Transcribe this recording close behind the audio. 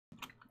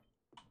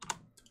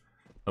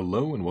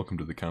Hello and welcome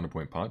to the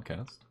Counterpoint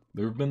Podcast.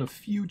 There have been a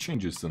few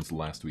changes since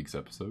last week's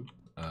episode,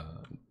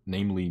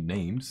 namely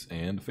names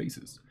and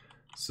faces.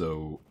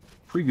 So,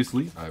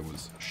 previously I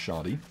was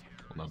Shoddy,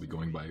 will now be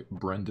going by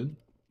Brendan.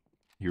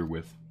 Here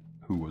with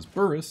who was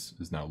Burris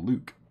is now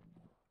Luke.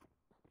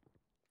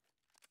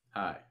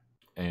 Hi.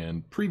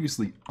 And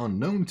previously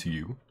unknown to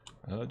you,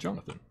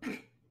 Jonathan.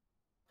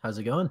 How's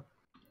it going?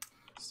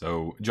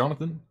 So,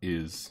 Jonathan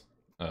is,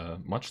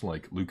 much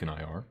like Luke and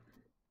I are,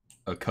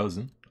 a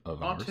cousin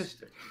of ours.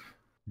 Autistic.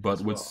 But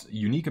what's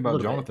unique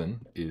about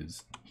Jonathan bit.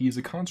 is he is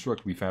a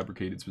construct we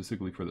fabricated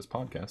specifically for this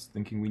podcast,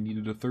 thinking we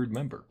needed a third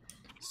member.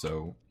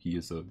 So he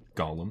is a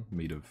golem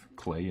made of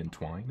clay and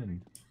twine,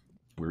 and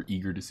we're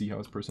eager to see how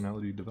his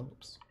personality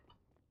develops.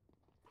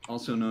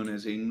 Also known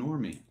as a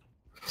normie.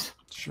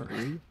 Sure,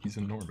 he's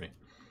a normie.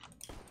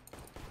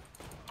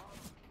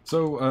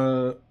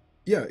 So,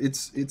 yeah,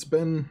 it's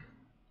been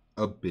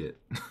a bit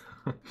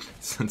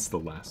since the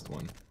last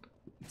one.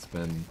 It's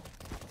been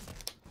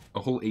a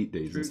whole 8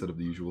 days instead of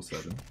the usual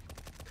 7.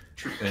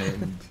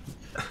 And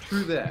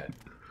True that.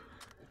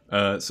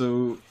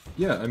 So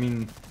yeah, I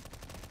mean,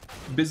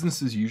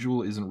 business as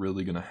usual isn't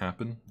really going to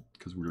happen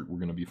because we're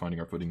going to be finding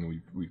our footing,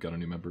 and we've got a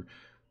new member.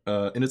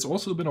 And it's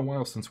also been a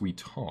while since we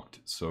talked,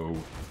 so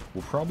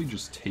we'll probably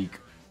just take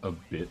a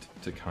bit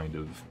to kind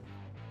of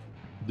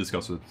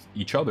discuss with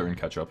each other and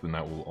catch up, and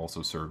that will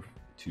also serve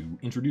to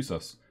introduce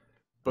us.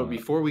 But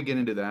before we get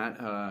into that,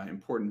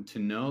 important to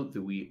note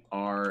that we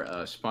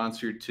are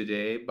sponsored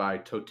today by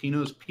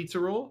Totino's Pizza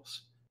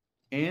Rolls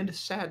and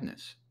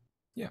Sadness.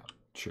 Yeah,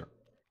 sure.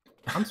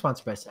 I'm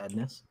sponsored by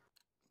Sadness.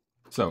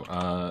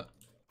 So,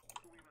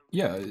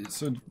 yeah,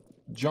 so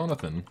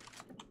Jonathan,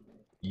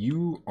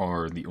 you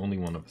are the only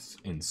one of us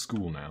in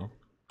school now.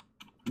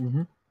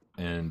 Mm-hmm.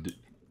 And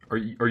are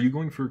you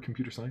going for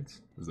computer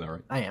science? Is that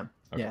right? I am.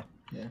 Okay.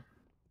 Yeah.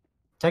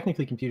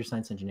 Technically computer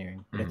science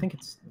engineering, but I think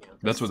it's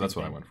That's what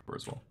I went for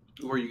as well.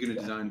 Or are you going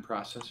to design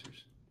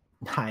processors?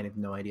 I have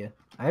no idea.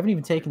 I haven't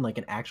even taken like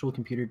an actual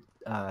computer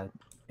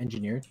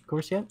engineer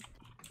course yet,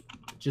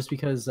 just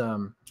because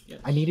Yes.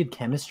 I needed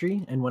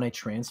chemistry, and when I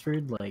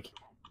transferred, like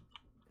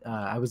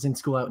I was in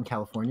school out in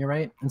California,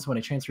 right? And so when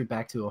I transferred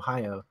back to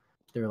Ohio,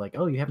 they were like,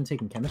 "Oh, you haven't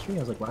taken chemistry?" I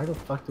was like, "Why the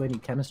fuck do I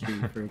need chemistry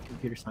for a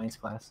computer science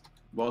class?"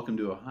 Welcome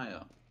to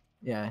Ohio.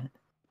 Yeah.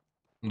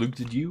 Luke,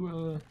 did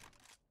you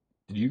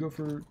go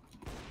for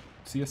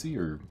CSE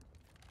or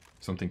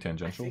something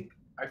tangential?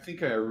 I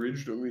think I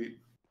originally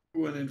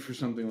went in for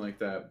something like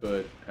that,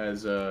 but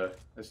as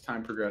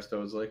time progressed, I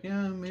was like,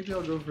 yeah, maybe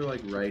I'll go for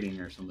like writing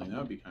or something. That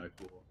would be kind of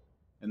cool.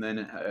 And then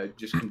I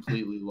just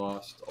completely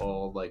lost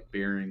all like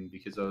bearing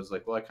because I was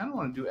like, well, I kind of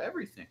want to do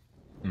everything,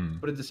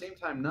 but at the same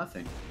time,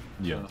 nothing.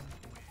 Yeah. So,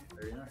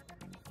 there you are.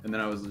 And then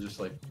I was just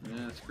like,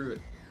 yeah, screw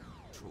it.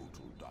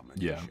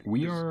 Yeah,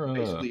 we are.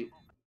 Basically,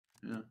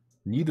 yeah.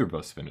 Neither of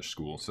us finished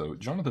school, so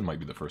Jonathan might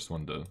be the first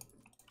one to,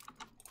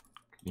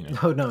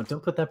 No,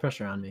 don't put that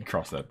pressure on me.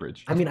 cross that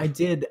bridge. I mean, I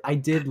did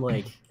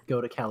like go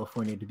to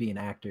California to be an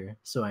actor,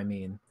 so I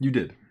mean, You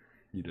did.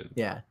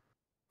 yeah,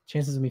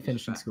 chances of me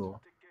finishing fact.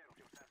 school.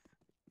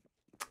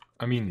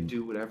 I You mean,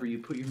 do whatever you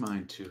put your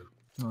mind to.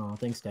 Oh,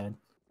 thanks, Dad.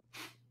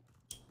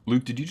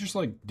 Luke, did you just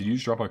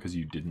drop out because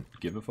you didn't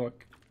give a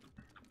fuck?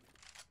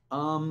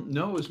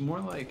 No, it was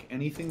more like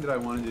anything that I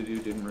wanted to do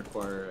didn't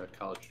require a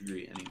college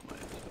degree anyway.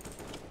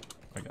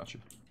 I got you.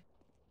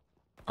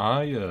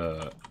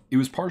 It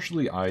was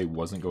partially I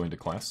wasn't going to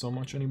class so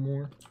much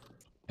anymore,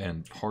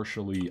 and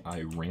partially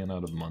I ran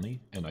out of money,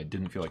 and I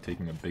didn't feel like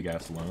taking a big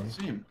ass loan.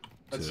 Same.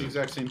 That's to- the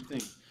exact same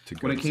thing. to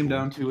go When to it came school.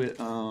 down to it,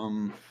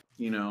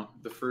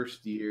 the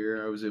first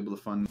year I was able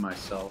to fund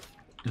myself,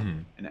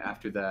 Mhm. and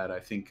after that, I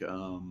think,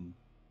 I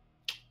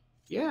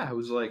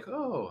was like,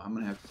 oh, I'm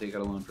gonna have to take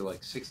out a loan for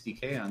like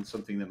 $60K on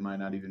something that might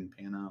not even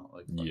pan out.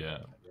 Like, fuck, Yeah.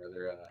 I'd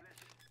rather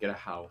get a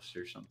house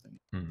or something.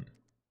 Mhm.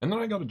 And then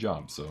I got a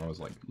job, so I was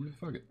like, yeah,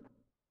 fuck it.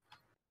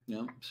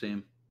 Yeah,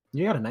 same.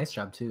 You got a nice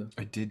job too.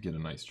 I did get a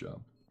nice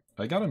job.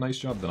 I got a nice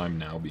job that I'm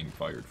now being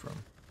fired from.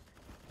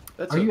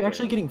 That's Are you okay.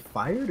 actually getting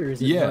fired, or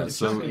is it? Yeah, more It's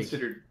just not so- like-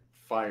 considered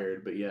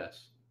fired, but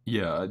yes.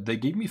 Yeah, they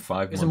gave me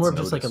 5 months Is it more of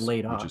just like a notice,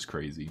 laid which off? is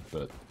crazy,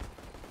 but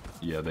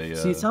yeah, they.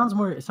 See, it sounds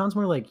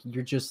more like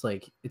you're just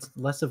like, it's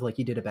less of like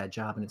you did a bad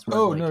job, and it's more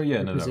Oh, like no, yeah,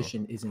 your no.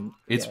 position isn't.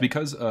 It's yeah.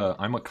 because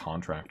I'm a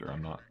contractor.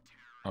 I'm not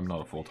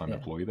a full-time Yeah.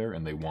 employee there,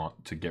 and they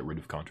want to get rid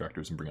of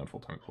contractors and bring on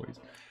full-time employees.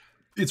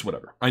 It's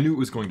whatever. I knew it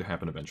was going to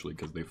happen eventually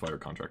because they fire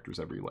contractors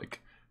every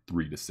like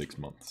 3 to 6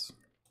 months.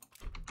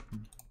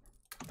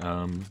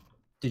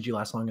 Did you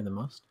last longer than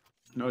most?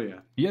 Oh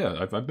yeah.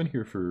 Yeah, I've been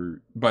here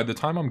for. By the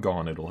time I'm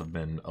gone, it'll have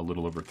been a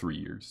little over 3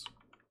 years.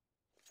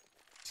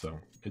 So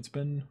it's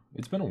been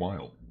a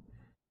while.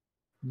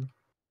 Mm.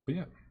 But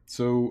yeah,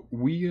 so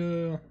we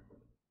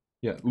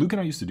Luke and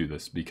I used to do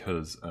this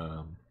because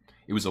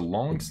it was a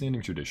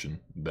long-standing tradition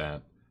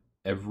that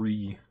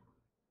every.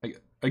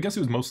 I guess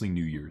it was mostly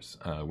New Year's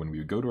when we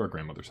would go to our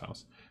grandmother's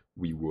house.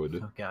 We would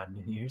Oh God,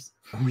 New Year's.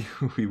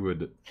 we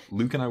would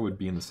Luke and I would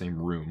be in the same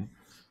room,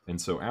 and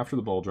so after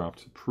the ball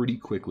dropped, pretty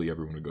quickly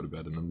everyone would go to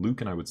bed, and then Luke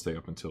and I would stay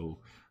up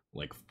until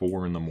like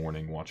 4 in the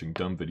morning watching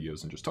dumb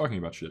videos and just talking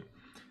about shit.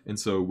 And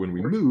so when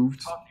we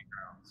moved, Coffee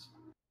grounds.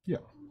 yeah,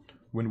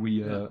 when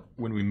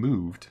we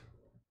moved,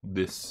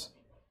 this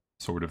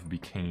sort of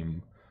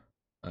became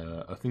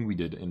a thing we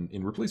did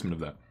in replacement of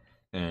that,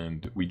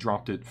 and we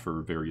dropped it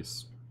for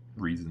various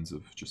reasons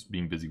of just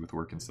being busy with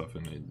work and stuff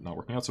and it not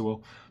working out so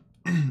well.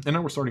 And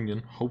now we're starting in,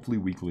 hopefully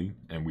weekly,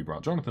 and we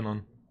brought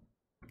Jonathan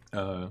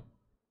on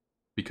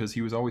because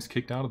he was always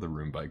kicked out of the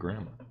room by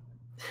Grandma.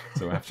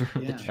 So after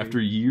Yeah. after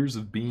years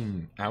of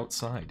being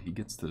outside, he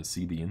gets to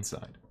see the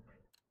inside.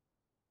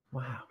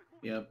 Wow.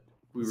 Yep.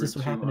 We Is were this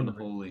what too happened in the-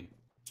 unholy.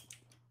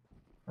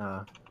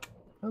 Oh,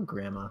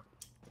 Grandma.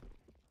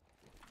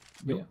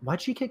 But yeah.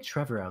 Why'd she kick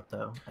Trevor out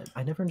though?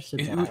 I never understood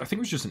that. I think it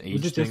was just an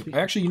age it just thing. be-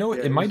 Actually, you know what?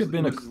 Yeah, it might have was-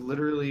 been it was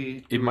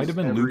literally. it might was have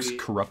been Luke's every-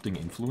 corrupting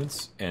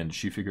influence, and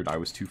she figured I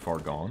was too far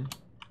gone,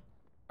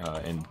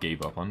 and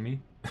gave up on me,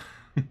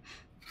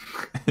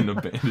 and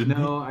abandoned me.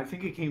 No, I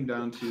think it came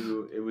down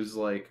to it was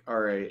like, all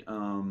right,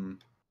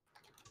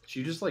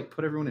 she just like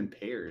put everyone in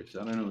pairs.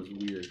 I don't know, it was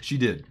weird. She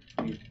did.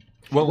 You-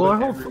 Well, Well,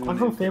 put our everyone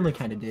whole in family pairs.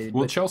 kind of did.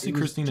 Well, but Chelsea, it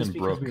was Christine, just and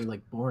because Brooke we were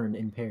like born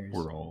in pairs.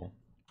 we're all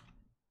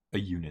a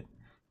unit.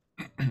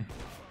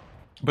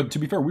 But to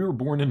be fair, we were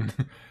born in.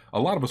 A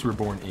lot of us were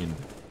born in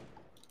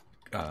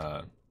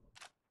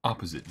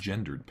opposite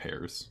gendered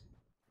pairs.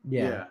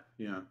 Yeah.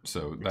 Yeah.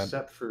 So that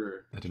Except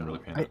for that didn't really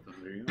pan Jonathan.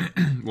 There you go.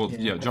 well, Yeah,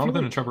 yeah, I feel Jonathan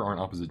like- and Trevor aren't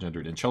opposite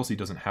gendered, and Chelsea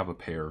doesn't have a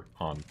pair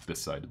on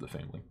this side of the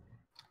family.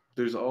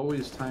 There's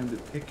always time to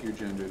pick your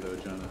gender, though,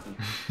 Jonathan.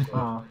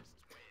 Aw.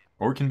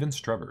 Or convince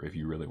Trevor if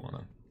you really want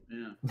to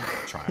Yeah.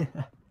 try.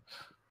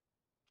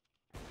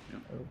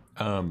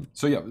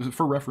 So yeah,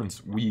 for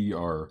reference, we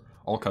are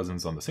all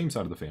cousins on the same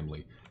side of the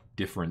family,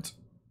 different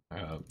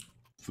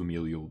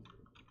familial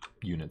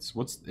units.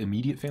 What's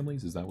immediate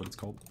families? Is that what it's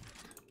called?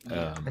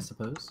 I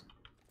suppose.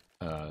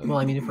 Uh, Well,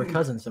 I mean, if we're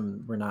cousins,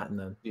 then we're not in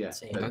the Yeah,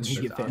 same that's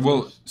immediate just family.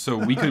 well, so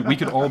we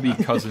could all be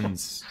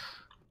cousins,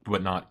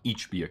 but not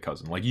each be a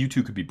cousin. Like you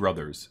two could be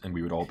brothers, and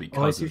we would all be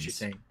Oh, I cousins. see what you're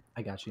saying.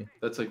 I got you.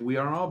 That's like we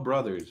are all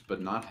brothers,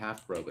 but not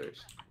half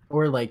brothers.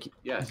 Or like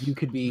Yes. you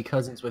could be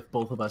cousins with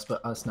both of us,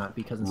 but us not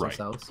be cousins Right.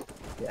 ourselves.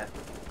 Yeah,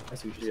 I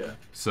see what you're Yeah.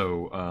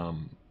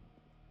 saying.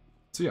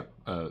 So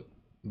yeah,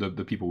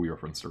 the people we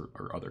reference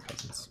are other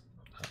cousins.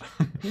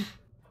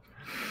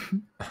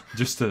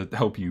 Just to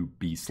help you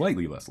be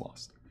slightly less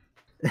lost.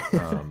 I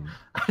don't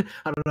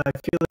know. I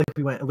feel like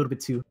we went a little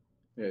bit too.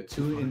 Yeah,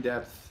 too in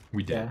depth.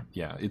 We did,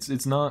 yeah.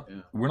 It's not. Yeah.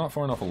 We're not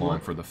far enough along Well-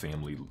 for the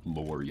family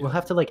lore yet. We'll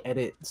have to like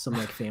edit some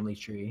like family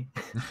tree.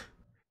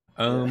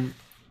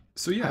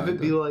 So yeah, Have it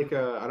be like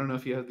I don't know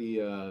if you have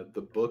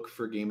the book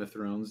for Game of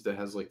Thrones that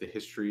has like the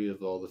history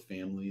of all the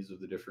families of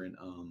the different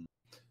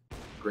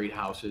great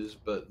houses,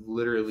 but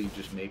literally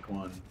just make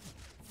one.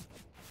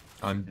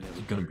 I'm and it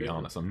was gonna be very good.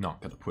 honest. I'm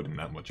not gonna put in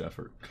that much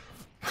effort.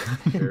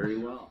 Very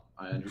well,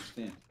 I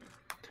understand.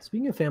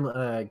 Speaking of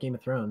family, Game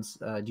of Thrones,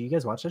 do you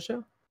guys watch that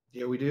show?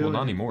 Yeah, we do. Well,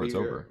 not and anyway, it's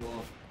we are- over.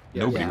 well,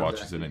 Nobody yeah,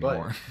 watches it exactly, but-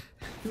 anymore.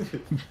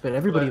 But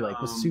everybody but,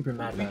 like was super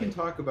mad We about can it.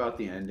 talk about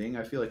the ending.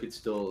 I feel like it's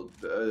still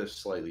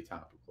slightly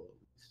topical. At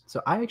least.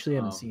 So I actually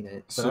haven't Um, seen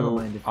it, but I don't So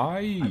mind if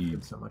I've I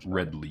heard so much about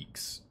read it.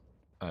 leaks.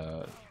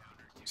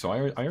 So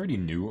I already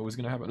knew what was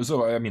gonna happen.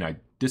 So I mean, I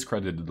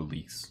discredited the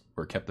leaks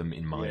or kept them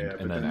in mind, Yeah,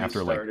 but and then then they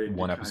after like started to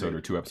one kind episode of-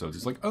 or 2 episodes,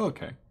 it's like, oh,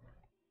 okay.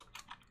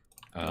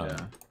 Yeah.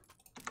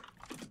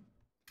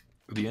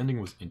 The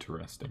ending was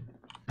interesting.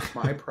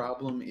 My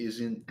problem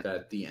isn't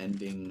that the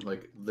ending,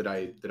 like that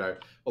I.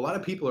 A lot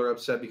of people are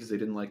upset because they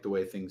didn't like the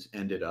way things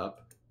ended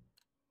up,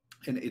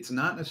 and it's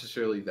not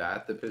necessarily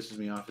that pisses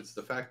me off. It's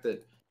the fact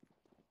that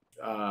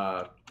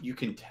you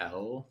can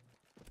tell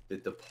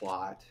that the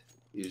plot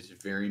is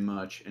very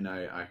much, and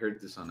I heard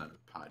this on a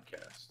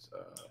podcast,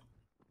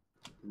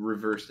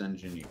 reverse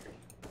engineered,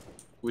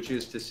 which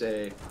is to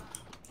say,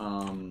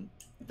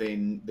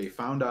 they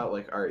found out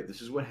like, all right,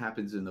 this is what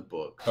happens in the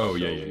book. Oh,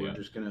 yeah.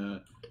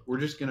 We're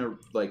just gonna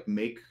like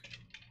make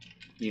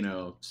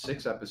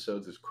 6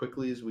 episodes as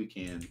quickly as we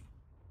can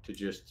to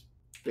just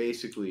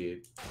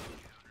basically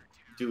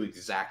do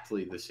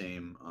exactly the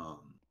same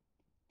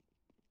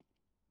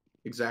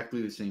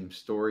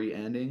story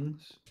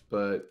endings,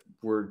 but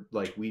we're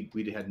like we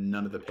had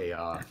none of the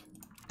payoff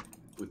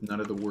with none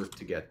of the work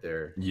to get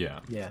there, Yeah.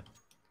 Yeah.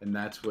 and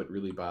that's what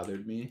really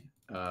bothered me.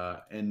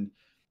 And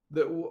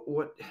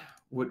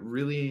what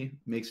really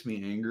makes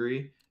me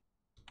angry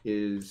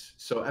is,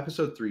 so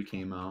episode 3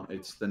 came out.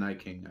 It's the Night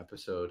King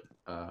episode.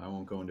 I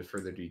won't go into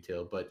further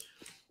detail, but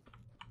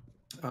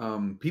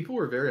people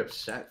were very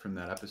upset from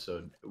that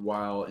episode.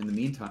 While in the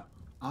meantime,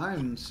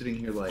 I'm sitting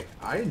here like,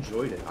 I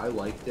enjoyed it. I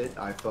liked it.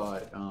 I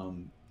thought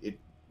it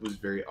was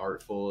very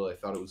artful. I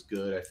thought it was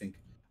good. I think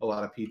a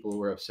lot of people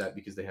were upset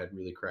because they had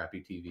really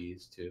crappy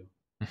TVs too.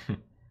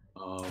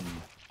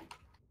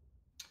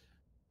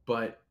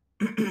 But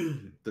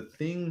the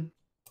thing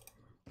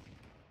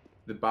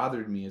that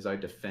bothered me is I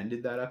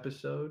defended that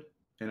episode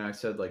and I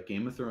said, like,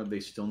 Game of Thrones, they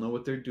still know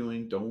what they're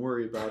doing. Don't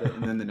worry about it.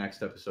 And then the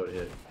next episode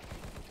hit.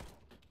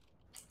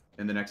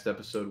 And the next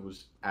episode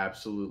was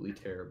absolutely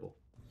terrible.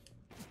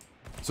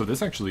 So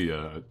this actually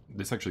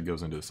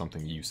goes into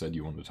something you said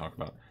you wanted to talk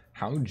about.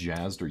 How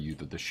jazzed are you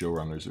that the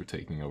showrunners are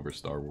taking over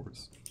Star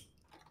Wars?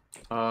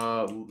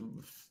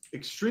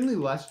 Extremely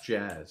less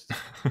jazzed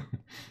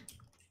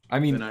I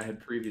mean, than I had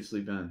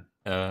previously been.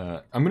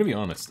 I'm gonna be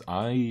honest.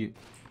 I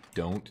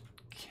don't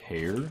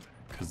care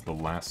because the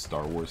last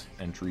Star Wars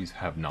entries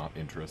have not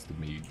interested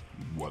me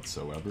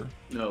whatsoever.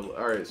 No,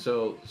 all right.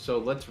 So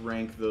let's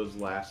rank those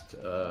last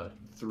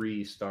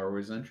 3 Star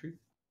Wars entries.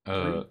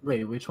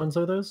 Wait, which ones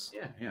are those?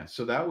 Yeah.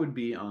 So that would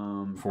be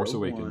Force Rogue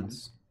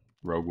Awakens,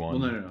 Rogue One.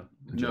 One. Well,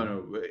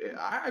 no.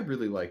 I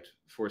really liked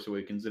Force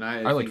Awakens, and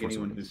I like think Force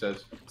anyone Awakens. who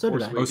says So did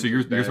Force I. Awakens Oh, so you're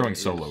is bad throwing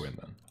is- Solo in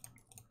then?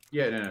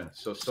 Yeah, no.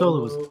 So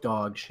Solo was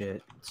dog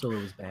shit. Solo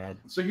was bad.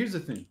 So here's the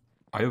thing.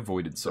 I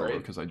avoided Solo Right.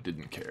 because I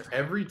didn't care.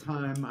 Every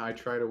time I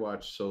try to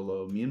watch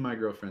Solo, me and my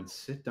girlfriend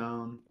sit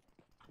down,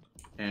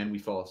 and we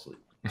fall asleep.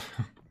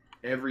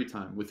 Every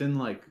time, within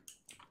like,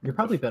 You're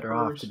probably better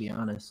off, to first- be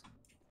honest.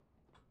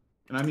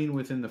 and I mean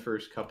within the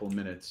first couple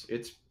minutes,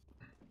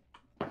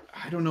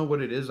 I don't know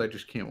what it is. I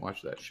just can't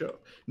watch that show.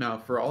 Now,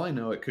 for all I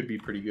know, it could be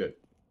pretty good.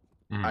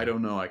 Mm. I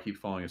don't know. I keep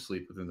falling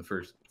asleep within the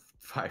first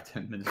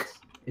 5-10 minutes.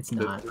 It's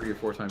The not. 3 or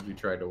 4 times we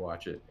tried to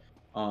watch it.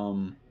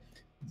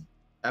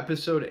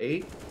 Episode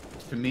 8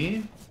 to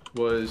me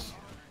was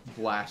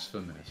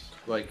blasphemous.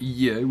 Like,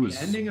 Yeah, it was.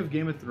 the ending of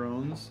Game of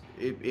Thrones,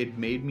 it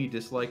made me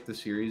dislike the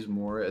series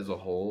more as a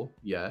whole,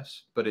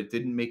 yes, but it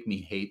didn't make me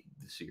hate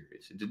the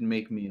series. It didn't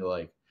make me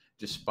like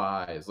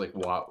despise like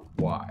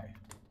why.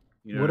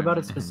 You know What about I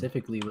it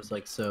specifically was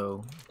like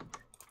so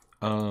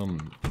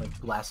like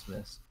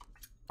blasphemous?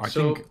 I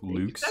So, think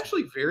Luke's. It's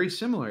actually very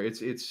similar.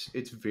 It's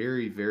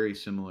very, very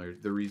similar.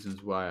 The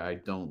reasons why I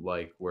don't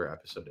like where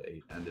episode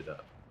 8 ended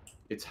up.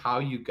 It's how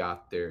you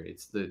got there.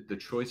 It's the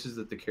choices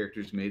that the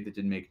characters made that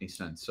didn't make any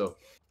sense. So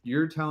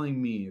you're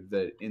telling me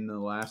that in the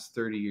last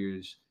 30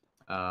 years,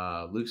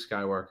 Luke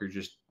Skywalker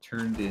just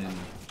turned in.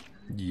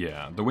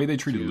 Yeah, the way they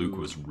treated Luke to-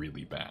 was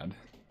really bad.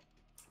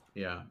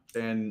 Yeah,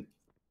 and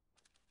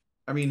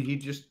I mean,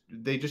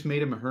 they just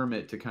made him a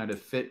hermit to kind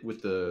of fit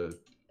with the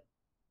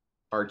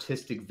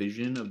artistic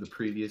vision of the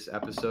previous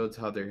episodes,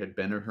 how there had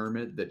been a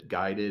hermit that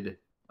guided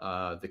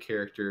the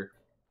character.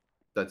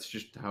 That's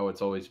just how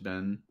it's always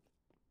been.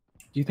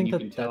 Do you think you that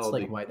can that's tell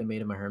like they- why they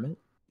made him a hermit?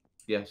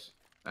 Yes,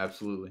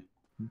 absolutely.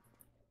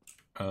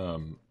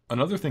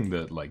 Another thing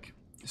that like,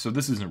 so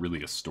this isn't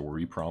really a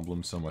story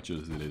problem so much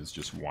as it is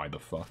just why the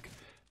fuck.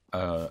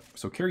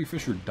 So Carrie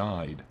Fisher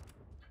died,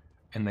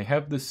 and they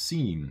have this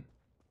scene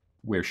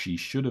where she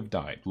should have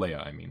died.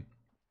 Leia, I mean,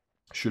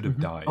 should have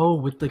Mhm. died. Oh,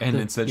 with the And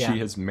the, instead yeah. she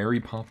has Mary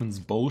Poppins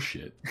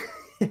bullshit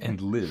and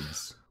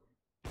lives.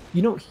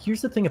 You know,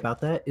 here's the thing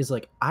about that is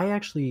like I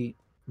actually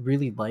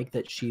really like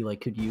that she like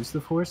could use the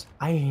Force.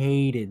 I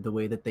hated the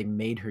way that they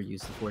made her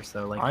use the Force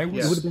though. Like I it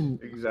was- would have been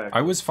Exactly.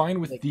 I was fine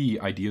with Like- the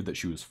idea that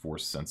she was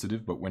force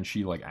sensitive, but when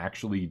she like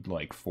actually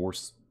like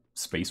force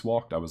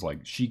spacewalked, I was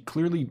like, she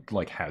clearly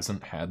like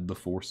hasn't had the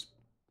force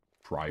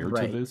prior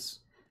Right. to this.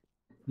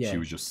 yeah. She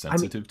was just mean-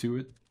 sensitive to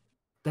it.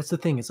 That's the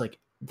thing. It's like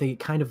they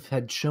kind of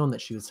had shown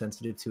that she was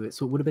sensitive to it.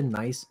 So it would have been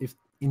nice if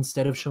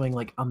instead of showing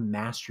like a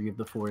mastery of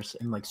the Force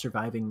and like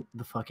surviving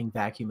the fucking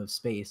vacuum of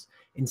space,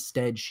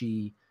 instead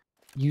she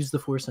used the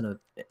Force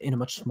in a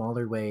much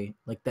smaller way,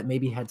 like that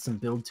maybe had some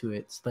build to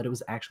it, so that it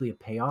was actually a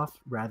payoff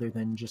rather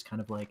than just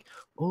kind of like,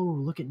 oh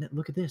look at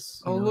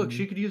this. you Oh know, look, and-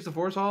 she could use the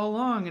Force all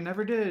along and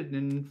never did,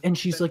 and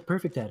she's like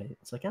perfect at it.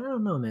 It's like I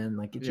don't know, man.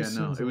 Like it yeah, just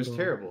no, seems it a was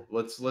little- terrible.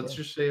 Let's Yeah.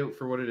 just say it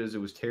for what it is.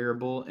 It was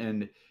terrible,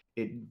 and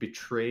it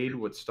betrayed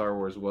what Star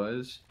Wars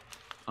was.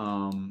 It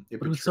But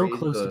it was so betrayed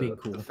close to the, being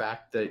cool. The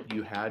fact that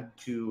you had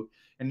to,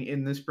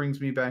 and this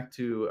brings me back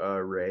to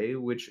Rey,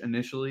 which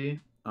initially,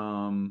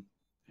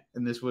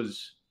 and this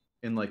was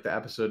in like the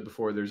episode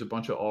before. There's a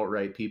bunch of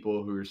alt-right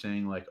people who are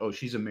saying like, "Oh,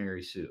 she's a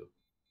Mary Sue."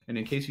 And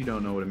in case you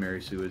don't know what a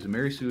Mary Sue is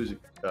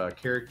a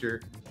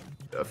character,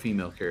 a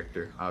female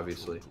character,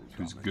 obviously,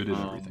 Who's good at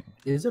everything.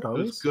 Is it who's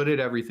always? good at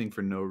everything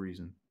for no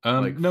reason.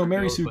 No, for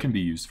Mary no- Sue like- can be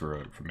used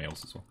for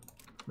males as well.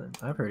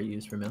 I've heard it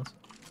used for males.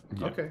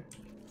 Yeah. Okay.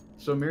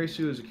 So Mary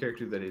Sue is a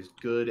character that is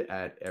good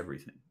at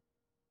everything.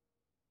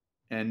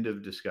 End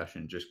of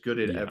discussion. Just good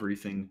at Yeah.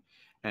 everything.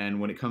 And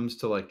when it comes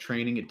to like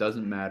training, it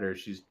doesn't matter.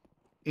 She's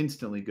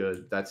instantly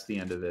good. That's the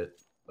end of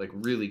it. Like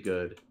really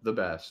good. The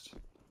best.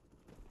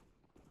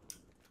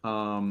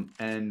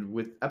 And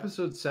with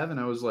episode 7,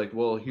 I was like,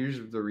 well, here's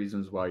the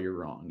reasons why you're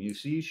wrong. You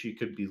see, she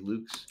could be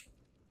Luke's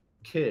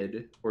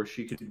kid, or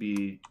she could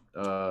be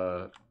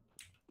I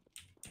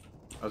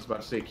was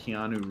about to say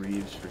Keanu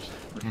Reeves for some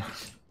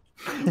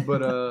reason.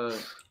 But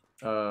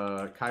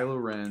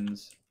Kylo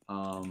Ren's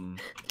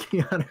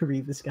Keanu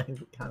Reeves, this guy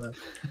is kind of.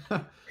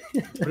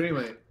 but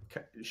anyway,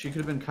 she could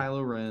have been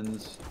Kylo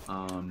Ren's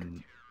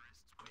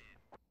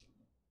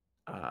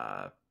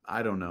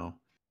I don't know.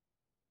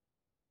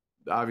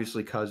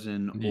 Obviously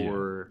cousin Yeah.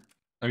 or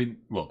I mean,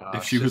 well,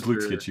 if she was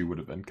Luke's sister. kid, she would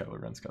have been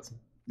Kylo Ren's cousin.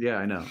 yeah,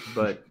 I know,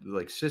 but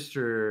like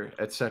sister,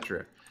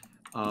 etc.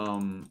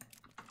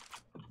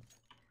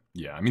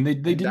 Yeah, I mean they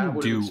And that didn't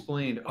would have do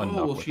explained, oh, enough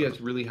well, with she her. has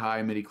really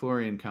high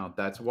midichlorian count.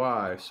 That's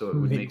why. So it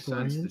would make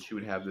sense Midichlorian? that she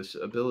would have this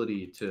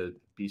ability to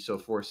be so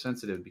force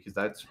sensitive because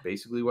that's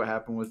basically what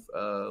happened with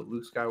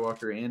Luke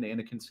Skywalker and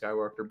Anakin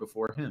Skywalker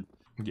before him.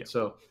 Yeah.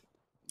 So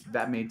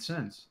that made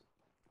sense.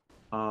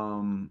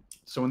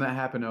 So when that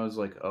happened, I was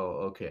like,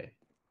 oh, okay.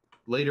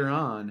 Later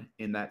on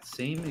in that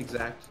same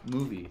exact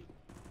movie,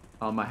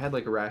 I had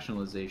like a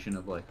rationalization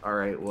of like, all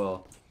right,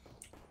 well,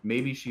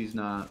 maybe she's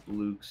not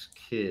Luke's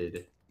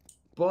kid,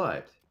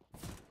 but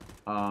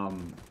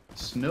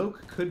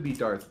Snoke could be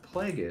Darth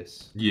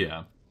Plagueis,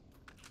 Yeah.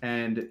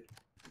 and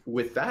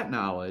with that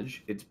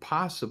knowledge, it's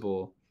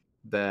possible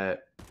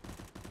that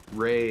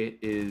Rey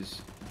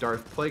is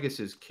Darth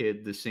Plagueis's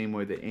kid the same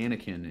way that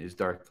Anakin is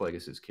Darth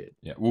Plagueis's kid.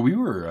 Yeah. Well,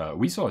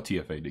 we saw a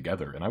TFA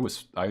together, and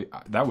I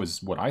that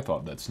was what I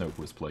thought, that Snoke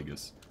was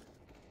Plagueis.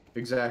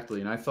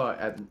 Exactly, and I thought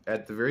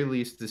at the very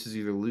least this is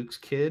either Luke's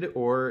kid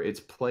or it's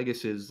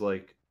Plagueis's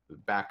like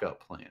backup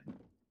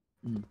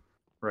plan,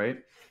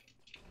 right?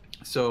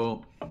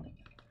 So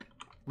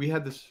we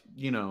had this,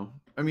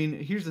 I mean,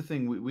 here's the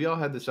thing: we all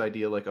had this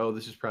idea like, oh,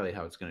 this is probably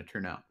how it's going to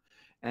turn out,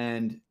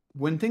 and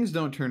when things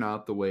don't turn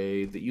out the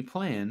way that you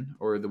plan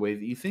or the way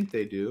that you think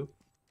they do,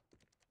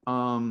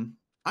 I'm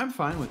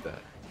fine with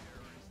that.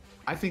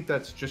 I think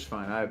that's just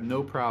fine. I have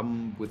no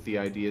problem with the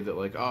idea that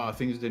like, oh,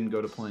 things didn't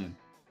go to plan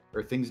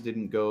or things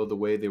didn't go the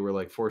way they were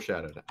like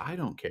foreshadowed. I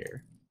don't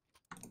care.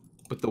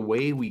 But the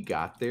way we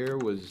got there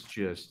was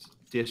just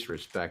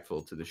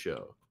disrespectful to the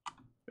show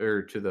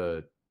or to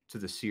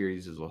the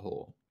series as a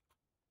whole.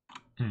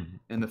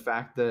 And the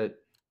fact that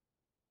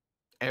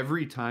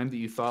every time that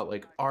you thought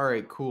like, all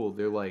right, cool,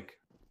 they're like,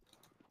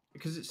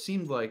 because it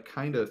seemed like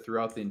kind of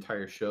throughout the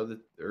entire show that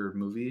or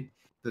movie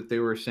that they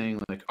were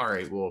saying like, all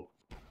right, well,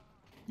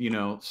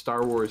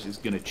 Star Wars is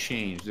going to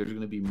change. There's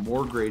going to be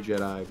more gray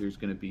Jedi. There's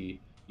going to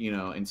be,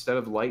 instead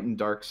of light and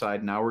dark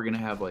side, now we're going to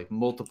have like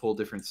multiple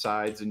different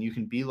sides, and you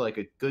can be like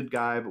a good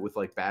guy but with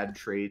like bad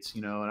traits,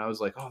 and I was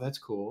like, oh, that's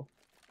cool.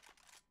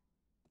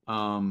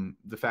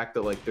 The fact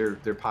that like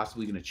they're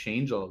possibly going to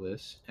change all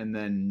this, and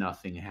then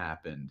nothing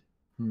happened.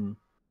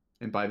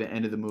 And by the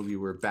end of the movie,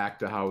 we're back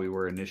to how we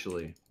were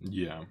initially.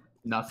 Yeah.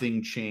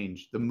 Nothing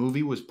changed. The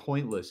movie was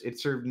pointless. It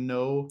served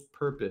no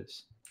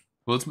purpose.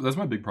 Well, that's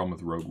my big problem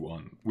with Rogue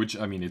One, which,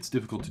 I mean, it's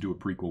difficult to do a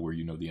prequel where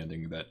you know the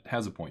ending that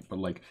has a point, but,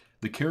 like,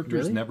 the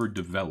characters Really? never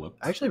developed.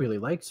 I actually really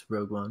liked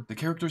Rogue One. The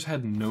characters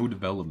had no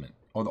development.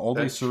 All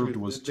they served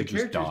true. was The to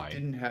just die.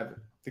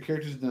 The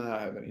characters did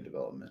not have any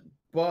development.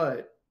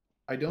 But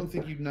I don't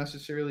think you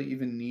necessarily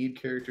even need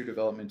character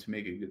development to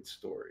make a good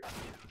story.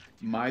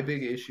 My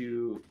big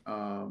issue,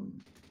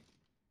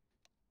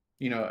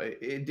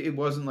 it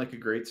wasn't like a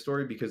great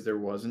story because there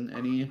wasn't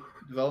any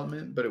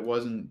development, but it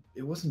wasn't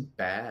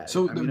bad.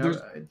 So I mean,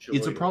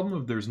 it's a problem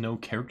of there's no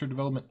character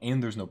development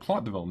and there's no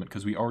plot development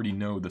because we already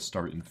know the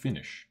start and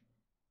finish.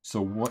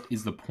 So what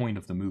is the point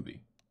of the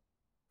movie?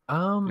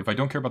 If I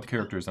don't care about the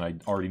characters and I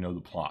already know the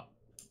plot,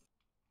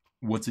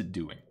 what's it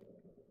doing?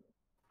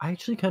 I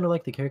actually kind of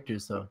like the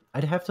characters though.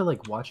 I'd have to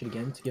like watch it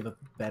again to give a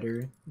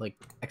better like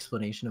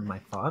explanation of my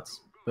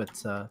thoughts,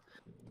 but I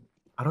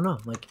don't know,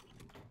 like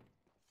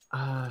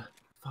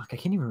fuck, I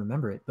can't even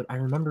remember it, but I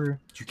remember...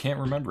 You can't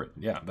remember it.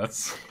 Yeah,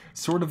 that's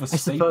sort of a I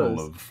staple suppose.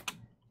 of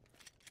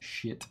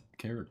shit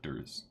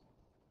characters.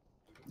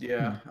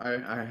 Yeah,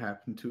 I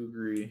happen to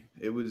agree.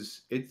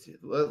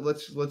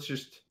 Let's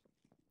just,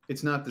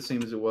 it's not the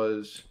same as it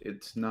was.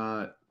 It's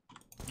not,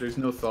 there's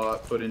no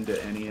thought put into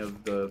any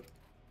of the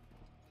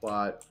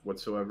plot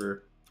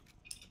whatsoever.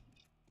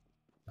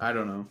 I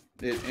don't know.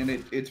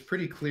 It's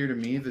pretty clear to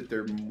me that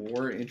they're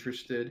more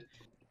interested.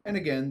 And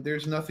again,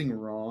 there's nothing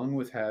wrong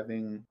with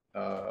having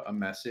a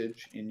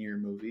message in your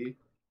movie,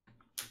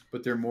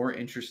 but they're more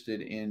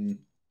interested in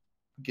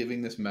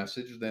giving this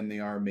message than they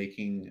are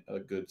making a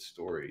good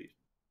story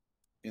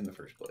in the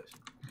first place.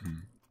 Mm-hmm.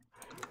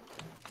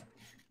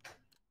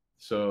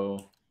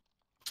 So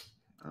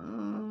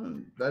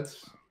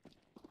that's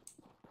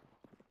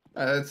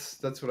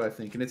what I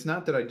think. And it's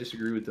not that I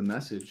disagree with the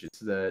message; it's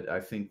that I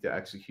think the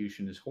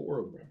execution is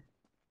horrible.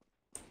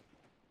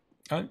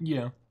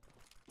 Yeah.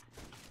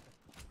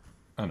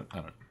 I don't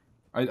know.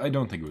 I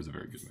don't think it was a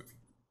very good movie.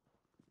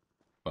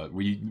 But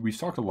we've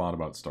talked a lot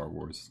about Star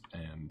Wars,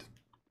 and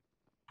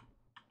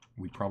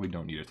we probably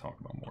don't need to talk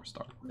about more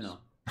Star Wars. No,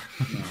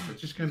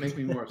 it's just gonna make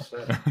me more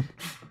upset.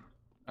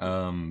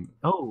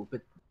 Oh,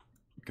 but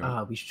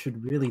we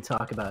should really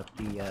talk about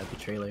the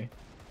trailer.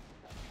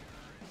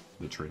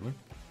 The trailer?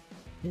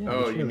 Yeah,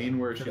 oh, the you trailer mean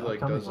where for she the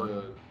like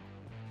upcoming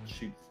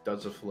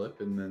does a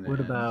flip and then What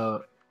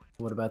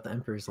about the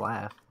Emperor's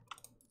Laugh?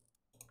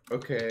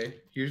 Okay,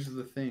 here's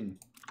the thing.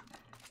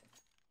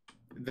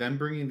 Them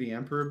bringing the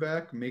Emperor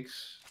back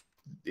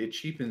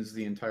cheapens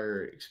the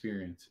entire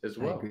experience as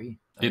well. I agree.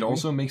 It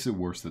also makes it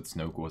worse that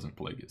Snoke wasn't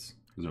Plagueis.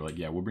 Because they're like,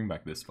 yeah, we'll bring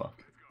back this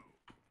fuck.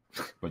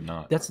 But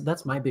not...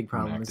 That's my big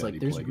problem. Mac Is like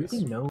Daddy there's Plagueis.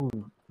 really no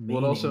main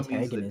Well, it also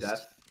antagonist. means that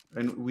death,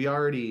 and we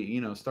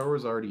already, Star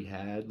Wars already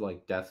had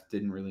like death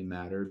didn't really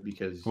matter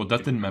because Well,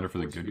 death didn't matter for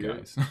the good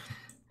guys.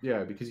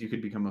 Yeah, because you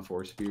could become a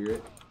force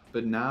spirit.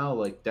 But now,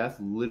 like, death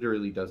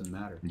literally doesn't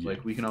matter. Yeah.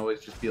 Like, we can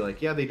always just be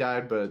like, yeah, they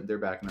died, but they're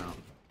back now.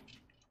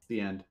 The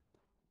end.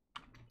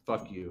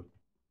 Fuck you.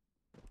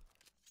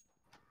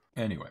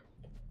 Anyway.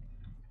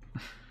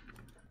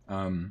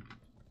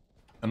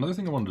 Another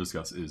thing I want to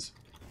discuss is,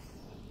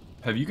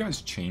 have you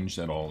guys changed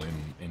at all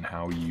in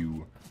how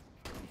you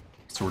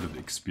sort of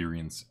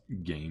experience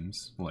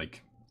games?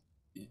 Like,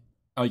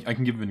 I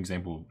can give an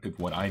example of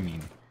what I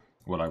mean,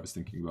 what I was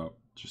thinking about,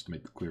 just to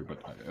make it clear,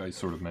 but I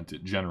sort of meant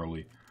it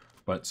generally.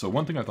 But, so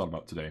one thing I thought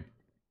about today,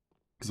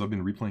 because I've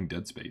been replaying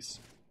Dead Space,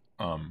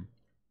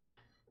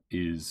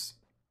 is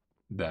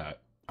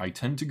that I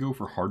tend to go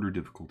for harder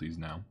difficulties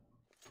now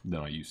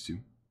than I used to.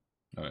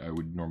 I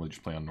would normally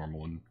just play on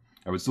normal, and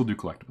I would still do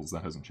collectibles,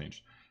 that hasn't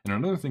changed. And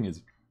another thing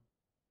is,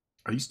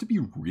 I used to be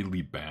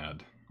really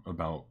bad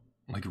about,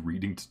 like,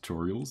 reading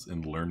tutorials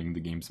and learning the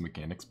game's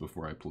mechanics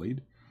before I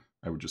played.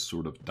 I would just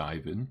sort of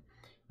dive in.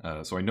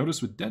 So I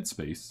noticed with Dead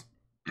Space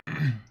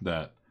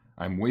that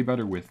I'm way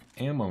better with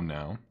ammo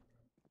now,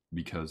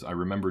 because I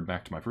remembered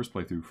back to my first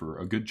playthrough for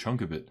a good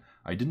chunk of it,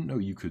 I didn't know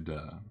you could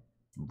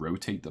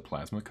rotate the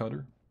plasma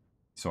cutter,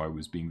 so I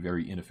was being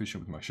very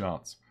inefficient with my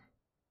shots.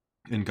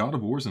 And God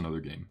of War's another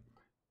game.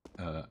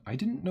 I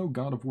didn't know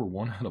God of War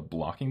 1 had a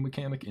blocking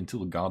mechanic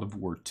until God of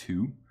War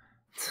 2,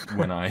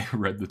 when I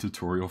read the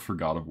tutorial for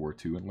God of War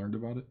 2 and learned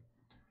about it.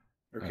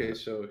 Okay,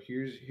 so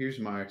here's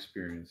my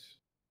experience.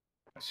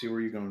 I see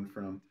where you're going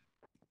from.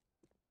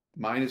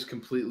 Mine is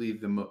completely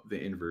the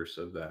inverse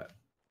of that.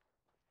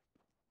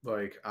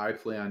 Like, I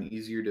play on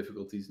easier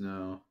difficulties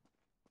now.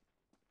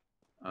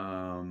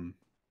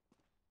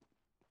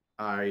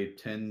 I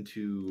tend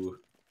to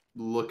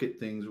look at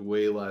things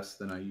way less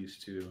than I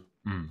used to.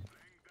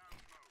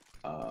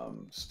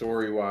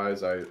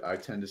 Story-wise, I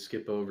tend to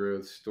skip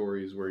over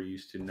stories where I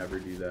used to never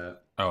do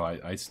that. Oh,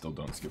 I still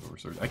don't skip over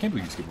stories. I can't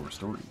believe you skip over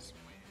stories.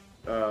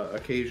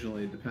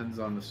 Occasionally, it depends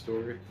on the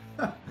story.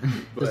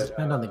 Does it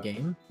depend on the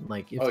game?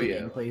 Like, if the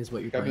gameplay is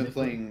what you're I've playing been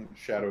playing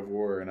Shadow of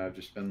War, and I've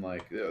just been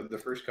like, the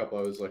first couple,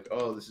 I was like,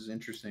 oh, this is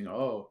interesting.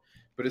 Oh,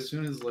 but as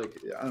soon as, like,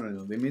 I don't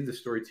know, they made the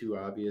story too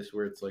obvious,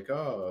 where it's like,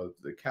 oh,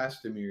 the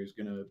Castamere is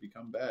gonna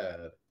become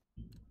bad.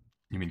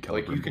 You mean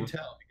Like, you Celebrimbor? can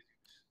tell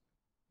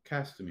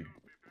because Castamere.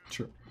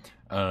 Sure.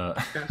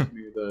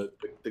 Castamere,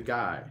 the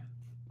guy,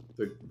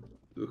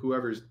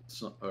 whoever's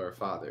son, or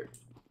father,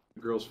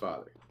 the girl's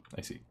father.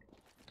 I see.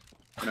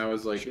 And I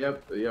was like,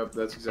 yep,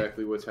 that's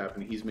exactly what's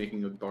happening. He's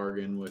making a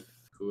bargain with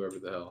whoever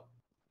the hell.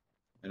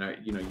 And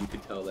you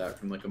could tell that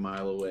from like a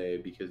mile away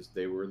because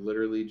they were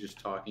literally just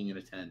talking in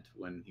a tent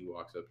when he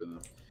walks up to them.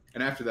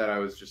 And after that, I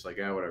was just like,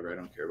 yeah, whatever. I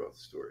don't care about the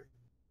story.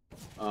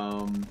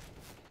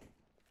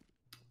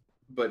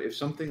 But if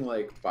something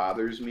like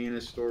bothers me in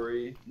a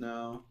story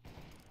now,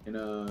 in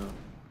a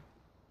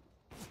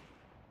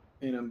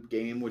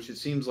game, which it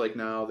seems like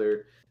now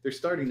they're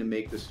starting to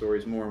make the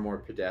stories more and more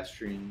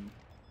pedestrian.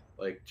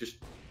 Like, just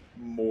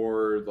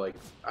more, like,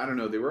 I don't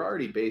know, they were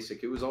already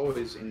basic. It was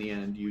always, in the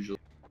end, usually,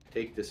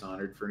 take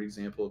Dishonored for an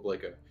example of,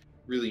 like, a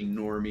really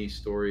normie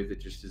story that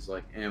just is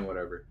like,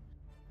 whatever.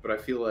 But I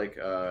feel like,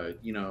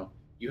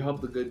 you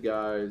help the good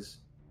guys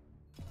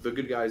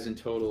in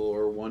total,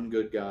 or one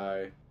good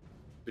guy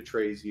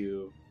betrays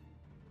you,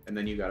 and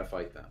then you gotta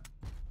fight them.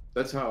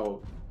 That's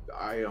how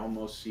I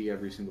almost see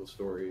every single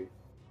story,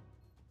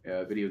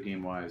 video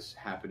game-wise,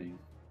 happening.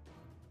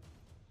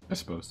 I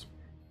suppose.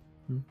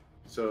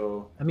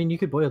 So, I mean, you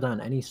could boil down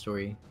any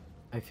story,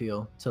 I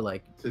feel, to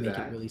like make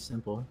that? it really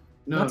simple.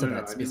 No, Not to no,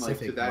 that I mean, like, to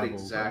specific that level,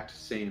 exact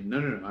same.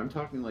 No, I'm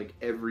talking like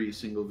every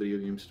single video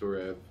game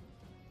story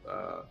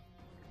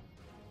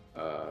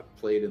I've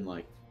played in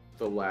like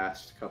the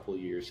last couple of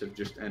years have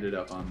just ended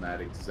up on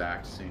that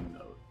exact same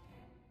note.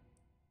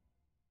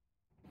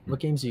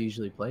 What games do you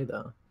usually play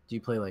though? Do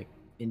you play like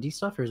indie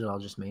stuff or is it all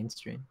just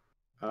mainstream?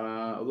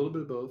 A little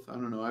bit of both. I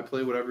don't know. I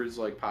play whatever is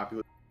like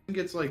popular. If it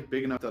gets like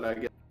big enough that I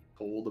get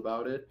told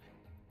about it,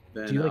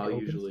 then Do you like I'll open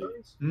usually.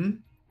 stories? Do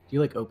you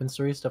like open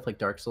story stuff like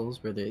Dark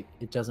Souls where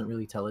it doesn't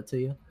really tell it to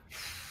you?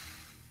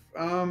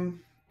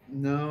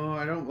 No,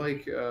 I don't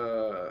like.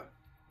 I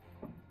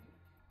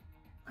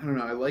don't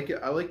know. I like it.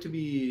 I like to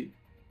be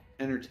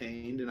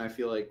entertained, and I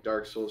feel like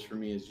Dark Souls for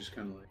me is just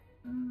kind of like.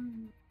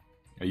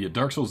 Yeah,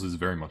 Dark Souls is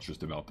very much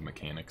just about the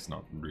mechanics,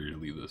 not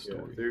really the Yeah,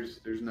 story.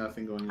 there's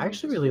nothing going on. I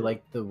actually really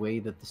like the way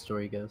that the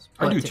story goes.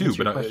 I do to too,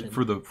 answer but your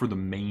question- for the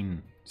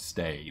main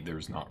stay,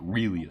 there's not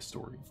really a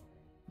story.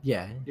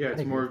 yeah, Yeah, I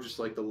it's agree. more of just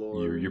like the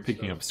lore. You're and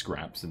picking stuff. up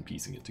scraps and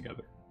piecing it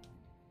together.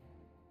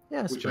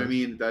 Yeah, Which I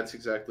mean, that's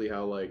exactly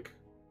how like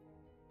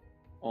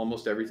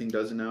almost everything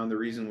does it now. And the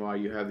reason why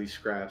you have these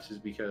scraps is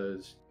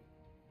because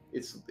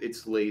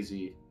it's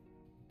lazy,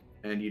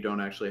 and you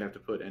don't actually have to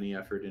put any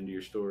effort into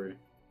your story.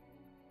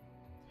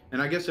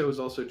 And I guess I was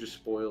also just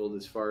spoiled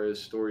as far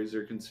as stories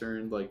are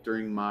concerned. Like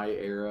during my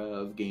era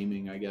of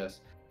gaming, I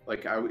guess,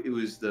 like it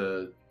was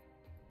the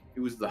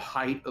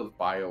height of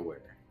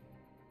BioWare,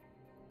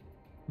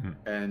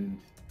 and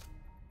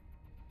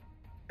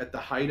at the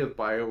height of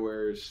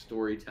BioWare's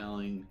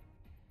storytelling,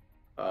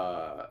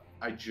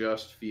 I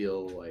just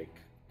feel like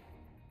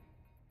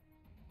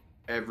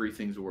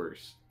everything's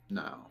worse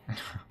now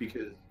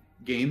because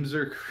games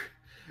are.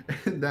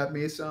 That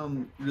may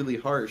sound really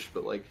harsh,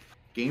 but like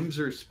games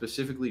are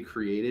specifically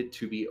created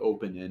to be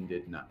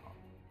open-ended now.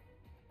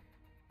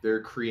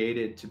 They're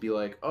created to be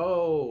like,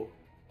 oh,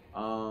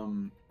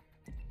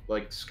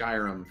 like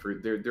Skyrim.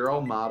 They're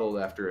all modeled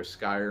after a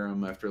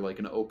Skyrim, after like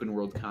an open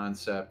world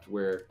concept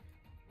where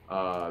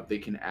they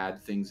can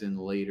add things in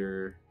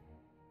later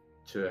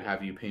to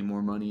have you pay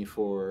more money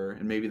for,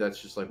 and maybe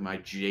that's just like my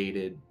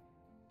jaded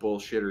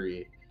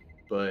bullshittery,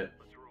 but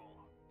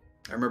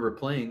I remember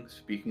playing,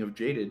 speaking of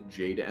jaded,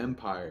 Jade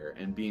Empire,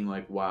 and being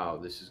like, wow,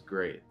 this is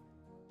great.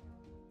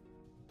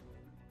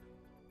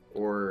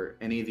 Or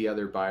any of the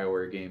other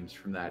BioWare games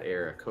from that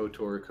era.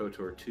 KOTOR,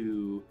 KOTOR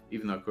 2,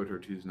 even though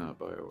KOTOR 2 is not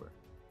BioWare.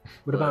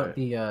 What about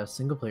the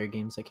single player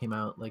games that came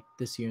out like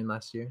this year and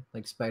last year?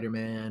 Like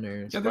Spider-Man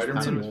or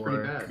Spider-Man was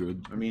pretty bad.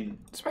 Good. I mean,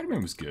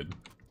 Spider-Man was good.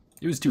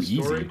 It was too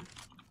easy,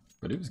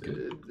 but it was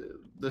good.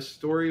 The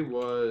story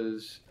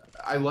was...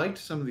 I liked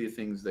some of the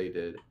things they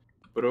did,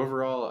 but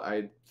overall,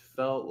 I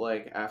felt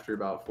like after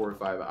about 4 or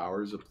 5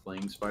 hours of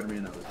playing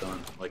Spider-Man, I was done.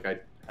 Like, I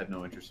had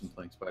no interest in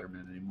playing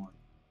Spider-Man anymore.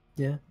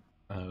 Yeah.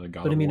 God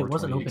but I mean, War it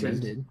wasn't 2018.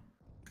 open-ended.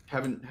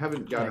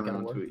 Haven't gotten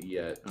around to it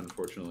yet,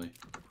 unfortunately.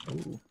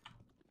 Ooh.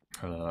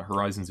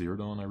 Horizon Zero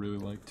Dawn, I really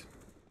liked.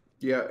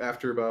 Yeah,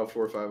 after about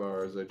 4 or 5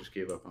 hours, I just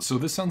gave up on it. So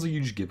this sounds like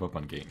you just give up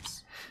on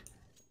games.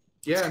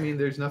 Yeah, I mean,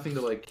 there's nothing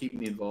to like keep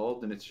me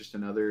involved, and it's just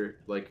another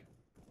like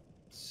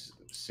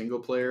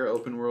single-player,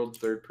 open-world,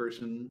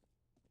 third-person.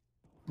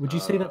 Would you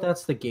say that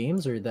that's the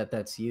games, or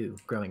that's you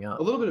growing up?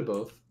 A little bit of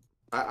both.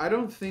 I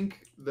don't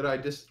think that I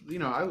just,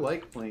 I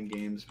like playing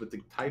games, but the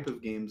type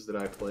of games that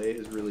I play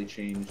has really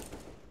changed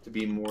to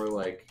be more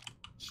like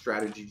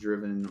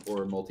strategy-driven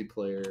or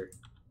multiplayer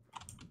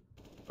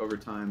over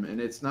time.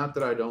 And it's not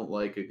that I don't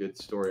like a good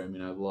story. I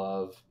mean, I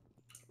love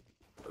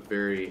a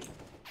very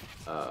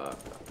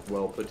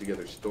well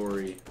put-together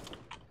story,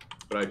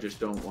 but I just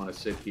don't want to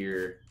sit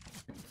here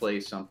and play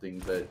something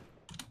that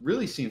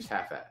really seems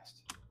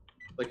half-assed.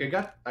 Like,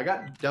 I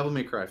got Devil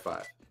May Cry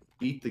 5,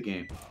 beat the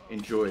game,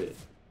 enjoyed it.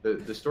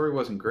 The story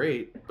wasn't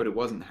great, but it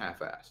wasn't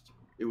half-assed.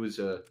 It was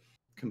a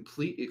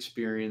complete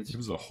experience. It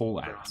was a whole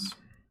ass.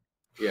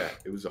 Yeah,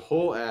 it was a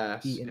whole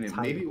ass, and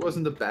maybe it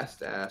wasn't the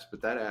best ass, but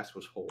that ass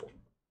was whole.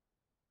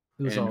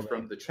 It was and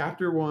from the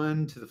chapter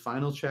 1 to the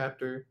final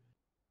chapter,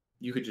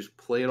 you could just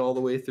play it all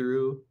the way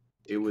through.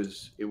 It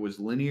was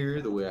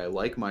linear, the way I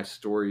like my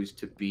stories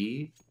to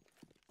be.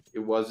 It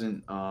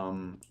wasn't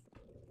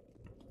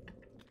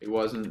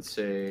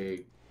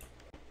say,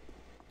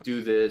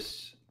 do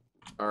this.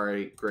 All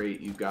right, great.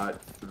 You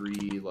got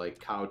 3 like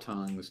cow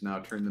tongues. Now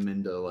turn them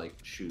into like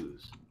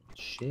shoes.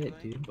 Shit,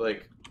 dude.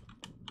 Like,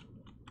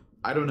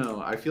 I don't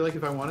know. I feel like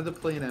if I wanted to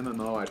play an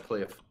MMO, I'd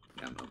play a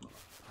MMO.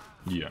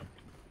 Yeah.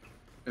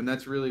 And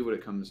that's really what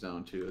it comes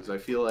down to. Is I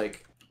feel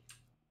like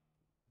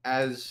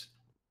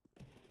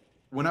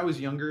when I was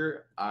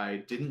younger,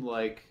 I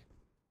liked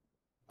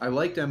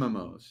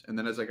MMOs, and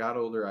then as I got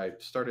older, I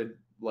started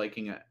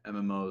liking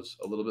MMOs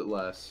a little bit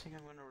less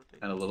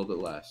and a little bit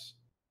less.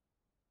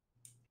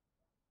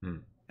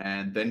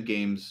 And then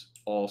games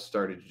all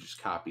started to just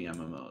copy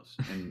MMOs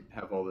and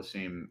have all the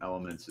same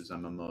elements as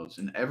MMOs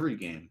in every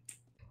game.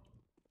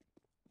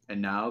 And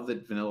now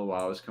that Vanilla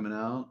WoW is coming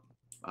out,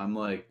 I'm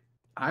like,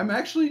 I'm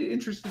actually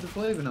interested to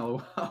play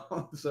Vanilla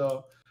WoW.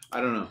 So,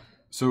 I don't know.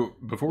 So,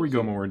 before we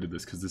go more into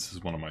this, because this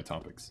is one of my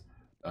topics,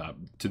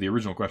 to the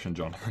original question,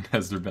 Jonathan,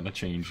 has there been a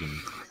change in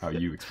how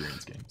you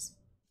experience games?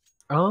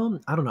 I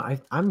don't know.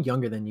 I'm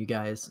younger than you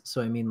guys,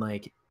 so I mean,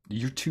 like,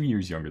 you're 2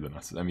 years younger than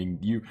us. I mean,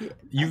 you've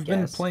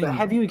been playing. But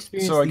have you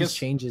experienced these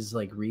changes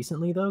like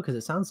recently though? Because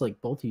it sounds like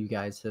both of you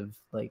guys have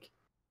like,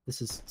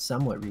 this is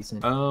somewhat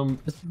recent.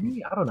 But for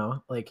me, I don't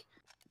know. Like,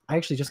 I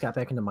actually just got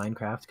back into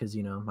Minecraft because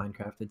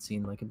Minecraft had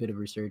seen like a bit of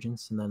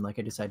resurgence, and then like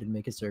I decided to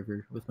make a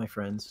server with my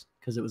friends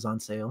because it was on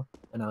sale,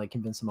 and I like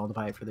convinced them all to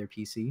buy it for their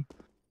PC.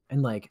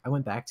 And like I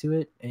went back to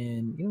it,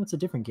 and it's a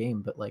different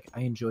game, but like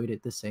I enjoyed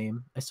it the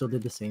same. I still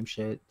did the same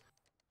shit.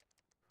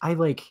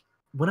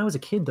 When I was a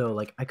kid, though,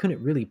 like, I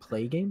couldn't really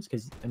play games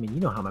because, I mean, you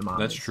know how my mom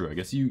That's is. true. I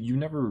guess you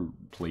never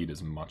played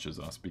as much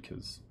as us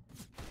because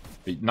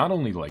not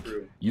only, like,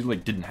 you,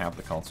 like, didn't have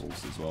the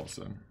consoles as well,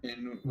 so...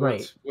 And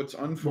what's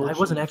unfortunate well, I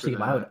wasn't actually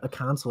allowed a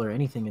console or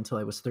anything until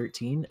I was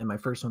 13, and my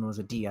first one was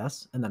a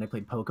DS, and then I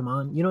played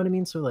Pokemon, you know what I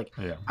mean? So, like,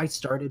 yeah. I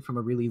started from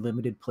a really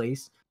limited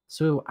place,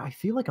 so I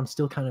feel like I'm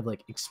still kind of,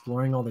 like,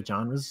 exploring all the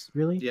genres,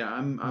 really. Yeah,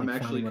 I'm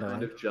actually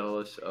kind of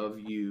jealous of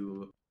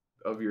you,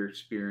 of your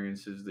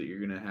experiences that you're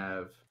gonna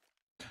have.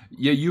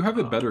 Yeah, you have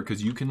it better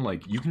because you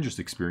can just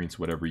experience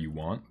whatever you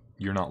want.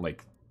 You're not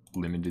like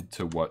limited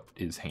to what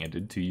is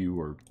handed to you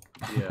or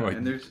yeah.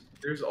 And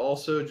there's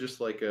also just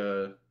like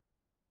I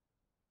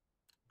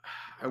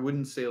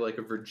wouldn't say like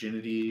a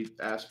virginity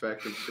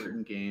aspect of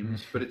certain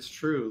games, but it's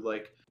true.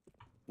 Like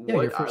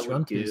your first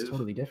run through is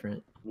totally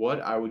different. What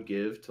I would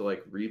give to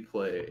like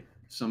replay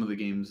some of the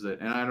games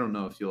that, and I don't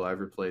know if you'll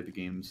ever play the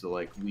games that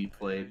like we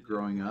played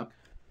growing up,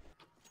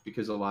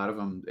 because a lot of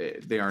them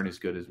they aren't as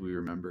good as we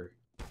remember.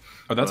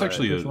 Oh, that's But-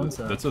 actually Which one's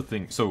that? that's a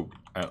thing. So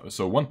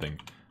one thing,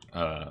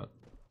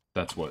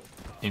 that's what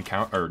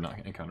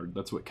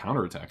that's what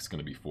counterattack's going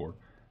to be for.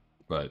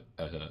 But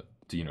to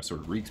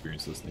sort of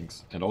re-experience those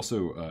things, and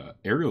also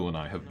Ariel and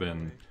I have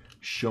been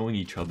showing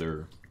each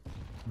other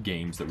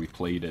games that we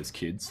played as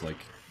kids, like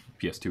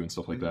PS2 and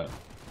stuff like that,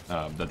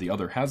 that the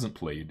other hasn't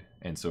played,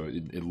 and so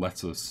it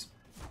lets us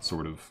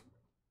sort of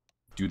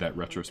do that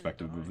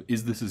retrospective of,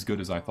 is this as good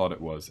as I thought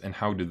it was, and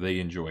how do they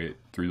enjoy it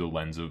through the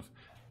lens of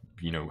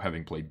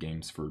having played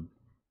games for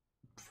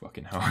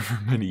fucking however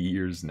many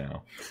years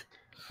now.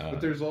 But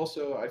there's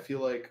also, I feel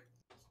like,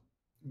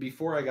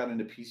 before I got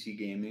into PC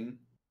gaming,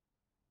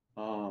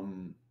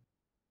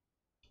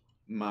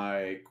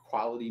 my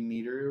quality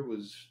meter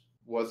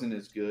wasn't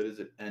as good as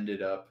it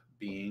ended up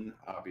being,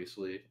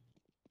 obviously,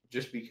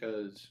 just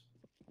because.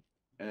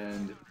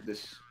 And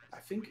this, I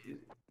think,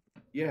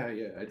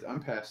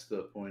 I'm past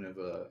the point of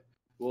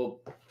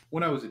well,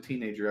 when I was a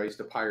teenager, I used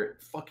to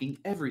pirate fucking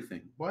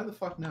everything. Why the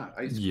fuck not?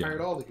 I used to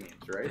pirate all the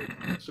games,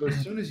 right? So as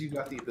soon as you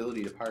got the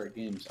ability to pirate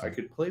games, I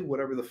could play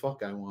whatever the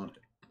fuck I wanted.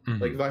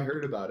 Mm-hmm. Like if I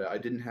heard about it, I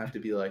didn't have to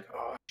be like,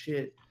 oh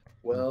shit.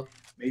 Well,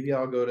 maybe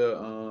I'll go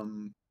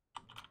to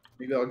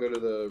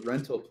the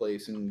rental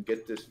place and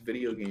get this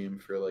video game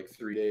for like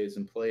 3 days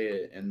and play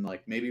it, and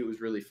like maybe it was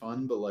really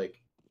fun, but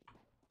like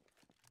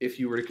if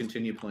you were to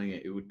continue playing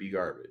it, it would be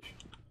garbage,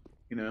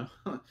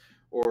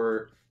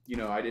 or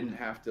I didn't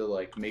have to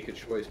like make a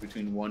choice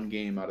between one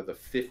game out of the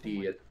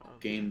 50 at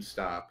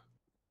GameStop.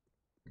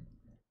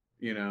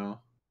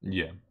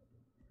 Yeah.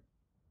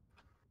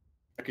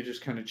 I could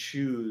just kind of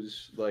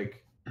choose.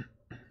 Like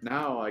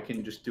now I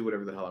can just do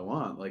whatever the hell I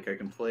want. Like I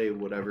can play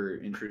whatever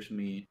interests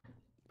me.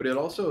 But it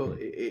also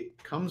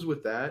it comes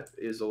with that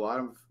is a lot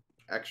of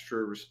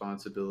extra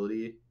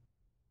responsibility,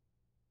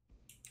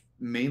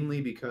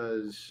 mainly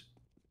because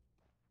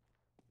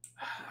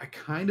I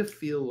kind of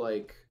feel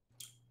like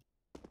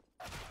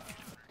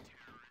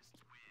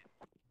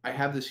I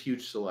have this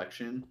huge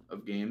selection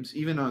of games,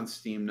 even on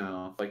Steam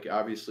now. Like,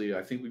 obviously,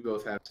 I think we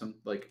both have some.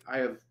 Like, I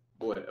have,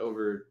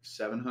 over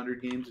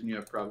 700 games, and you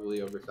have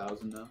probably over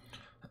 1,000 now?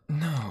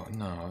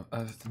 No.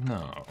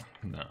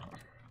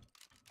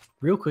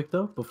 Real quick,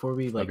 though, before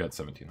we, I've like... got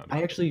 1,700.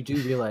 I actually do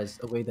realize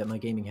a way that my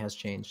gaming has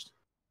changed.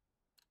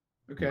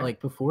 Okay. Like,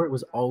 before, it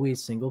was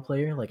always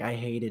single-player. Like, I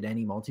hated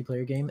any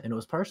multiplayer game, and it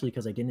was partially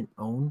because I didn't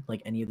own,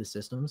 like, any of the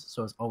systems,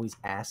 so I was always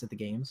ass at the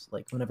games.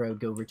 Like, whenever I would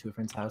go over to a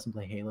friend's house and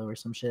play Halo or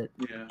some shit.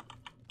 Yeah.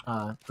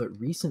 But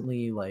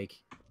recently,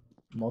 like,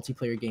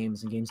 multiplayer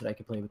games and games that I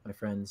could play with my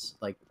friends,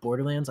 like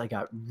Borderlands, I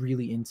got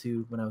really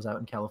into when I was out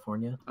in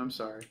California. I'm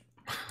sorry.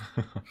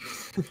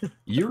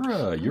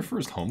 Your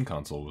first home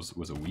console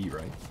was a Wii,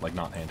 right? Like,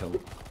 not handheld?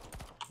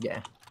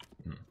 Yeah.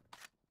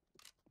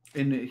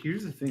 And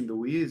here's the thing: the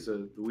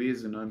Wii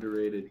is an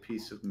underrated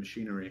piece of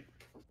machinery.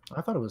 I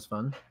thought it was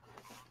fun.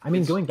 I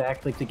mean, going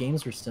back, like, the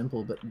games were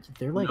simple, but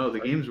they're like... No,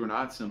 the games were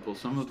not simple.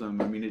 Some of them,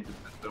 I mean, it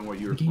depends on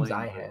what you were the games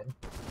playing. I had.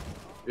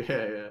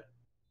 Yeah.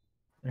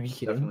 Are you It's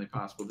kidding? definitely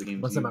possible the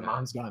games Once you my had.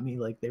 mom's got me,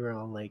 like, they were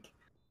all like,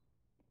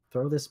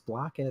 throw this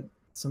block at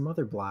some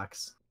other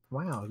blocks.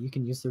 Wow, you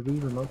can use the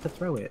Wii remote to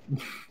throw it.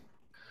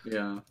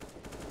 Yeah.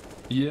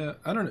 Yeah,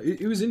 I don't know.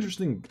 It was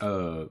interesting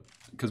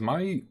because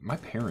my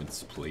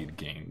parents played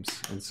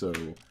games, and so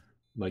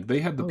like they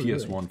had the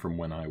PS1 really? from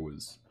when I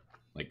was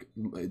like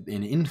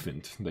an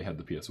infant. They had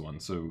the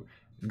PS1, so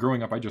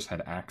growing up, I just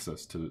had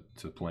access to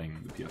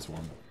playing the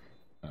PS1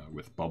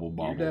 with Bubble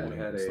Bobble Your dad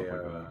and had stuff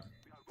like that.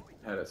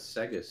 had a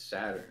Sega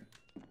Saturn.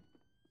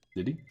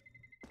 Did he?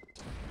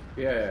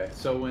 Yeah.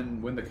 So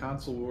when the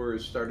console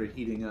wars started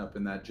heating up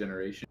in that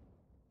generation,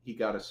 he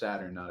got a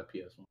Saturn, not a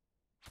PS1.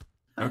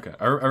 Okay,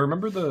 I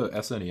remember the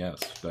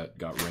SNES that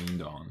got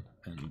rained on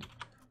and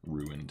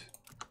ruined.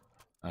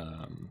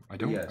 I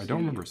don't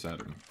remember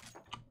Saturn.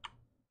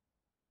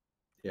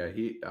 Yeah,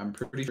 I'm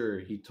pretty sure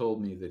he told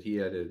me that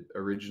he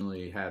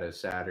originally had a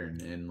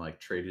Saturn and like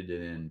traded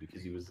it in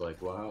because he was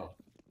like, wow,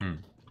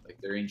 like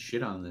there ain't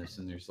shit on this,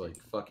 and there's like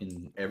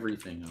fucking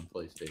everything on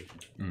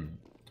PlayStation.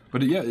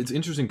 But yeah, it's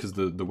interesting because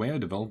the way I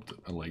developed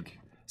like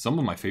some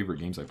of my favorite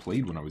games I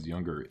played when I was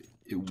younger,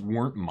 it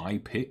weren't my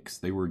picks.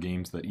 They were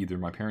games that either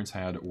my parents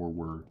had or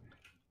were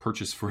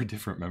purchased for a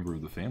different member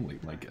of the family.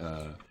 Like,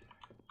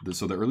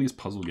 so the earliest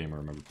puzzle game I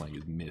remember playing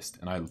is Myst,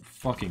 and I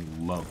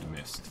fucking loved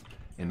Myst.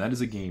 And that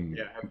is a game...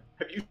 Yeah,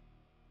 have you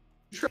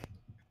tried...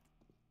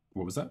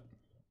 What was that?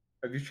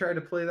 Have you tried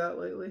to play that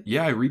lately?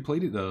 Yeah, I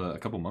replayed it a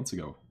couple months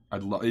ago.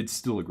 It's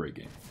still a great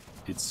game.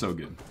 It's so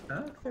good.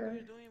 Okay.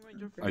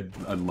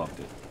 I loved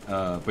it.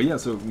 But yeah,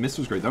 so Myst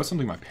was great. That was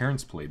something my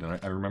parents played, and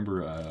I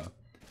remember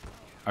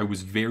I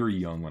was very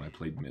young when I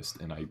played Myst,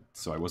 and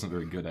so I wasn't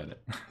very good at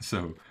it.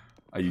 So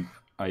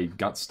I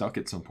got stuck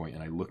at some point,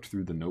 and I looked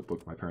through the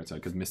notebook my parents had,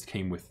 because Myst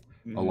came with,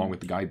 along with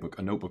the guidebook,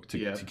 a notebook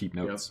to keep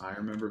notes. Yep. I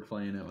remember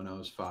playing it when I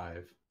was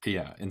 5.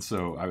 Yeah, and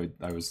so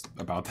I was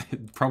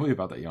probably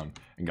about that young,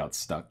 and got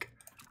stuck.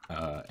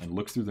 And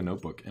looked through the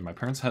notebook, and my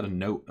parents had a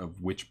note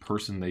of which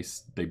person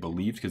they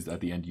believed, because at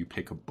the end you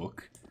pick a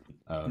book,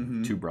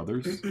 two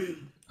brothers,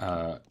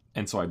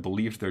 and so I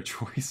believed their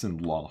choice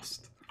and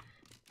lost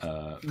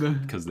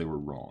because they were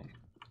wrong.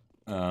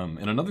 And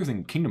another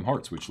thing, Kingdom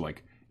Hearts, which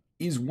like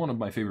is one of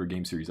my favorite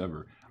game series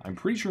ever. I'm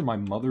pretty sure my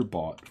mother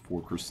bought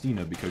for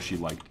Christina because she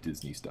liked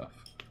Disney stuff.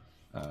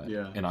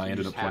 And I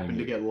ended up playing. Happened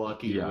to get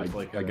lucky. Yeah, with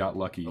like I got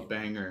lucky. A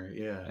banger,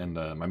 yeah. And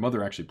my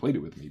mother actually played it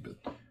with me, but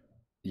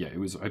yeah, it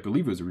was. I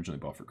believe it was originally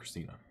bought for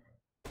Christina.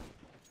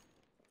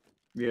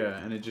 Yeah,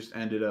 and it just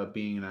ended up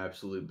being an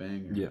absolute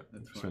banger. Yeah,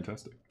 it's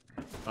fantastic.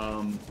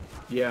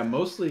 Yeah,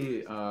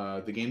 mostly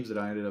the games that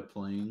I ended up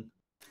playing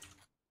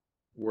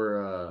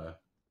were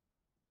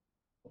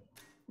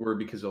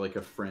because like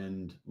a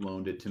friend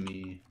loaned it to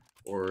me,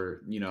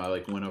 or you know, I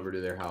like went over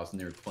to their house and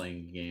they were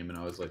playing a game, and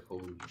I was like,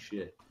 holy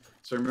shit.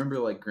 So I remember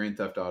like Grand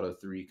Theft Auto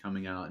 3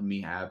 coming out and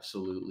me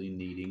absolutely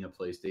needing a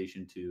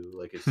PlayStation 2.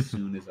 Like as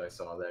soon as I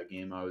saw that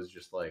game, I was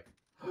just like,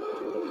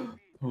 oh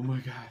my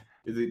god,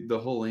 the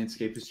whole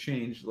landscape has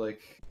changed.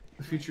 Like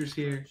the future's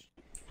here.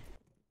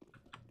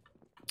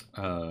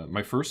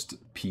 My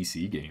first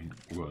PC game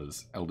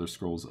was Elder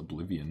Scrolls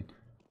Oblivion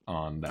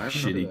on that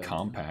remember shitty that.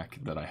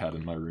 compact that I had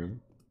in my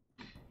room.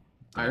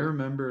 I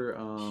remember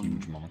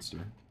Huge monster.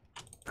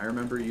 I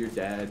remember your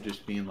dad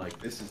just being like,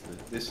 this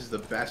is the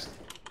best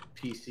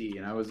PC,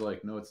 and I was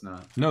like, no, it's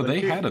not. No,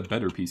 Like, they had a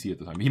better PC at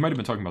the time. He might have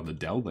been talking about the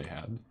Dell they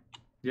had.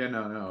 Yeah,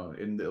 no,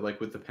 and like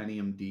with the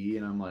Pentium D,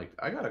 and I'm like,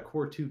 I got a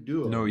Core 2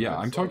 Duo. No, yeah,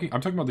 That's I'm talking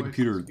about the twice the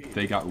computer speed.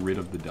 they got rid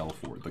of the Dell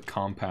for. The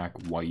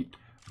compact white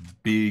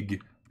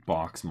big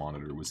box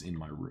monitor was in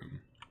my room.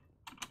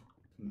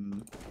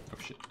 Mm. Oh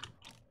shit.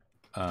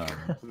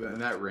 And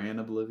that ran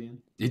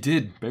Oblivion. It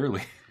did,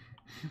 barely.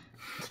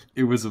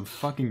 It was a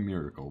fucking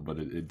miracle, but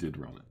it did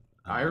run it.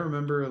 I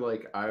remember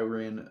like I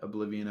ran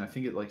Oblivion, I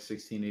think at like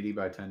 1680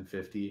 by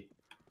 1050,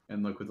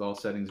 and like with all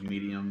settings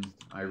medium,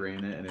 I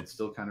ran it, and it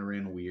still kind of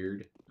ran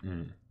weird.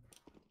 Mm.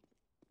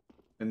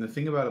 And the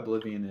thing about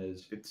Oblivion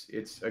is,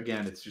 it's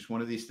again, it's just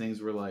one of these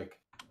things where like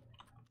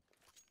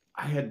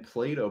I had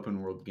played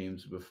open world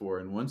games before,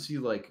 and once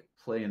you like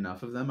play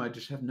enough of them, I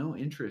just have no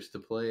interest to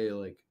play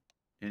like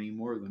any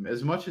more of them.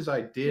 As much as I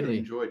did Really?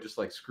 enjoy just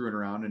like screwing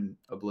around in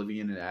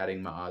Oblivion and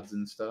adding mods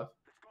and stuff.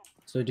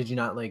 So did you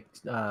not like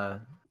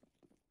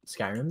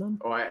Skyrim then?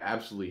 Oh, I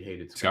absolutely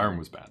hated Skyrim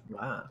was bad.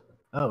 Wow.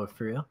 Oh,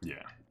 for real?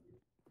 Yeah.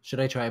 Should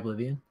I try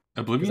Oblivion?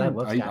 Oblivion, I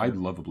love I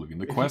Skyrim. love Oblivion.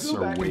 The If you quests go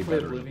are back way and play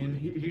better. in Oblivion,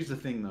 Oblivion. here's the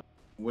thing though.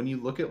 When you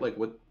look at like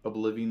what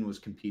Oblivion was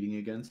competing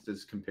against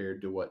as compared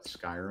to what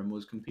Skyrim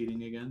was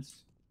competing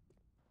against,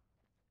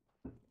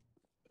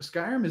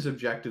 Skyrim is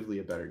objectively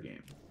a better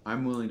game.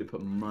 I'm willing to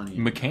put money.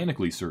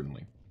 Mechanically,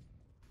 certainly.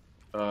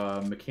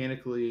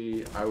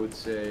 Mechanically, I would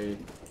say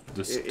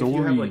The if you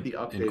story have, like, the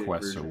and updated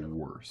quests are version of it.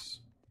 worse.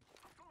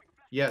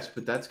 yes,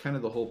 but that's kind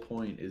of the whole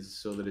point, is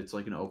so that it's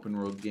like an open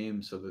world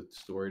game, so that the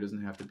story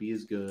doesn't have to be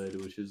as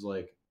good, which is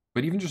like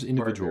But even just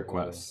individual their whole-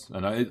 quests,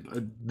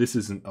 and this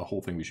isn't a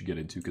whole thing we should get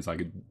into because I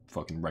could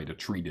fucking write a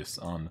treatise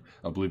on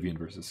Oblivion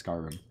versus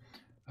Skyrim.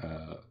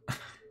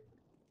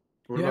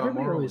 What Yeah, about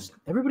Morrowind?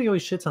 everybody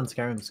always shits on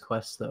Skyrim's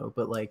quests though,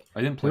 but like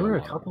I didn't play there were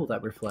a lot of couple them.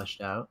 that were fleshed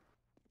out.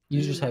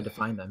 You just had to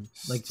find them.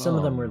 Like some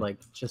of them were like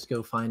just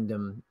go find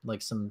them,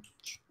 like some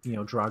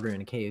Draugr in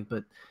a cave.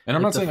 But And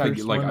I'm like, not the saying I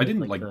first like one I with,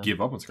 didn't like, like the-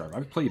 give up on Skyrim.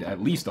 I've played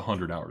at least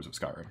 100 hours of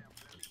Skyrim.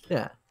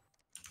 yeah.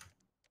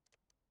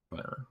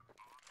 But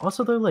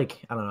Also though,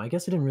 like I don't know. I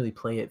guess I didn't really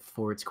play it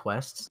for its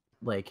quests.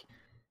 Like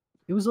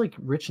it was like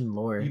rich in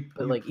lore,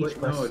 but like each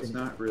quest. no, it's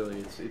not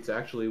really. It's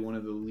actually one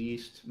of the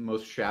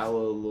most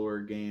shallow lore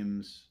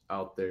games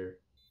out there.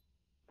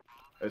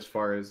 As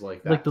far as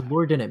like that, Like the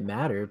lore didn't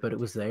matter, but it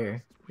was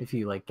there if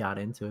you like got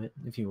into it,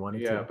 if you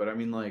wanted yeah, to. but I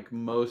mean, like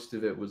most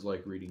of it was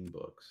like reading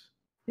books.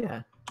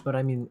 Yeah, but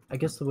I mean, I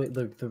guess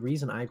the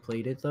reason I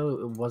played it though,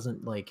 it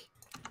wasn't like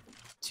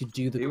to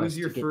do the It quest was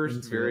your to get first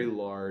into very it,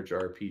 large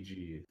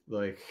RPG.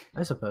 Like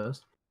I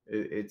suppose.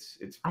 it's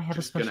I have a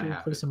just gonna special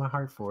happen. place in my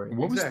heart for it.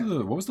 Exactly.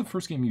 what was the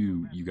first game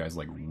you guys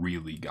like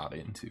really got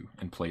into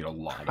and played a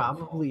lot of?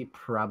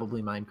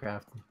 Probably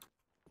Minecraft.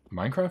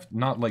 Minecraft?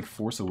 Not like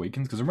Force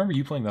Awakens? Because I remember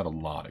you playing that a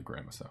lot at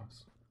Grandma's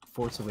house.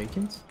 Force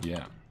Awakens.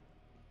 Yeah.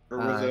 Or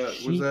was that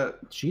she that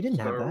she didn't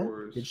have Star that,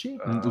 Wars, did she?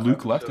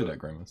 Luke left it episode? at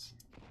Grandma's.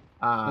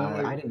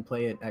 I didn't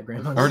play it at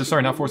Grandma's. Or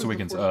sorry, not Force What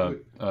was Awakens.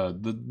 the Force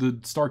The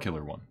Star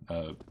Killer one.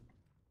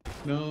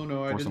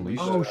 No, I Force didn't.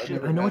 Unleashed? Oh I shit!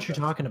 never I know had what you're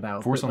that. talking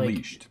about. Force but, like,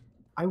 Unleashed.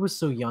 I was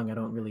so young. I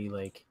don't really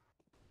like.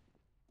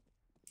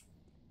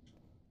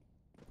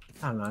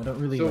 I don't know. I don't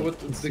really. So like, what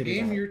the consider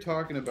game that. you're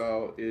talking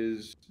about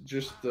is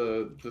just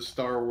the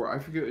Star Wars.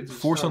 I forget. It's a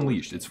Force Star Wars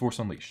Unleashed. game. It's Force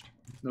Unleashed.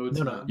 No, it's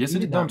No, not. Yes, You it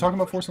did is. No, I'm not. talking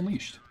about Force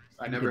Unleashed.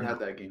 I never did had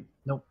not. that game.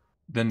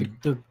 Then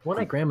The one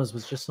at Grandma's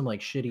was just some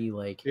like shitty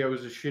like. Yeah, it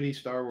was a shitty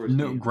Star Wars.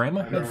 no, game. Grandma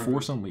I had don't remember.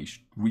 Force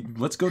Unleashed.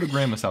 Let's go to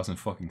Grandma's house and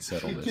fucking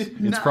settle She this. did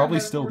It's not probably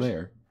have still Force-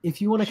 there. If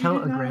you want to She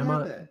count did a not have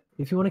grandma, that.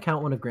 if you want to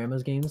count one of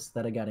Grandma's games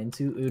that I got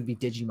into, it would be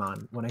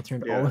Digimon. When I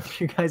turned all Yeah. of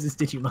your guys'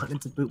 Digimon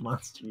into boot You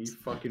monsters.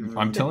 fucking. I'm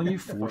ruined telling it. you,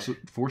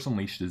 Force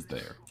Unleashed is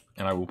there,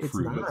 and I will It's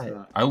prove not. it.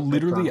 not. I will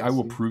promise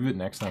you. prove it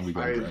next time we go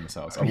to I- Grandma's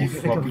house. I Are will you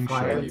gonna fucking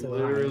fly show out you. to-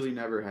 Literally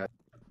never had.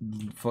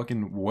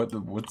 Fucking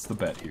what's the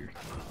bet here?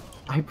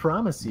 I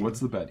promise you. What's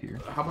the bet here?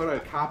 How about a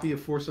copy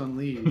of Force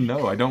Unleashed?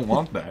 No, I don't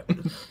want that.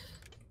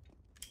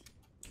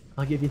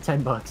 I'll give you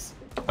 $10.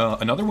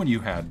 Another one you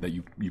had that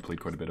you played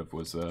quite a bit of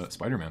was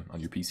Spider-Man on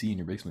your PC in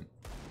your basement.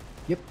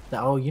 Yep.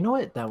 Oh, you know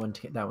what? That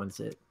one's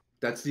it.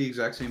 That's the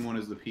exact same one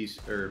as the PS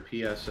or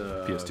PS.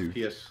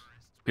 PS2.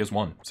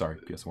 PS1. Sorry,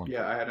 PS1.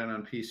 Yeah, I had it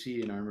on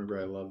PC, and I remember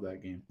I loved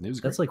that game. It was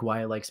great. That's like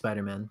why I like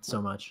Spider-Man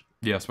so much.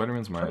 Yeah,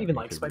 Spider-Man's my. I don't even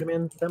my like favorite.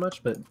 Spider-Man that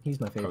much, but he's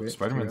my favorite. Oh,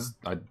 Spider-Man's.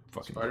 I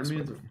fucking. love Spider-Man's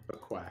Spider-Man. a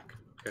quack.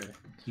 Okay.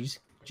 You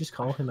just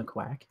call him a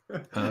quack.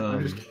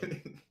 I'm just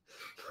kidding.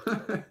 He's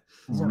not a quack.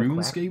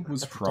 RuneScape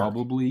was That's a duck.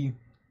 probably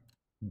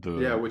the.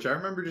 Yeah, which I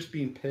remember just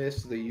being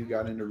pissed that you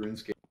got into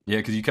RuneScape, Yeah,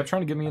 because you kept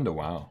trying to get me into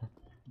WoW.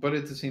 but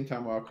at the same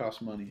time, WoW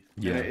costs money.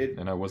 Yeah, and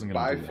and I wasn't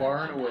gonna by do that.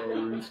 far and away,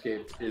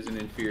 RuneScape is an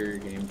inferior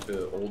game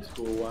to old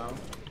school WoW.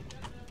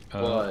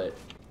 But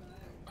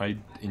I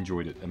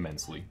enjoyed it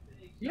immensely.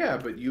 yeah,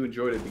 but you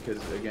enjoyed it because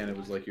again, it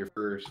was like your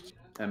first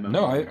MMO.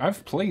 No,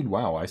 I've played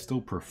WoW. I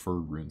still prefer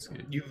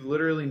RuneScape. You've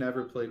literally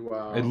never played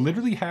WoW. I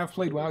literally have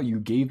played WoW. You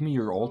gave me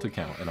your alt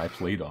account, and I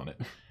played on it.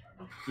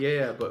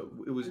 Yeah, but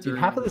it was. Dude,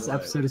 during half of this the, like-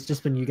 episode has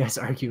just been you guys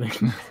arguing.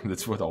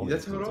 That's what all.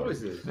 That's these how it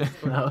things always are. is.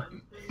 No.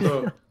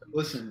 So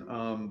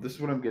listen, this is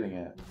what I'm getting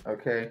at.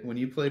 Okay, when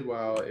you played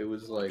WoW, it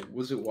was like,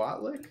 was it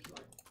Watlick?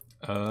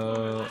 It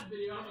was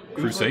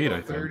Crusade,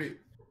 like the I think. third-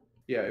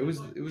 Yeah, it was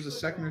the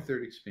second or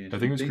third expansion. I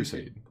think it was Things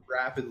Crusade.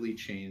 rapidly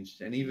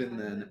changed, and even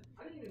then,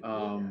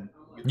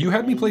 You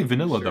had me play only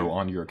vanilla certain- though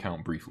on your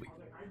account briefly.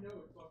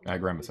 At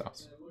Grandma's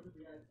house.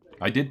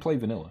 I did play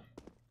vanilla.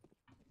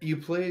 You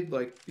played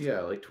like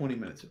 20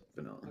 minutes of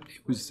vanilla.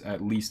 It was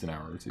at least an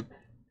hour or two.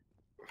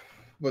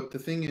 But the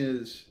thing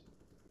is,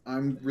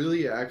 I'm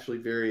really actually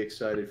very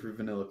excited for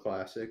Vanilla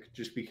Classic,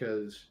 just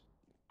because.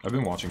 I've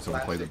been watching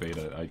someone play the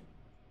beta.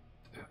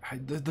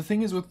 The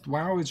thing is with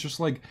WoW, it's just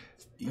like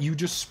you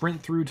just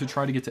sprint through to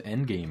try to get to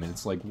endgame, and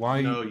it's like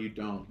why? No, you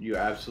don't. You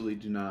absolutely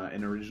do not.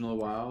 In original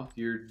WoW,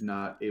 you're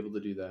not able to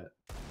do that.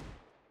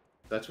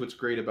 That's what's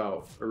great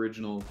about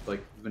original,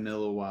 like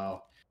vanilla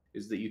WoW,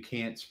 is that you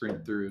can't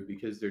sprint through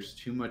because there's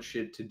too much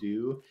shit to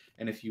do.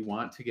 And if you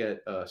want to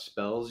get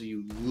spells,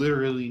 you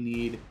literally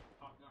need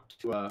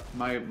to.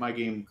 My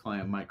game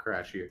client might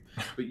crash here,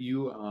 but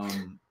you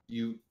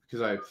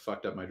because I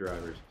fucked up my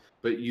drivers.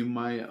 But you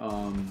might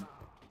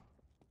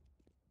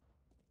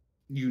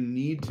you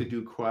need to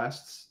do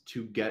quests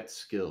to get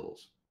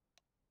skills.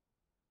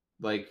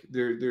 Like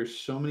there's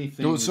so many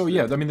things. So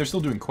yeah, I mean they're still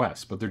doing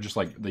quests, but they're just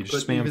like they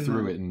just But spam even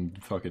through then, it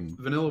and fucking.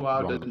 Vanilla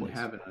WoW run the doesn't place.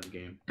 have it on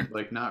game.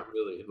 Like not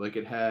really. Like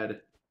it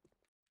had.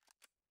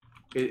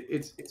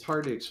 It's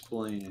hard to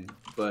explain,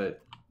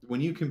 but when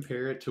you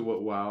compare it to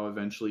what WoW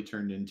eventually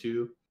turned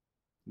into,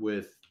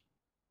 with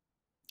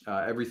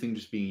everything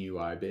just being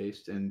UI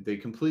based, and they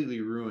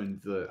completely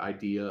ruined the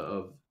idea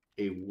of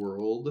a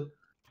world.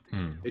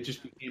 It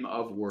just became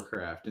of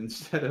Warcraft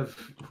instead of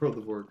World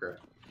of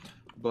Warcraft.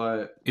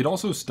 But It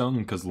also stung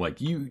because like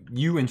you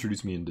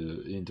introduced me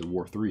into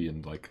War 3,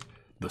 and like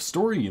the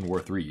story in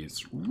War 3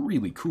 is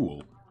really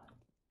cool,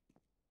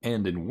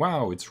 and in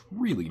WoW it's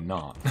really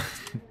not.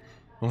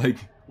 Like,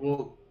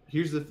 well,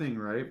 here's the thing,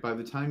 right? By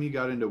the time you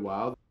got into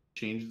WoW, they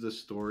changed the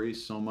story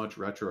so much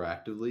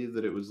retroactively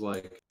that it was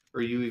like,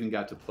 or you even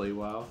got to play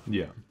WoW.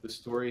 yeah, The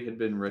story had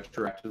been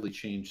retroactively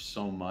changed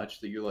so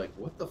much that you're like,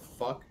 what the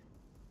fuck?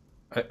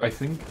 I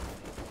think,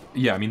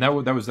 yeah, I mean that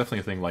was definitely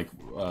a thing. Like,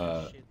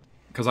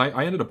 because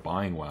I ended up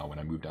buying WoW when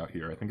I moved out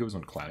here. I think it was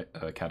when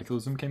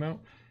Cataclysm came out.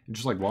 And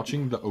just like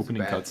watching the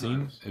opening bad cutscene,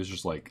 times. it was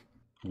just like,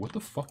 what the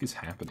fuck is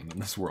happening in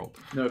this world?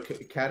 No,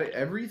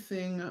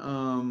 everything.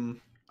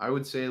 I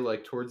would say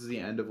like towards the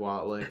end of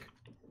Watlick,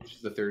 which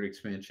is the third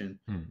expansion,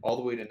 all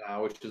the way to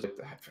now, which is like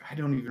I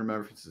don't even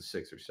remember if it's the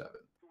 6th or 7th,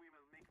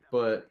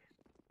 but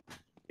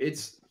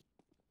it's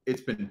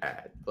been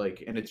bad.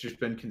 Like, and it's just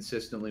been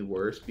consistently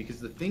worse because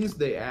the things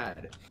they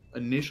add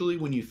initially,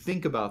 when you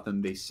think about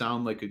them, they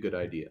sound like a good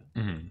idea,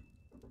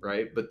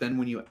 right? But then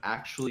when you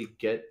actually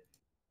get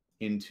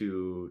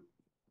into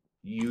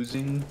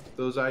using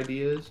those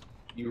ideas,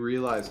 you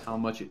realize how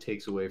much it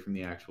takes away from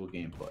the actual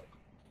gameplay.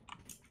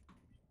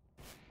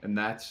 And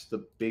that's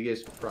the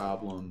biggest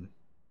problem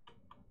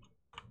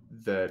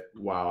that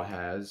WoW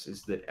has,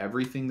 is that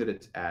everything that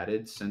it's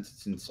added since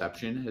its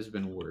inception has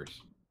been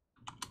worse.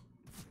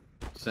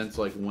 Since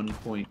like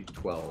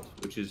 1.12,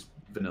 which is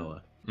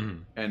vanilla.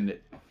 And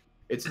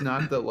it's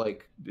not that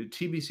like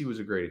TBC was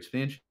a great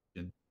expansion,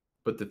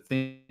 but the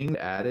thing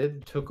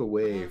added took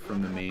away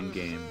from the main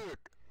game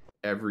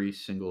every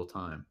single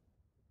time.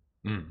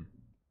 And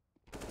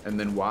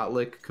then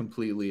Watlick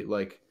completely,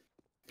 like,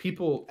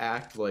 people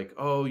act like,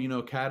 oh, you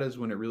know, Kata's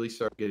when it really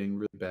started getting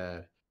really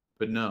bad.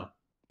 But no,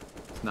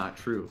 it's not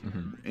true.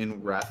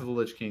 In Wrath of the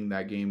Lich King,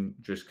 that game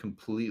just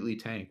completely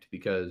tanked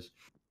because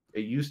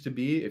it used to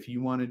be if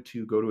you wanted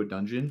to go to a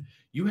dungeon,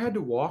 you had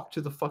to walk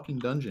to the fucking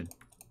dungeon.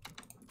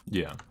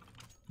 Yeah.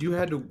 You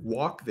had to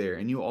walk there,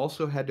 and you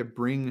also had to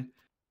bring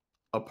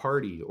a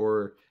party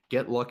or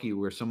get lucky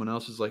where someone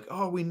else is like,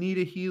 oh, we need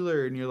a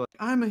healer. And you're like,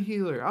 I'm a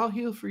healer. I'll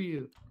heal for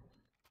you.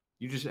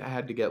 You just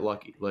had to get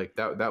lucky. Like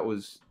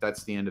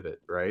that's the end of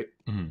it, right?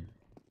 Mhm.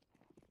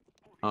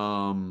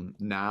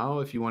 Now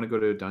if you want to go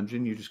to a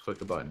dungeon, you just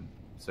click a button.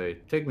 Say,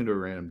 take me to a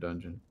random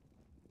dungeon.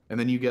 And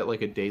then you get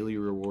like a daily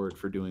reward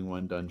for doing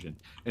one dungeon.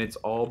 And it's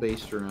all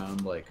based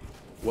around like,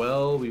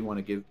 well, we want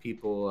to give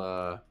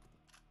people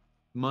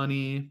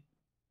money,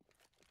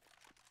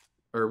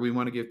 or we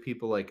want to give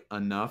people like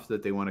enough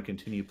that they want to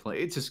continue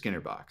playing. It's a Skinner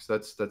box.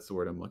 That's the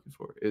word I'm looking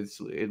for.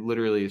 It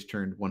literally is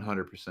turned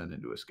 100%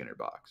 into a Skinner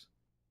box.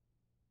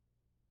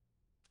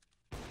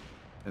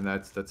 And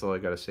that's all I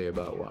gotta say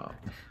about WoW.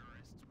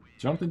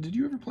 Jonathan, did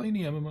you ever play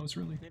any MMOs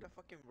really? Need a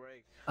fucking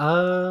break.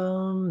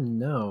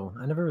 No,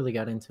 I never really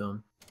got into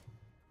them.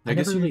 I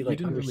guess never really you like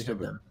didn't really understood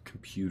have a them.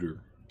 computer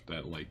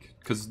that like,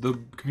 because the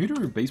computer in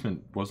your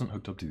basement wasn't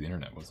hooked up to the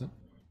internet, was it?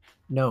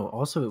 No,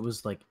 also it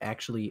was like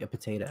actually a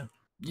potato.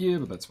 Yeah,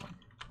 but that's fine.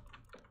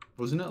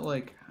 Wasn't it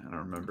like, I don't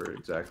remember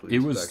exactly It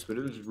the was- specs, but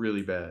it was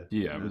really bad.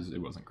 Yeah,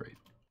 it wasn't great.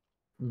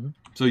 Mhm.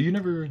 So you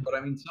never. But I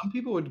mean, some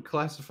people would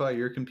classify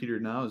your computer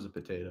now as a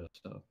potato.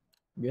 So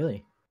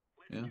Really?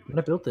 yeah, When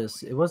I built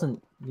this, it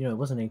wasn't it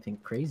wasn't anything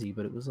crazy,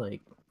 but it was like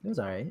it was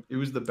alright. it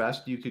was the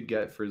best you could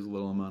get for as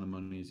little amount of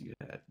money as you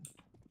had.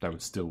 That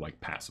was still like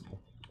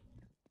passable.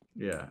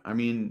 Yeah, I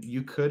mean,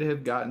 you could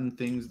have gotten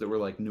things that were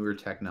like newer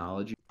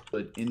technology,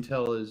 but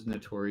Intel is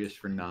notorious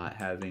for not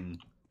having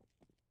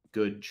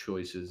good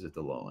choices at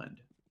the low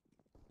end.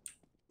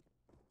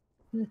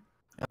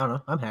 I don't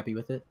know. I'm happy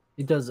with it.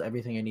 It does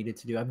everything I needed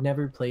to do. I've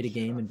never played a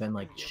game and been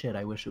like, shit,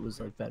 I wish it was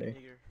like better.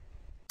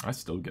 I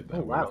still get that.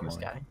 Oh way wow, with this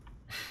mine.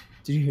 guy.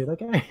 Did you hear that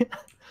guy?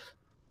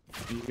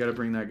 You got to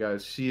bring that guy.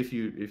 See if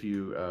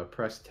you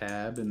press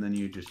tab and then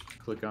you just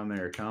click on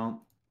their account,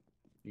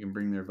 you can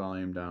bring their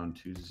volume down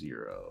to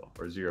 0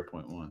 or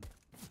 0.1,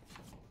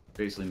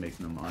 basically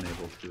making them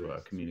unable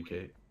to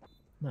communicate.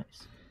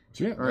 Nice.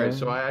 So yeah. All right,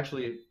 so I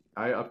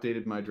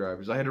updated my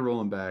drivers. I had to roll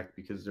them back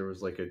because there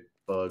was like a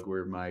bug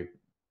where my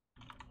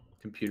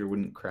computer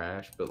wouldn't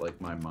crash, but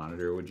like my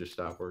monitor would just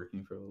stop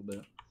working for a little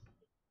bit.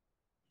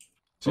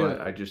 So But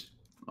yeah. I just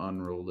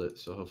unrolled it,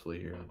 so hopefully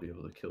here I'll be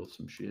able to kill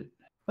some shit.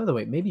 By the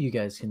way, maybe you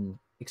guys can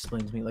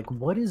explain to me, like,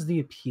 what is the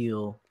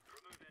appeal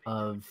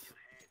of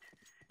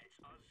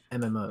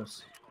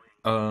MMOs?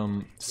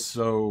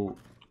 So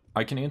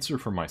I can answer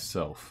for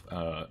myself.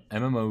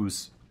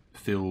 MMOs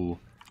fill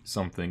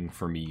something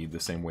for me the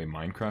same way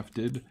Minecraft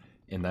did,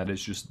 and that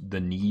is just the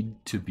need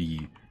to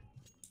be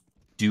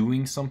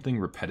doing something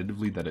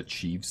repetitively that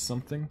achieves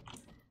something.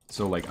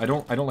 So like I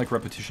don't like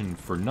repetition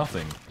for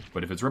nothing,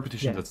 but if it's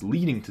repetition Yeah. that's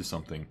leading to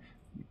something,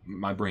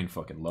 my brain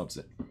fucking loves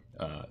it.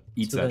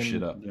 Eats So that then-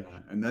 shit up. Yeah,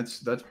 and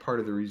that's part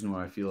of the reason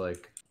why I feel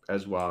like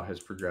as WoW has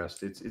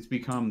progressed, it's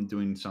become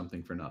doing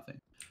something for nothing.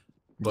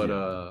 But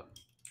Yeah.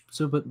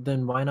 So, but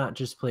then why not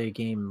just play a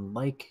game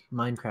like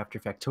Minecraft or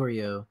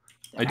Factorio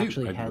that I do.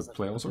 actually I has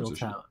play all a sorts of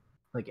shit. built-out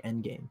like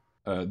end game?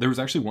 There was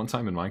actually one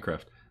time in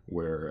Minecraft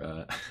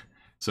where,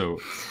 so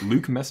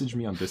Luke messaged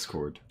me on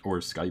Discord, or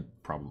Skype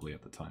probably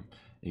at the time,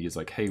 and he's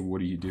like, hey,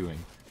 what are you doing?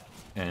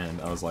 And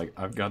I was like,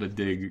 I've got to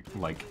dig,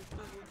 like,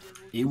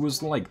 it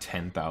was like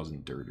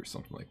 10,000 dirt or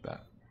something like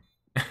that.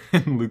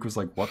 And Luke was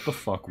like, what the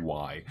fuck,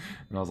 why?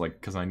 And I was like,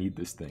 because I need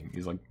this thing.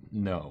 He's like,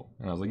 no.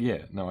 And I was like,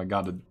 yeah, no, I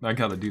gotta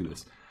do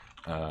this.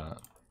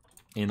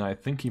 And I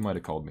think he might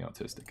have called me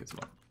autistic as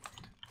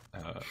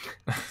well.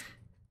 that's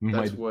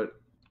My- what.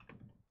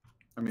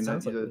 I mean,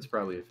 Sounds like that's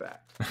probably a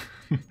fact.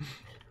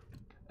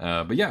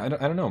 But yeah, I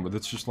don't know, but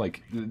that's just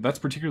like, that's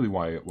particularly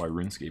why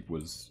RuneScape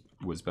was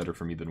better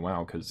for me than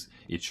WoW, because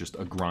it's just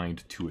a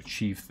grind to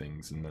achieve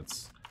things, and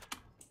that's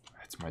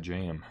my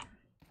jam.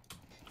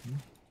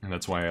 And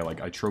that's why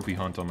I trophy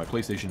hunt on my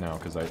PlayStation now,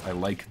 because I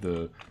like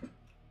the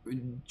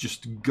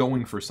just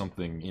going for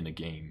something in a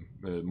game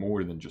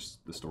more than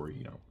just the story,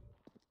 you know.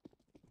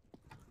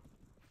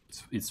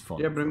 It's fun.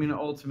 Yeah, but I mean,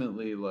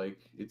 ultimately, like,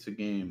 it's a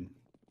game.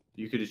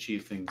 You could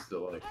achieve things that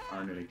like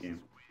aren't in a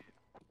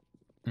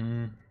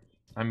game.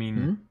 I mean,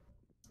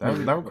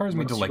 Hmm? that requires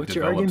me to like What's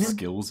your develop argument?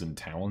 skills and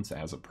talents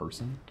as a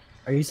person,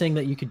 Are you saying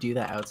that you could do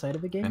that outside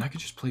of a game? and I could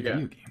just play Yeah.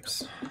 video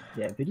games.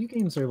 Yeah, video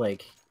games are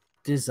like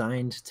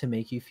designed to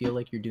make you feel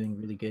like you're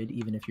doing really good,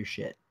 even if you're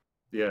shit.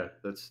 Yeah,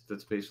 that's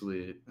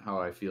basically how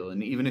I feel.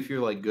 And even if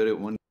you're like good at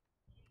one,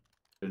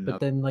 But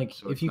then, like,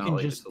 so if it's you not can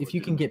like just it's a if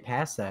you can legitimate- get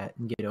past that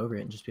and get over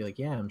it and just be like,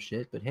 yeah, I'm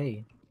shit, but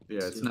hey. yeah,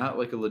 it's not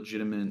like a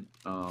legitimate.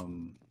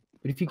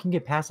 But if you can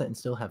get past that and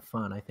still have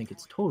fun, I think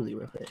it's totally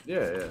worth it.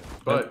 Yeah.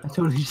 But I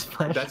totally just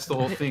flashed. that's the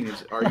whole thing.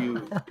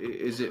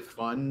 Is it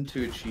fun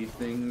to achieve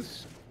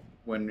things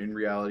when in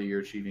reality you're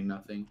achieving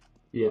nothing?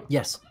 Yes,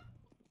 Yes.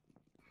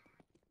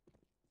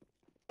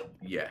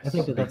 I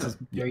think that's a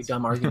very Yes.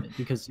 dumb argument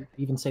because you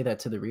even say that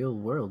to the real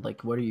world.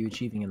 Like, what are you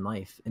achieving in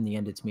life? In the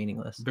end, it's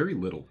meaningless. Very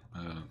little.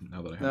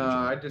 Now that I have. No, a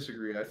job. I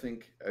disagree. I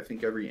think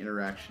every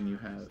interaction you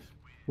have.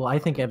 Well, I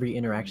think every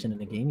interaction in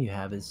a game you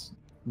have is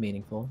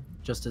meaningful,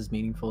 just as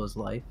meaningful as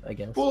life, I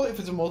guess. Well, if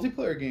it's a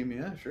multiplayer game,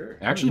 yeah, sure.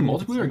 Actually, even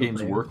if it's multiplayer single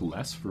games player. work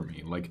less for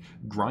me. Like,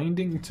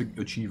 grinding to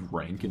achieve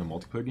rank in a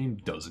multiplayer game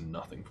does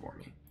nothing for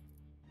me.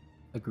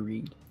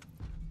 Agreed.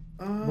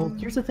 Well,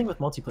 here's the thing with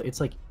multiplayer. It's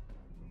like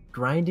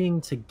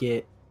grinding to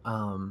get.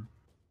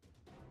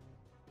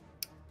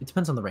 It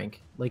depends on the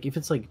rank. Like if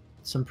it's like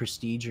some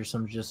prestige or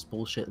some just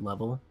bullshit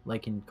level,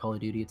 like in Call of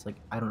Duty, it's like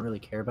I don't really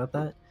care about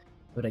that.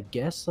 But I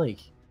guess like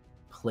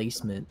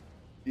placement.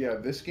 Yeah,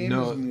 this game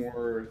No, is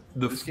more.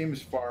 This game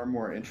is far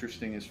more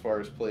interesting as far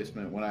as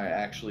placement when I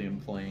actually am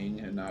playing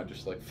and not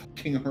just like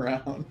fucking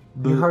around.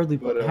 You hardly.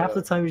 but, half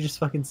the time you're just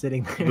fucking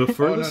sitting there. The Oh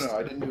furthest, no,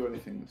 I didn't do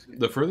anything this game.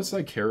 the furthest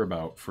I care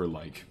about for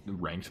like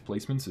ranked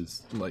placements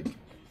is like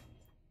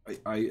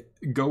I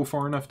go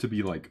far enough to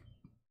be like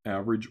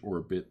average or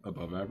a bit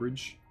above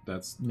average.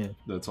 That's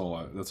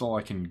all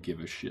I can give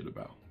a shit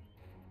about.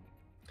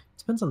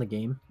 Depends on the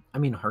game. I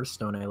mean,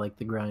 Hearthstone, I like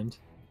the grind,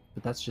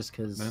 but that's just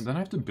because. Then I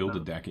have to build a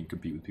deck and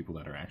compete with people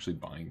that are actually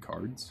buying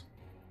cards.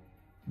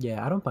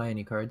 Yeah, I don't buy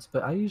any cards,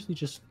 but I usually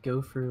just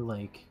go for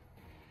like.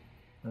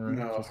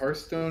 No,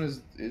 Hearthstone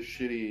is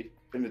shitty,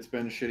 and it's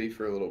been shitty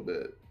for a little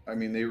bit. I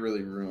mean, they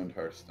really ruined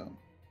Hearthstone.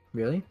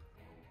 Really?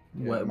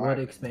 Yeah, What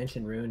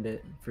expansion ruined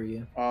it for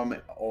you?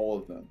 All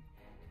of them.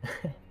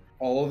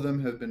 All of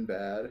them have been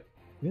bad.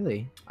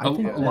 Really? A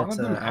lot of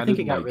them I think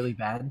it added, got like- really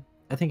bad.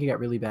 I think it got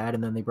really bad,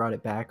 and then they brought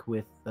it back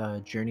with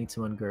Journey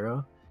to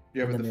Unguro,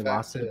 Yeah, and but then the they fact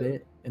lost it a that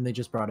bit, and they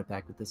just brought it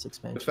back with this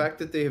expansion. the fact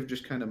that they have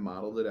just kind of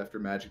modeled it after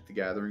Magic the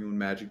Gathering, when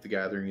Magic the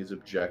Gathering is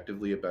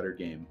objectively a better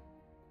game.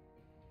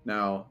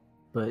 Now,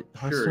 But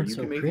sure, Hearthstone's you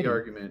so can make pretty. the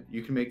argument.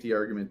 You can make the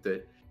argument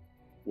that,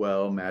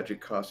 well,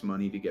 Magic costs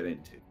money to get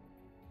into,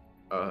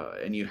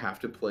 and you have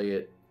to play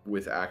it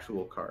with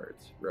actual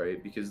cards,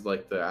 right? Because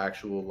like the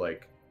actual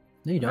like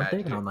No, you don't. They have an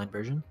Magic. online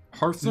version.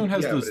 Hearthstone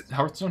has Yeah, but this. it's-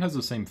 Hearthstone has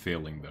the same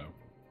failing though.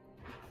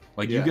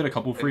 Like you Yeah. get a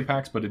couple free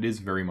packs, but it is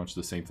very much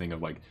the same thing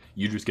of like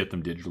you just get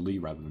them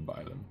digitally rather than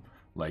buy them.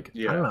 Like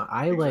yeah, I don't know.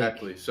 I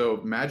exactly. like. So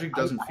Magic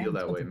doesn't I feel that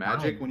haven't way. spent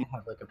Magic time. when you I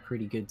have like a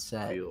pretty good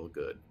set. feel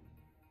good.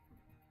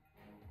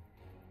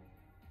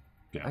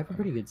 yeah, I have a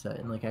pretty good set,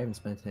 and like I haven't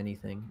spent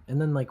anything.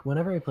 And then like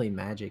whenever I play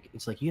Magic,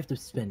 it's like you have to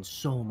spend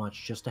so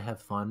much just to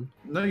have fun.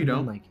 No, you And then,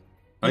 don't. like,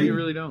 No, I- you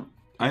really don't.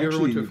 I Have you ever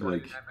went to a actually,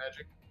 Friday like- Night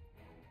Magic?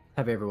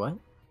 have you ever what?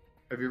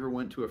 Have you ever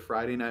went to a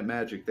Friday Night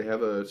Magic? They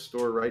have a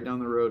store right down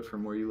the road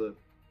from where you live.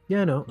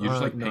 Yeah, no. you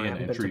just like no, pay I an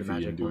haven't been to entry the fee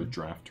Magic and do a one.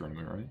 draft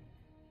tournament, right?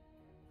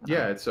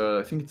 Yeah, it's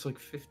I think it's like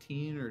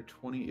 15 or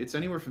 20. It's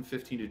anywhere from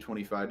 15 to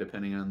 25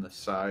 depending on the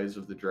size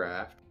of the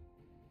draft.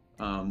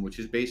 Which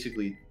is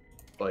basically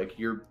like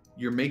you're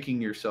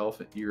making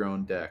yourself your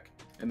own deck.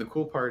 And the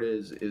cool part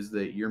is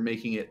that you're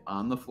making it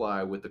on the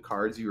fly with the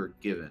cards you were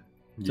given.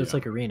 So it's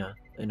like Arena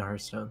in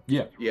Hearthstone.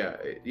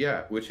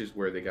 Yeah, which is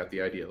where they got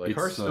the idea. Like It's,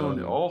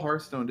 Hearthstone, all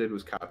Hearthstone did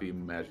was copy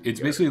Magic. It's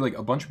the basically like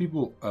a bunch of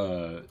people.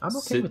 I'm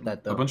okay with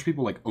that, though. A bunch of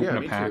people like open Yeah,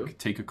 a me pack, too.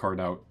 take a card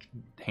out,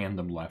 hand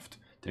them left,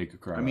 take a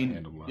card I out, mean,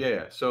 hand them left.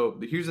 yeah. So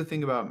here's the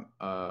thing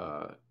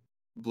about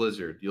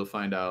Blizzard. You'll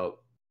find out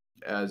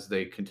as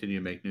they continue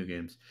to make new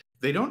games.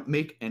 They don't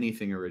make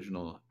anything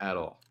original at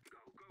all,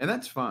 and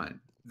that's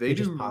fine. They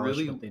just do polish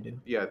really, what they do.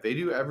 yeah. They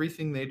do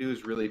everything they do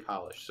is really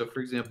polished. So,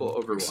 for example,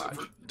 Except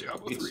Overwatch. for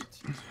Diablo It's-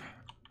 3.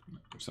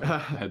 Sorry, I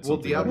had Well,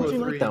 something Diablo Why about did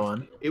you 3, like that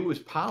one? It was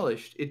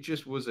polished. It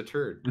just was a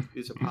turd.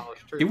 It's a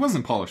polished turd. It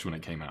wasn't polished when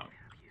it came out.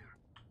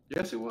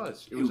 Yes, it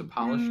was. It was a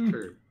polished Mm.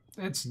 turd.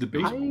 It's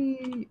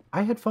debatable.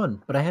 I had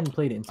fun, but I hadn't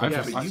played it until I've-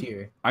 this I've-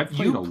 year. I've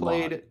played You a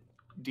played lot.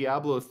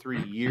 Diablo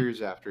 3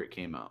 years after it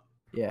came out,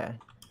 Yeah.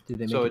 Did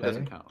they make so it it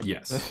doesn't better? count.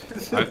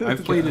 Yes,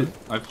 I've played it.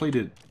 I've played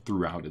it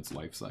throughout its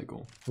life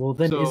cycle. Well,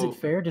 then is So- it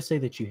fair to say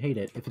that you hate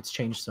it if it's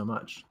changed so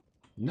much?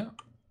 No,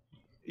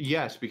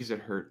 Yes, because it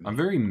hurt me. I'm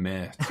very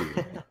meh to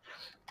it.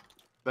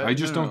 I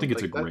just don't think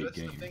it's a great that's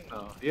the game. thing,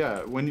 though.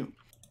 Yeah, when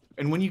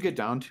you get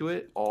down to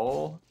it,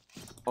 all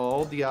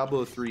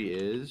Diablo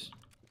 3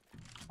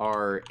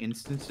 are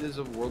instances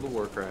of World of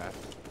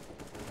Warcraft,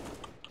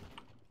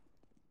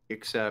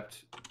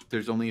 except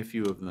there's only a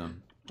few of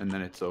them, and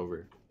then it's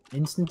over.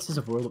 Instances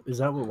of World. Is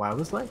that what WoW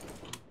was like?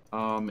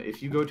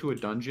 If you go to a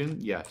dungeon,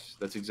 yes,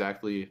 that's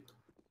exactly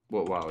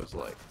what WoW is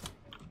like.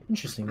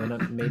 Interesting.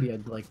 Then maybe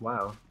I'd like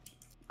WoW.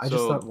 I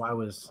just So- thought WoW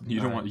was. You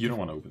don't want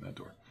to open that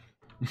door.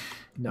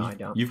 No, I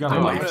don't. You've got a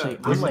I'm life. actually.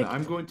 I'm Listen, like.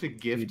 I'm going to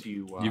gift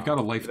you WoW. You've got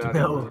a life to Get out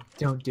of live. here.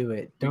 No, don't do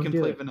it. We Don't can do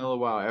play it. vanilla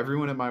WoW.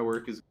 Everyone at my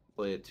work is gonna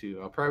play it too.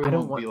 I'll probably I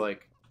don't won't be want-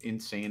 like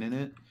insane in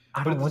it. I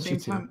But don't at the want same you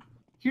to. time,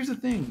 here's the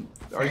thing: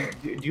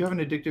 do you have an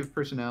addictive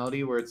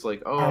personality where it's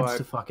like, oh,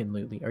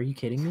 Absolutely. Are you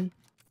kidding me?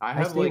 I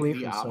have stay like away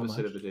the from so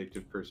opposite of much.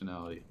 addictive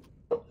personality.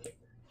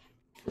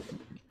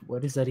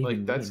 What does that even Like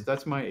mean?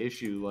 that's my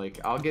issue.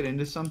 Like I'll get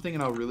into something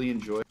and I'll really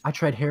enjoy. I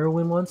tried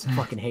heroin once.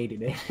 Fucking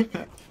hated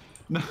it.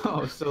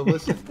 No, so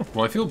listen,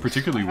 Well, I feel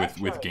particularly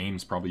with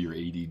games, probably your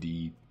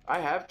ADD. I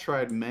have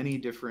tried many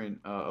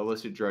different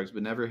illicit drugs,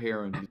 but never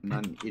heroin. I'm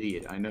not an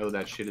idiot. I know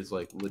that shit is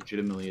like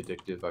legitimately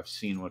addictive. I've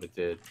seen what it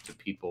did to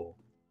people,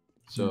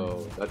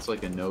 so that's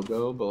like a no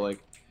go. But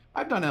like,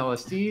 I've done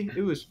LSD.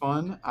 It was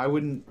fun. I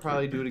wouldn't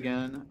probably do it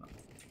again.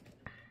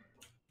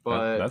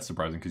 But That's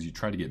surprising because you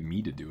tried to get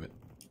me to do it.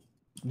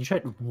 You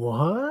tried what?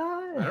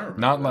 I don't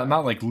remember that.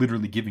 Not like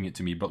literally giving it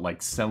to me, but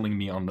like selling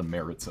me on the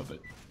merits of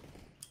it.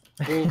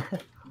 Well,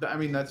 I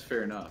mean, that's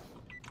fair enough.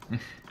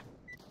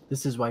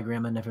 This is why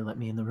Grandma never let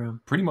me in the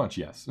room. Pretty much,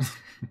 yes.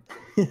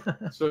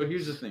 So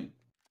here's the thing.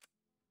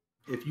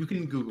 If you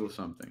can Google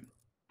something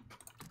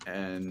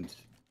and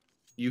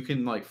you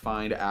can like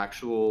find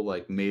actual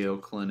like Mayo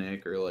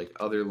Clinic or like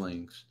other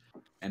links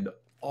and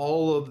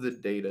all of the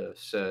data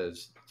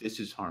says this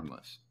is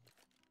harmless.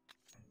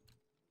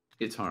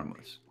 It's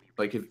harmless.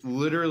 Like if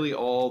literally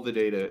all the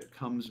data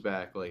comes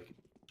back like,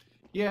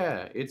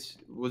 yeah,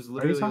 was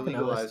literally talking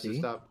legalized to LSD?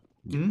 stop.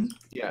 Yes.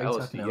 Yeah, Are you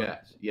talking LSD.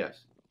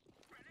 Yes.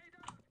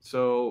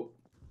 So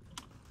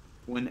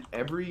when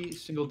every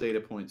single data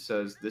point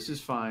says this is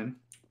fine,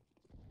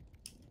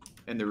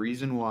 and the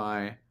reason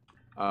why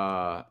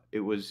it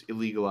was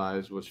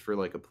illegalized was for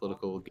like a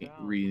political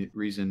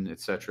reason,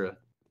 etc.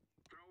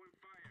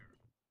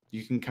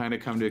 You can kind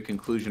of come to a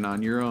conclusion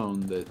on your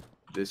own that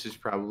this is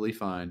probably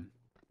fine.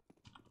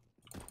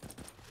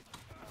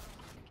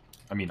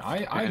 I mean,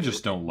 I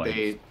just don't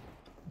like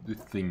the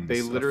things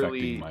they literally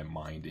affecting my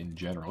mind in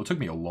general. It took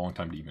me a long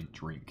time to even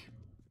drink.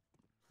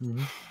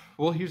 Mhm.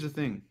 Well, here's the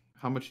thing.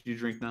 How much do you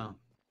drink now?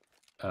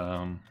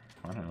 I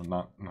don't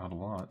know, not a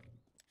lot.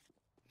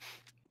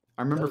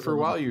 I remember was for a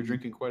while you were enough.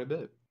 drinking quite a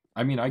bit.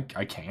 I mean, I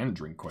can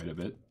drink quite a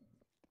bit.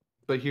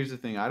 But here's the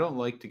thing. I don't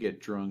like to get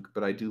drunk,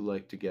 but I do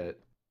like to get,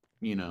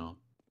 you know,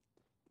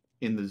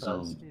 in the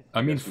zone.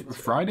 I mean, guess you'd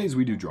say. Fridays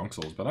we do drunk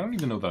souls, but I don't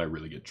even know that I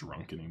really get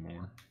drunk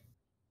anymore.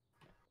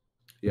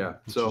 Yeah.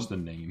 It's So just a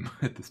name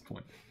at this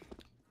point.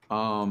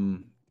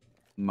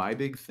 my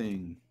big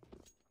thing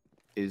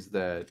is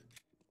that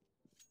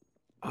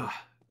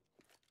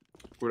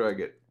where do I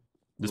get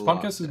This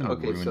lost? podcast is going to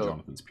Okay, ruin so-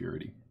 Jonathan's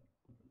purity.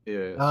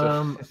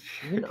 Yeah.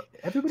 You know,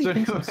 everybody So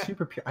thinks I'm anyway-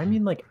 super pure. I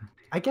mean, like,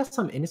 I guess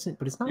I'm innocent,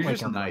 but it's not You're like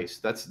just I'm nice.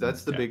 That's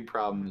the Yeah. big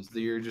problem is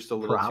that you're just a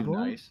little Problem?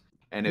 too nice.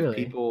 And if Really?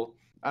 people,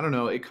 I don't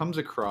know, it comes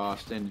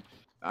across, and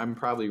I'm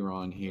probably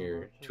wrong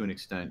here to an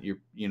extent.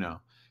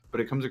 But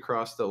it comes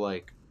across that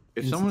like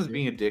if someone's Insincere.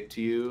 being a dick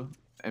to you,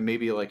 and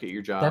maybe like at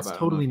your job, That's I don't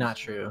totally know not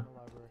true.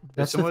 If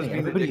That's the someone's thing.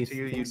 being a Everybody dick to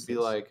you, thinks you'd be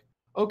this. like,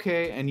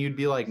 okay, and you'd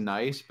be like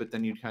nice, but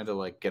then you'd kind of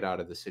like get out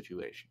of the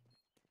situation.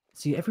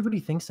 See, everybody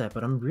thinks that,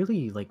 but I'm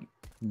really like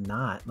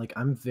not. Like,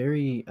 I'm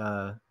very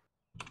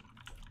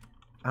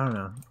I don't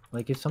know.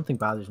 Like, if something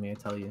bothers me, I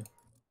tell you.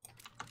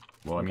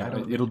 Well, I Like, mean, I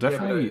don't- it'll Yeah, but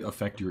definitely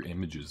affect your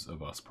images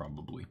of us,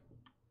 probably.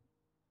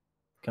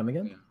 Come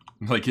again?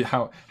 Yeah. Like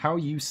how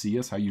you see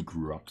us, how you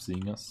grew up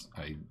seeing us,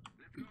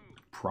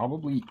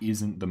 probably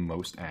isn't the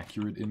most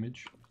accurate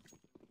image.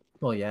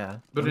 Well, yeah.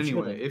 But I'm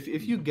sure anyway, that-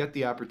 if you get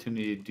the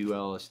opportunity to do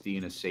LSD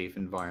in a safe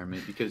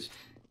environment, because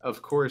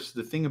of course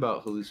the thing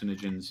about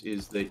hallucinogens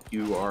is that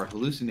you are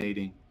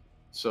hallucinating,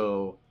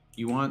 so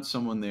you want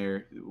someone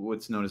there,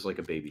 what's known as like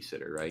a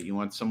babysitter, right? You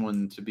want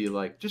someone to be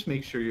like, just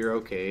make sure you're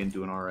okay and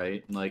doing all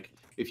right, and like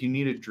if you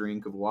need a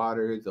drink of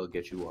water, they'll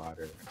get you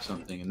water or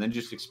something, and then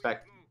just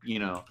expect,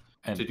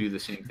 And to do the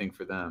same thing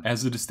for them. as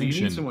a So you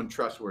distinction, need someone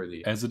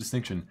trustworthy.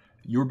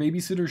 your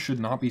babysitter should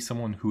not be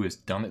someone who has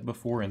done it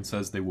before and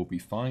says they will be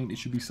fine. It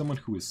should be someone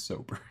who is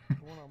sober.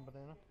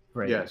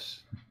 right.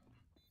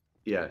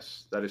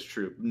 Yes, that is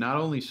true. Not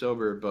only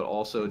sober, but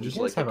also You just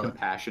guys like a have a-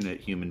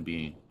 compassionate human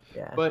being.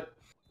 Yeah. But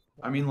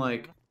I mean,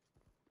 like,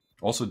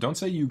 Also, don't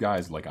say you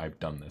guys like I've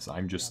done this.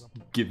 I'm just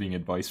giving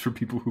advice for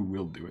people who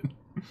will do it.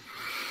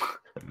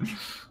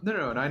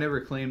 no, and I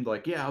never claimed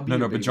like, yeah, I'll be. No,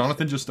 your but babysitter.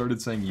 Jonathan just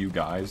started saying you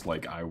guys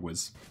like I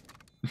was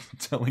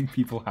telling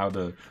people how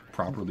to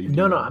properly do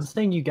No, I'm this.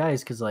 saying you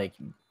guys because like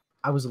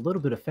I was a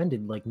little bit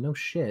offended. Like, no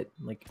shit.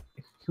 Like,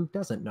 who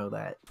doesn't know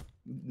that?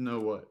 Know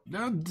what?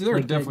 No, there are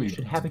Like, that definitely you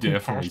should have a definitely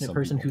compassionate some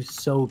person people. who's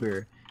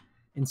sober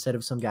instead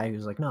of some guy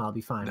who's like, no, I'll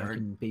be fine. There I are-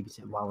 can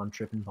babysit while I'm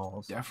tripping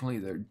balls. There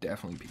are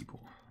definitely people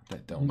that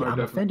Yeah, don't. There are I'm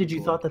definitely offended you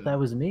people thought like that that. that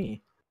was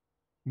me.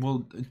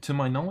 Well, to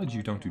my knowledge,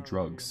 you don't do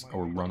drugs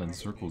or run in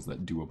circles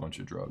that do a bunch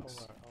of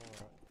drugs.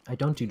 I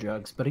don't do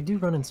drugs, but I do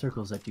run in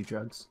circles that do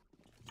drugs.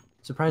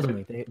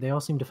 Surprisingly, they all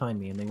seem to find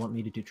me and they want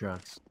me to do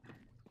drugs.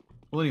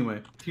 Well,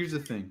 anyway, here's the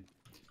thing.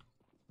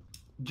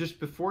 Just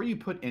before you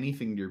put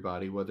anything to your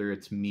body, whether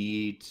it's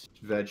meat,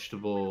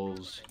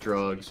 vegetables,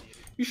 drugs,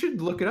 you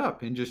should look it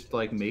up and just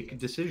like make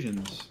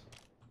decisions,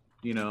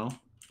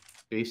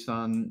 based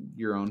on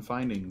your own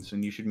findings.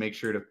 And you should make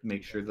sure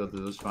that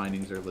those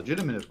findings are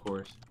legitimate, of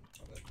course.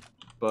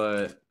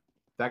 But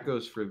that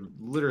goes for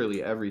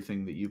literally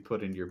everything that you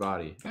put into your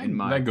body. In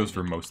my That goes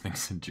for most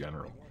things in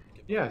general.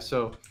 yeah.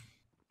 So,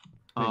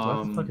 Wait,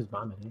 what the fuck is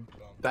vomiting?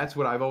 that's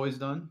what I've always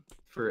done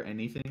for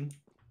anything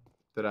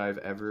that I've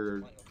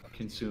ever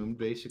consumed,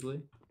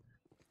 basically.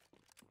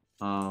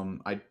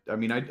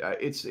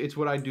 It's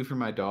what I do for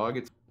my dog.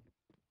 It's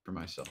for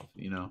myself,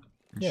 You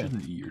Yeah.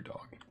 shouldn't eat your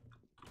dog.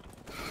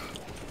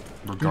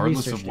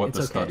 Regardless of researched what it, the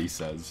it's okay. study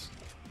says.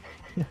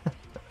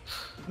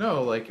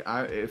 No, like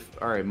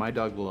all right, my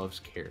dog loves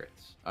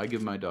carrots. I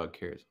give my dog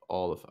carrots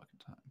all the fucking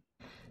time.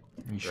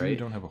 You sure you Right?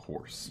 don't have a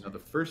horse? Now, the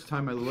first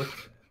time I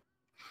looked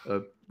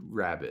a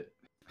rabbit,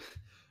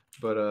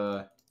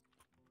 but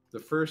the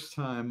first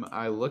time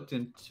I looked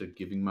into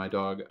giving my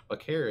dog a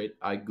carrot,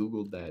 I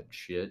googled that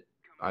shit,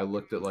 I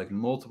looked at like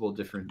multiple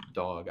different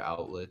dog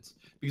outlets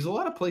because a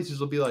lot of places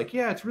will be like,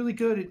 yeah, it's really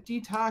good. It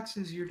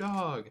detoxes your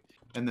dog,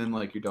 and then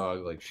like your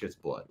dog like shits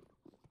blood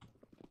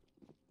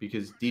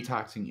because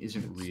detoxing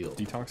isn't real.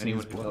 Detoxing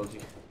Anyone is who blood. tells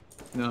you,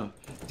 no,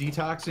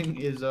 detoxing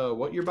is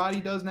what your body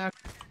does now.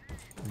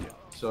 Yeah.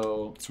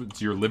 So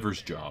It's your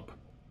liver's job.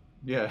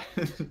 yeah,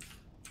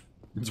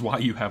 It's why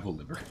you have a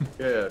liver.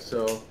 yeah.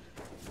 So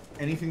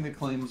anything that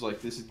claims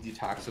like this is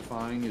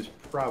detoxifying is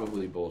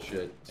probably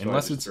bullshit. So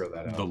Unless I just it's throw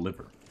that out. the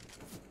liver.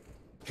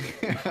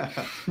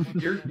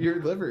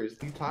 your liver is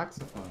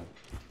detoxifying.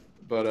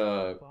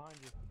 But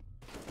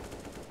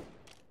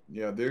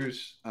yeah,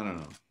 there's I don't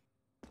know.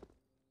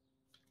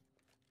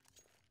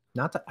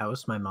 Not to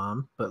oust my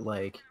mom, but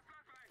like,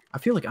 I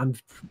feel like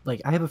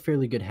I have a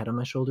fairly good head on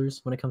my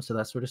shoulders when it comes to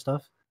that sort of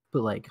stuff.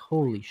 But like,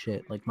 holy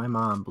shit, like my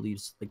mom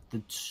believes like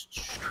the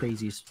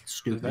craziest,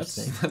 stupidest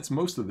thing. That's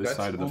most of this That's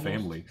side of the almost-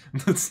 family.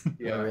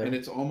 Yeah, really? and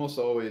it's almost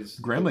always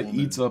the Grandma woman.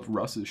 eats up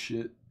Russ's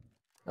shit.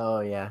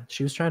 Oh yeah,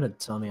 she was trying to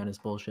tell me on his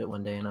bullshit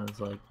one day, and I was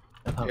like,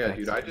 about Yeah, that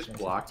dude, I stuff, just said,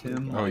 blocked "Dude,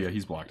 him. yeah." Oh yeah,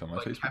 he's blocked on my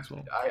Like, Facebook as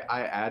well.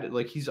 I added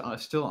like he's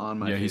still on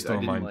my. Yeah, he's page. still I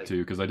on didn't, mine like, too,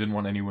 because I didn't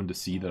want anyone to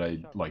see that I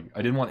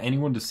didn't want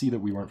anyone to see that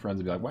we weren't friends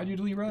and be like, why'd you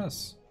delete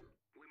Russ?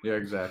 Yeah,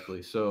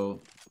 exactly.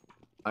 So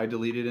I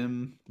deleted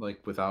him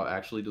like without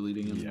actually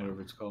deleting him, Yeah.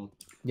 whatever it's called.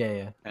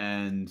 Yeah.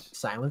 And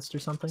Silenced or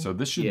something. So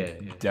this should Yeah.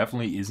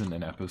 definitely isn't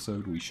an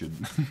episode. We should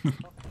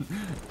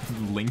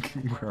link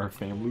where our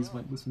families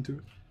might listen to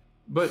it.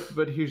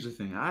 but here's the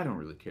thing, I don't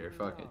really care.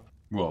 Fuck it.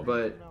 Well,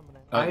 But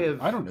I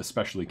have. I don't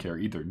especially care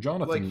either.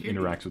 Jonathan Like, here-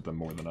 interacts with them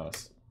more than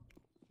us.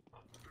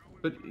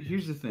 But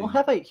here's the thing.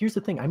 Well, here's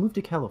the thing. I moved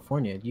to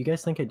California. Do you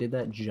guys think I did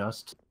that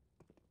just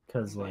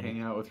because like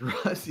hang out with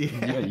Russ. Yeah.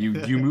 Yeah,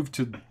 you moved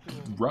to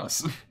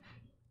Russ.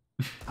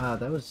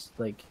 that was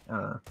like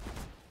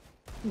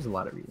there's a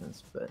lot of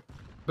reasons, but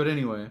But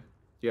anyway,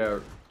 yeah,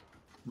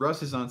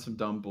 Russ is on some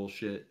dumb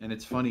bullshit, and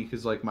it's funny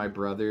because like my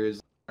brother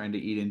is trying to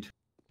eat into,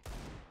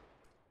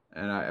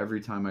 and every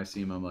time I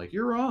see him, I'm like,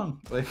 "You're wrong."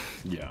 Like,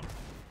 Yeah.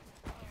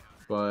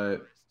 but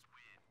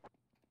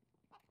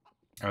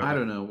I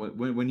don't know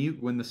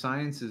when the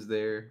science is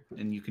there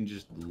and you can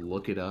just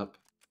look it up,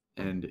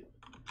 and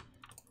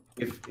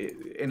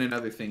and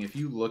another thing, if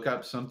you look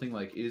up something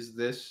like, "Is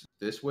this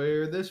way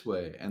or this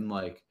way?" and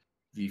like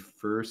the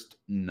first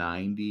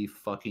 90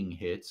 fucking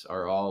hits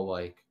are all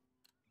like,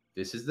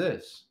 "This is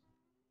this."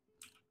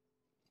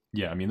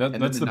 Yeah, I mean And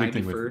then that's the the big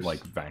thing 91st with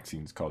like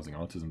vaccines causing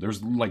autism.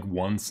 There's like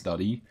one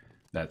study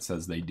that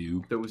says they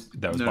do. That was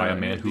That was no, by no, a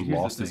man no, who here's the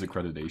lost his thing.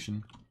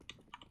 accreditation.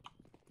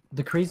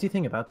 the crazy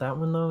thing about that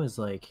one though is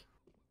like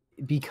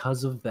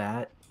because of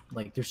that,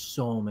 like there's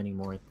so many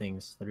more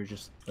things that are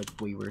just like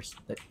way worse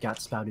that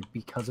got spouted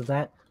because of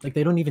that. Like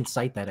they don't even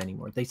cite that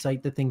anymore. They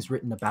cite the things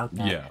written about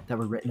that Yeah. that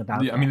were written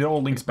about. Yeah, I mean, that. it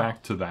all links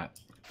back to that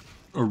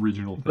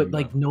original thing. But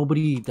like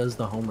nobody does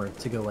the homework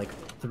to go like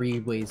 3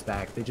 ways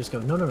back. They just go,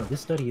 no,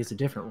 this study is a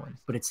different one,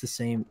 but it's the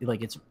same.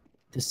 Like it's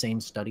the same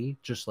study,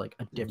 just like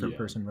a different Yeah.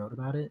 person wrote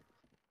about it.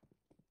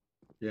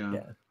 Yeah.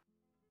 Yeah.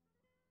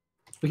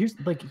 But here's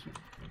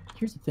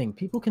the thing: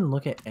 people can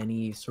look at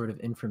any sort of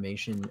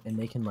information and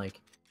they can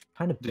like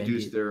kind of bend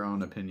Deduce it. their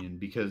own opinion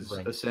because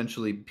Right.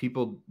 essentially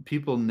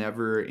people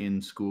never in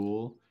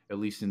school, at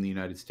least in the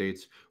United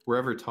States, were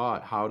ever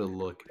taught how to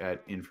look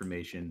at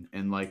information,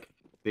 and like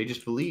they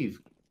just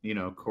believe,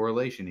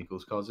 correlation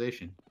equals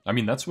causation. I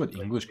mean, that's what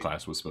English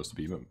class was supposed to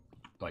be, but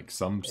like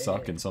some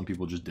suck and some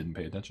people just didn't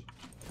pay attention.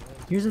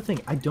 Here's the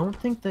thing: I don't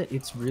think that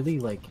it's really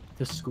like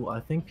the school. I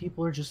think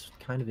people are just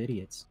kind of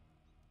idiots.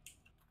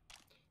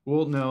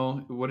 Well,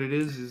 no, what it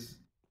is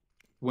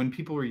when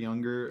people were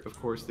younger, of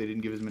course, they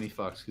didn't give as many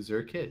fucks because they're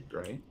a kid,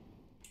 right?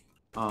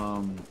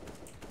 And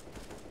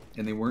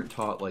they weren't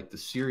taught like the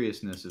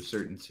seriousness of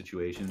certain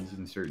situations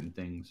and certain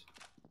things.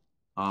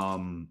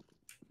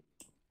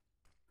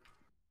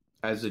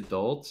 As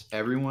adults,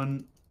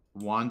 everyone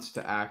wants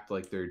to act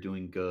like they're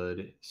doing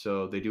good,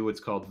 so they do what's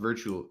called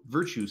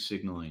virtue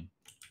signaling.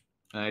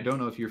 And I don't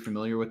know if you're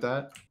familiar with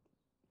that.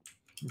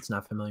 It's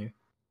not familiar.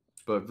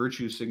 But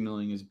virtue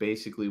signaling is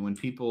basically when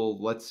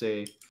people, let's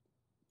say,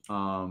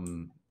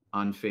 on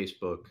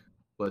Facebook,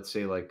 let's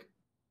say like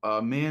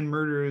a man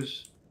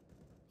murders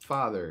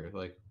father,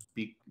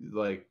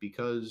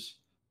 because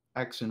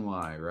X and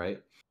Y, right?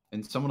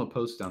 And someone will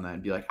post on that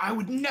and be like, I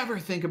would never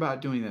think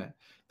about doing that.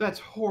 That's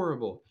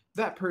horrible.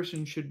 That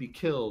person should be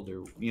killed,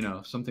 or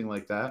something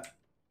like that.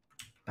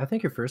 I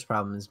think your first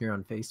problem is you're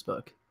on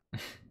Facebook.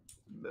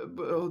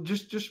 But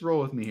just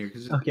roll with me here,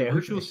 because Okay.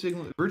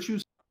 virtue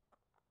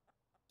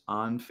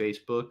on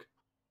Facebook,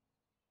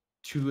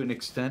 to an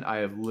extent I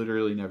have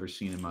literally never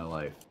seen in my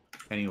life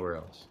anywhere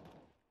else.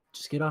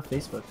 Just get off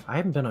Facebook. I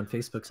haven't been on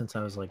Facebook since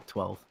I was like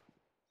 12.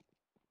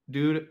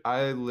 Dude,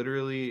 I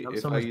literally, I'm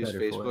if so I much use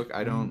better for Facebook, it.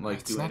 I don't like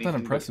It's do not anything that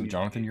but impressive, communicate.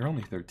 Jonathan. You're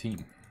only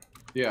 13.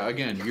 Yeah,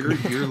 again,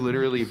 you're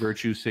literally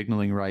virtue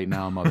signaling right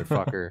now,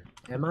 motherfucker.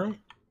 Am I?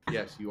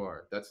 Yes, you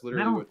are. That's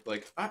literally No. what,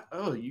 like,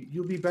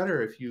 you'll be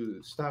better if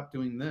you stop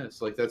doing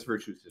this. Like, that's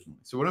virtue signaling.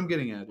 So what I'm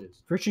getting at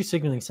is, Virtue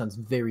signaling sounds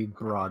very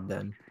broad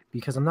then.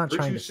 Because I'm not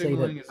trying Virtue to say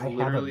signaling that is I have a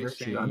literally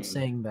virtue. I'm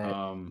saying that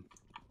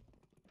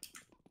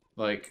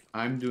like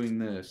I'm doing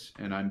this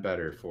and I'm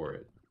better for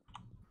it.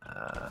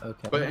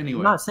 okay. But I'm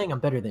anyway. not saying I'm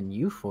better than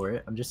you for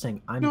it. I'm just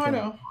saying I'm No, I gonna.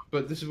 know.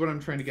 But this is what I'm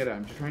trying to get at.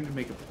 I'm just trying to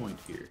make a point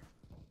here.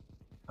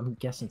 I'm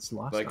guessing it's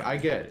lost. Like, on I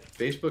me. get it.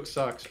 Facebook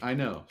sucks. I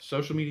know.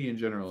 Social media in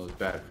general is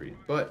bad for you.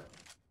 But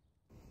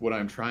what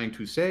I'm trying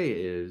to say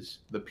is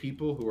the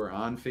people who are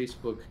on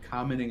Facebook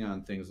commenting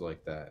on things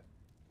like that,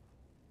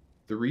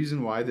 the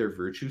reason why they're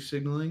virtue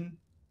signaling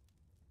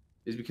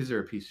is because they're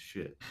a piece of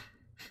shit.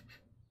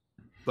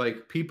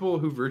 Like, people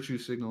who virtue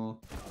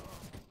signal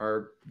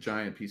are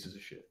giant pieces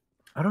of shit.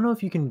 I don't know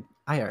if you can.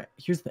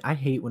 Here's the. I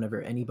hate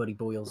whenever anybody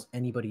boils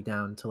anybody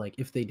down to like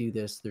if they do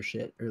this, they're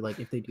shit, or like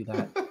if they do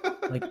that.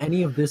 Like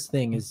any of this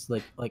thing is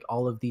like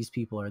all of these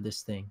people are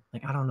this thing.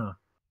 Like I don't know.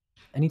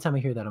 Anytime I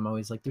hear that, I'm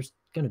always like, there's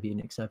gonna be an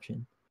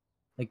exception.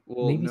 Like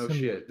Well, maybe no some.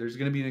 shit. There's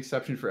gonna be an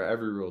exception for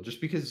every rule. Just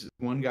because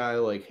one guy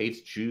like hates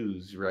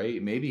Jews,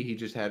 right? Maybe he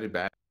just had a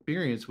bad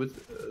experience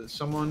with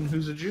someone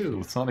who's a Jew.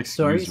 Let's not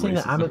So are you excuse saying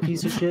that I'm a racism.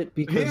 piece of shit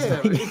because Yeah,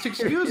 like, it's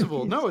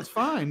excusable. No, it's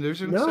fine.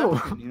 There's an No.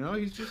 exception. You know,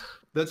 he's just.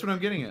 That's what I'm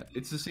getting at.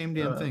 It's the same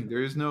damn thing.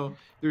 There's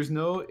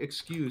no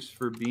excuse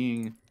for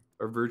being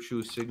a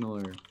virtue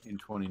signaler in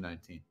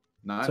 2019.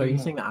 Not So are you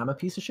anymore. saying that I'm a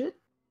piece of shit?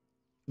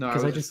 No,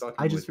 Because was fucking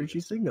I just with you. virtue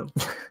signal.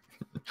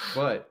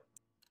 But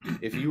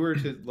if you were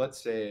to,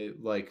 let's say,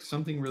 like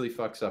something really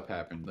fucks up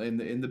happened,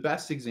 in the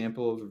best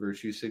example of a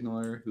virtue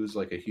signaler who's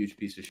like a huge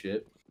piece of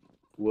shit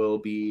will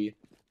be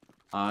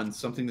on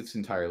something that's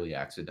entirely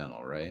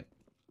accidental, right?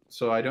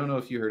 So I don't know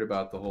if you heard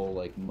about the whole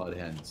like mud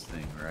hens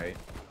thing, right?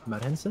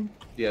 Mud hens thing?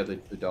 Yeah, the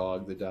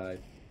dog that died.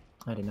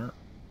 I did not.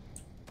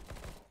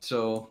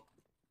 So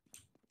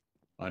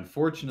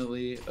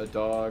unfortunately, a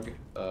dog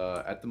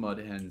at the mud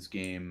hens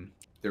game,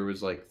 there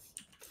was like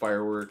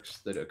fireworks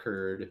that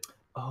occurred.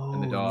 Oh,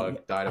 And the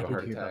dog died of I a did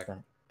heart hear attack. about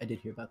that. I did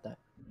hear about that.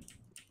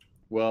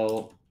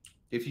 Well,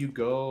 if you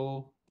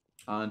go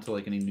onto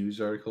like any news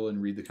article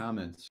and read the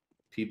comments,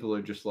 people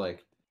are just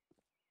like,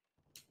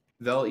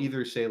 they'll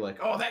either say like,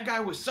 "Oh, that guy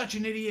was such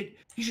an idiot.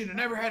 He should have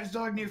never had his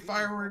dog near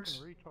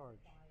fireworks."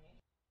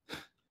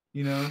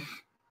 You know?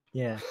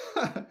 Yeah.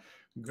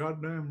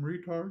 Goddamn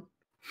retard.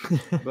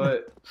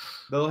 But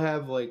they'll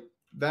have like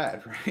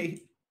that, right?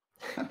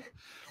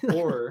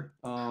 Or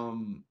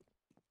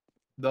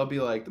they'll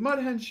be like, the Mud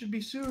Hens should be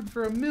sued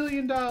for $1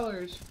 million.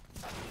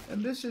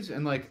 And this is,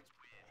 and like,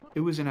 it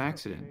was an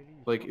accident.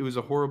 Like, it was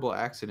a horrible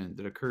accident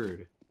that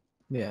occurred.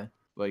 Yeah.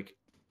 Like,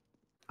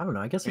 I don't know.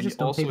 I guess I and just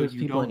don't pay also those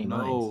you people don't any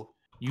mind.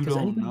 you 'Cause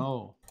don't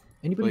know.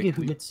 Anybody Like,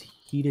 who gets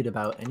heated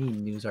about any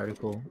news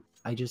article,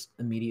 I just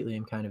immediately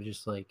am kind of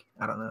just like,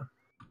 I don't know.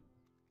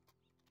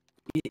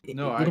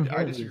 No, It I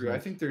inherently is disagree. I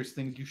like- think there's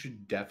things you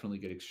should definitely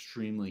get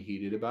extremely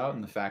heated about,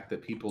 and the fact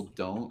that people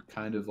don't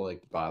kind of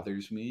like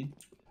bothers me.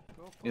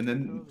 And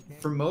then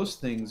for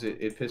most things,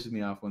 it pisses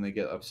me off when they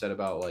get upset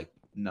about like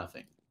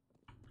nothing.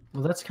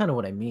 Well, that's kind of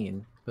what I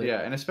mean. But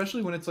Yeah, and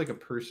especially when it's like a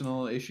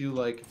personal issue,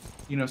 like,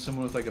 you know,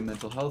 someone with like a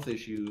mental health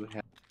issue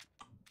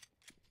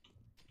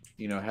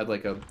had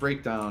like a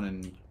breakdown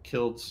and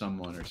killed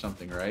someone or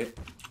something, right?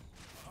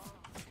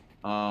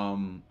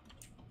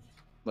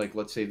 Like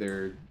let's say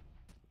they're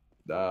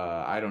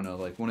I don't know,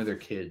 like one of their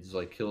kids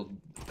like killed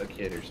a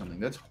kid or something.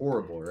 That's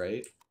horrible,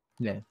 right?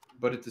 yeah.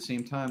 But at the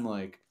same time,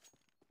 like,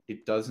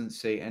 it doesn't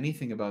say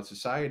anything about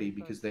society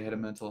because they had a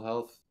mental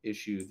health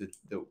issue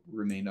that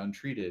remained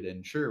untreated.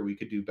 And sure, we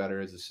could do better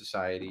as a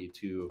society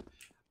to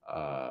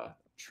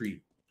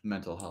treat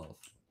mental health.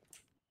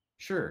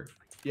 Sure,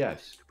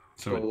 yes.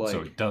 So But, like,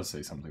 so it does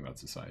say something about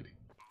society.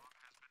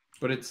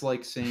 but it's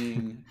like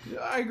saying,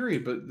 I agree,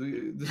 but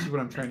this is what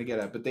I'm trying to get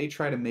at. But they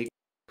try to make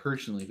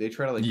personally, they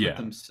try to like Yeah. put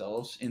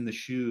themselves in the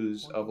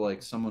shoes of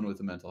like someone with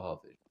a mental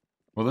health issue.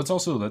 Well, that's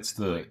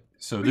the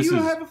so But this you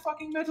is have a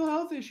fucking mental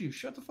health issue.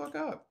 Shut the fuck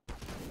up.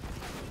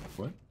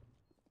 what?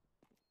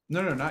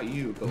 No, not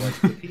you, but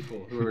like the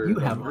people who are You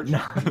have one.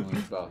 virtue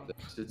about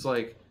this. It's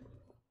like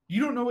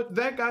you don't know what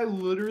that guy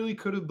literally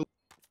could have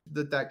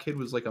believed that kid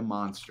was like a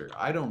monster.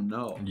 I don't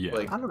know. Yeah.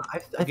 Like I don't know. I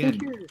Again,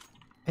 think you're.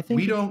 I think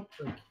we don't.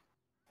 like,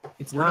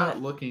 it's We're not.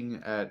 not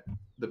looking at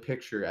the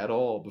picture at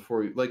all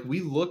before we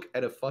look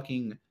at a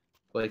fucking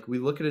we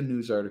look at a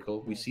news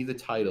article, we see the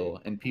title,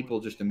 and people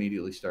just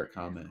immediately start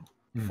commenting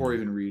before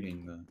even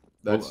reading the.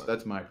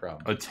 That's my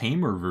problem. A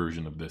tamer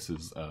version of this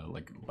is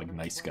like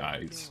Nice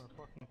Guys,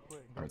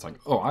 where it's like,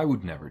 oh, I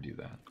would never do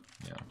that.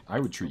 Yeah, I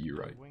would treat you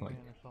right. Like,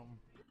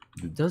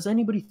 Does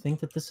anybody think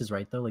that this is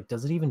right though? Like,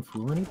 does it even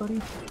fool anybody?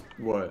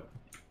 What?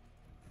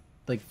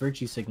 Like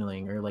virtue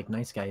signaling or like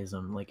nice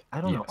guyism. Like, I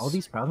don't know. All Yes.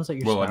 these problems that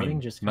you're Well, I spouting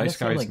mean, just nice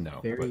kind of guys, sound like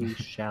no, very but-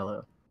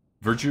 shallow.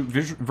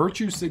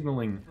 virtue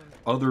signaling,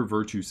 other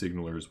virtue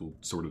signalers will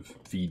sort of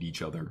feed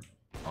each other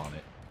on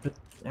it. But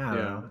I don't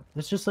Yeah. know.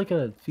 It's just like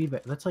a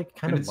feedback. That's like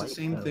kind And of it's the light,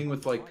 same though. thing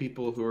with like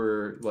people who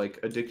are like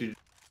addicted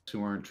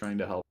who aren't trying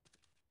to help.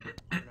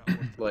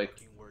 Like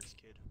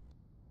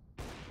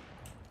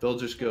they'll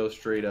just go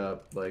straight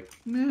up like,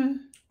 meh.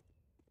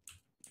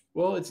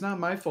 Well, it's not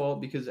my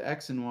fault because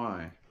X and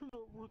Y.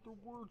 with the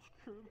words,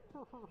 kid. I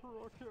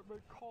can't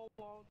make call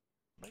out.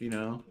 You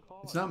know,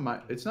 it's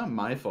not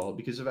my fault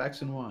because of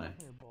X and Y.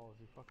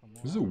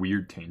 This is a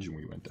weird tangent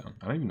we went down.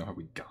 I don't even know how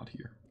we got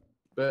here.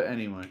 But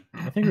anyway,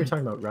 I think we were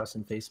talking about Russ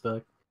and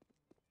Facebook.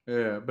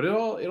 yeah. But it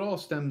all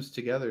stems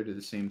together to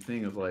the same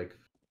thing of like,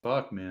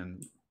 fuck,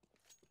 man,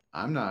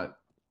 I'm not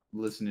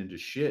listening to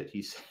shit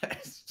he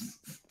says.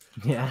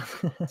 Yeah.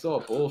 It's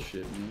all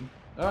bullshit, man.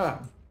 Ah.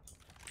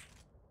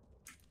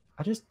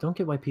 I just don't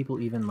get why people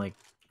even like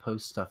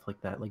post stuff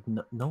like that. Like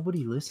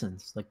nobody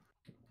listens. Like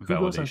who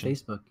goes on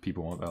Facebook?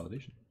 People want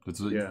validation.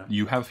 Yeah.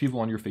 You have people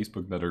on your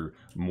Facebook that are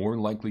more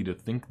likely to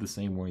think the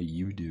same way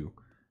you do,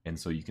 and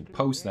so you can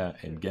post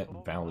that and get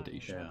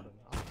validation.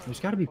 Yeah. There's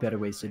got to be better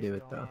ways to do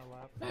it though.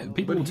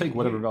 People will take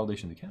whatever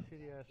validation they can.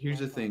 Here's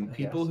the thing: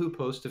 people who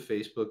post to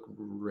Facebook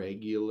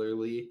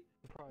regularly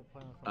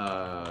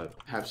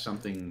have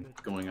something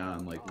going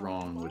on, like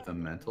wrong with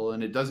them mental,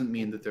 and it doesn't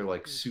mean that they're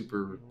like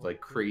super like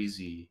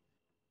crazy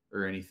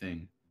or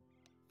anything,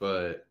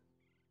 but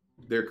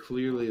they're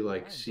clearly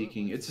like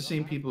seeking. It's the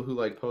same people who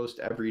like post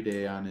every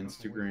day on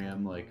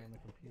Instagram, like,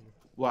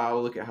 wow,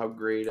 look at how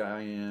great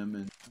I am,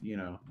 and you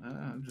know,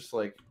 I'm just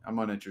like, I'm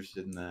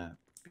uninterested in that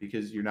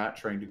because you're not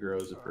trying to grow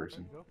as a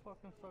person.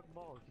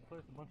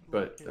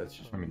 But that's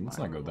just, I mean, let's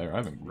not go there. I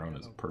haven't grown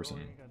as a person.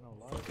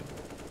 Fucking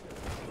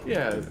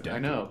yeah, I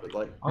know, but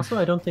like, Also,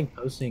 I don't think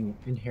posting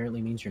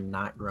inherently means you're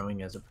not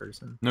growing as a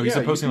person. no, he Yeah, said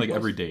you posting can like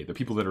every post- day. The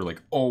people that are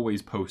like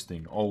always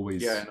posting,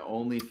 always. yeah, and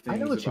only I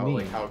know things what you about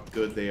like mean. how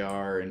good they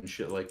are and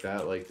shit like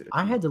that. Like,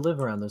 I had to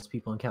live around those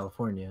people in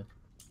California,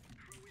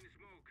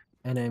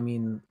 and I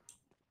mean,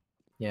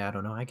 yeah, I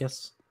don't know. I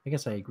guess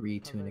I agree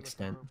to an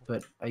extent,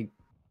 but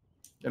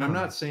and I'm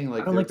not saying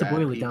like I don't they're like to bad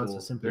boil it down so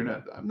people. simply. They're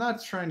not. I'm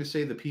not trying to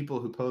say the people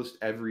who post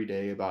every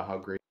day about how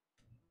great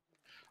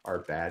are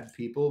bad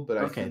people, but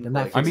I Okay, think then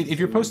that like, I mean, if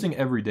you're posting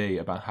every day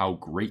about how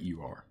great you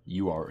are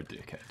a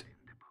dickhead.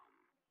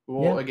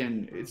 well, Yeah.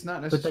 again, it's not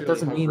But necessarily that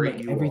doesn't how mean great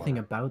like you everything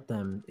are. about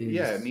them is.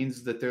 Yeah, it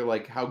means that they're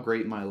like how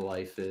great my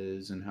life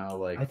is and how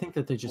like I think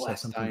that they just have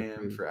blessed something I to am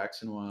prove. for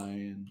X and Y,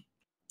 and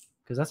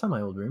Because that's how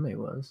my old roommate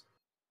was.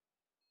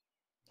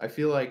 I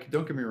feel like,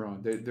 don't get me wrong,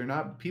 they're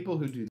not people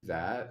who do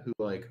that, who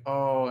like,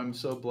 oh, I'm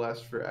so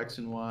blessed for X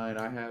and Y, and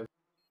I have,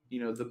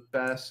 you know, the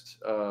best,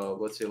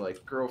 let's say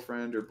like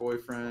girlfriend or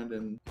boyfriend,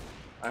 and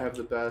I have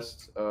the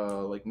best,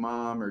 like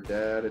mom or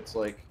dad. It's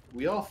like,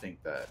 we all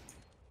think that.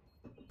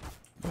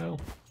 Well,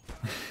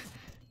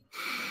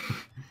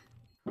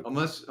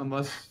 Unless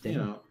you Damn.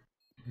 know,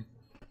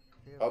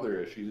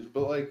 other issues,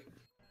 but like,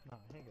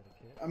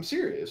 I'm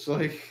serious,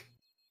 like,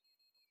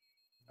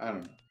 I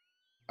don't know.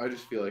 I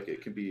just feel like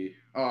it could be,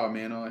 oh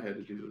man, all I had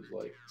to do was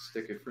like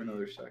stick it for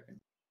another second.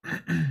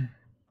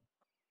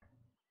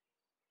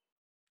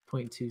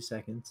 0.2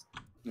 seconds.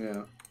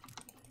 Yeah.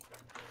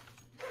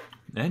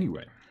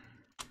 anyway,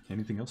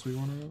 anything else we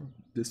want to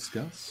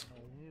discuss?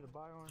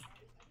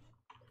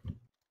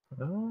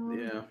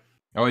 Yeah.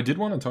 Oh, I did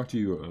want to talk to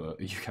you,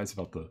 you guys,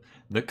 about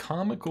the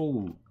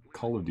comical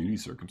Call of Duty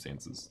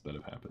circumstances that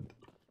have happened.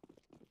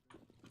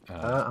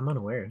 I'm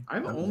unaware.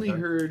 I've I'm only sorry.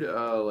 heard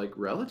like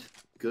relatively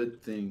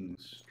good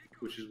things,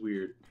 which is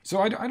weird. So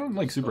I don't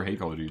like super hate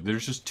Call of Duty.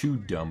 There's just two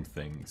dumb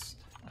things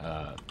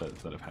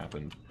that have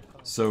happened.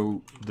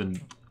 So the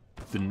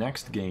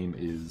next game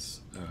is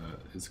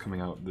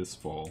coming out this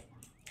fall,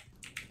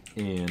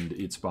 and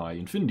it's by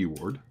Infinity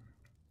Ward.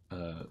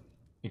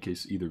 In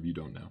case either of you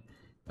don't know,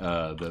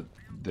 that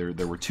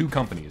there were two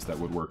companies that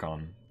would work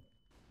on.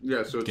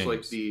 Yeah, so it's like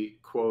Games. the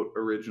quote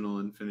original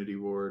Infinity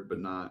Ward, but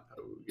not.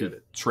 Get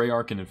it?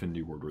 Treyarch and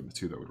Infinity Ward were the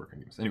two that would work on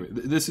games. Anyway,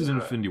 this is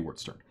Infinity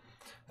Ward's turn,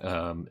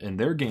 and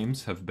their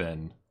games have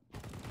been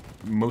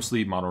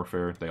mostly Modern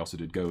Warfare. They also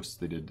did Ghosts.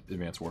 They did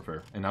Advanced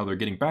Warfare, and now they're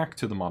getting back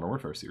to the Modern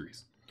Warfare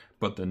series.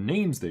 But the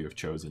names they have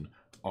chosen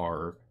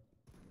are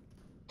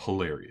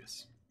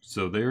hilarious.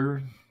 So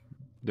their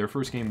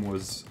first game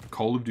was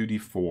Call of Duty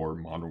 4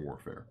 Modern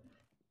Warfare.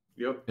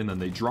 Yep. And then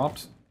they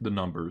dropped the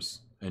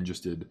numbers and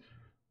just did.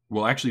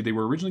 Well, actually, they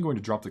were originally going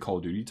to drop the Call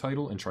of Duty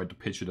title and tried to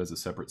pitch it as a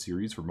separate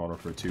series for Modern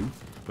Warfare 2,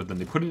 but then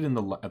they put it in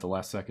at the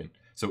last second.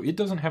 So it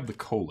doesn't have the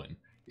colon.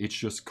 It's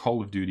just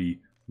Call of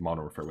Duty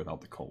Modern Warfare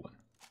without the colon.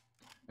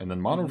 And then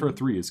Modern Warfare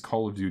 3 is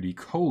Call of Duty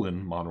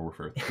Modern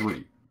Warfare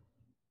 3.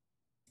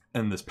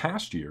 And this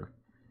past year,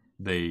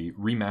 they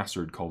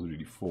remastered Call of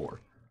Duty 4.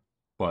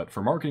 But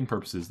for marketing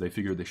purposes, they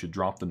figured they should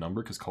drop the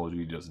number because Call of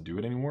Duty doesn't do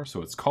it anymore.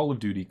 So it's Call of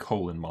Duty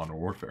Modern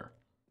Warfare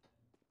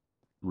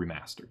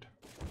remastered.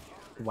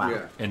 Wow.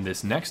 Yeah. And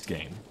this next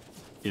game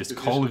is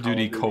It's Call just of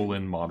Duty Call of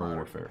Duty Modern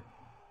Warfare.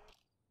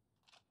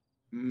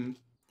 Mm,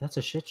 That's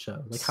a shit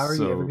show. Like, how are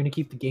you ever So- going to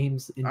keep the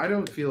games in? I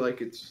don't feel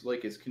like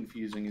it's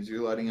confusing as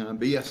you're letting on,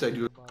 but yes, I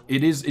do.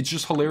 It's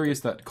just hilarious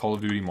that Call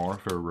of Duty Modern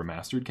Warfare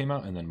Remastered came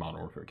out and then Modern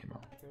Warfare came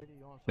out.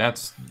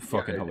 That's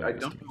fucking I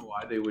hilarious. don't know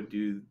why they would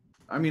do.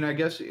 I mean, I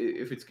guess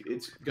if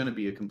it's gonna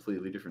be a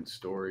completely different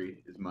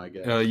story, is my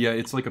guess. Yeah,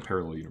 it's like a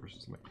parallel universe or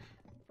something.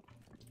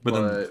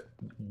 But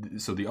then,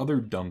 so the other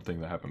dumb thing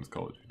that happened with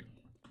Call of Duty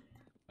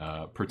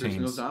there's pertains.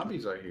 no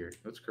zombies. I hear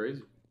that's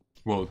crazy.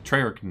 Well,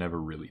 Treyarch never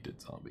really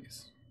did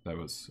zombies. That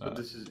was. But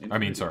this is I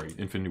mean, Infinity sorry,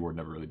 Infinity Ward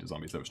never really did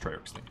zombies. That was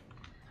Treyarch's thing.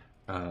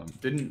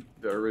 Didn't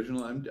the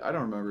original? I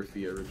don't remember if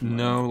the original.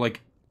 No,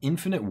 like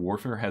Infinite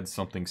Warfare had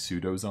something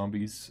pseudo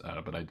zombies,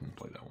 but I didn't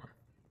play that one.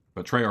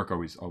 But Treyarch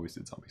always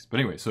did zombies. But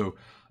anyway, so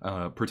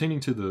pertaining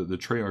to the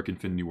Treyarch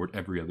Infinity Ward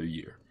every other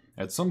year,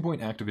 at some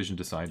point Activision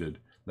decided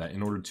that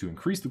in order to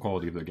increase the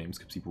quality of their games,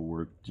 because people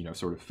were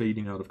sort of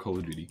fading out of Call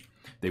of Duty,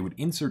 they would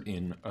insert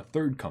in a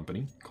third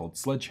company called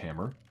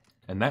Sledgehammer,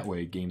 and that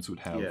way games would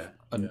have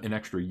an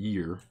extra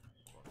year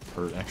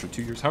or an extra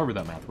 2 years, however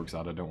that math works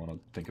out. I don't want to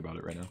think about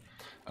it right now.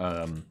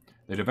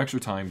 They'd have extra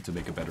time to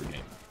make a better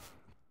game.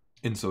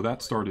 And so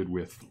that started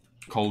with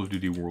Call of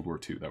Duty World War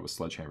II. That was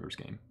Sledgehammer's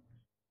game.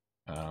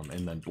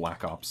 And then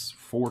Black Ops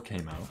 4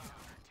 came out,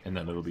 and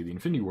then it'll be the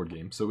Infinity Ward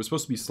game. So it was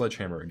supposed to be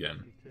Sledgehammer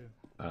again,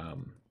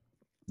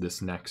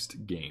 this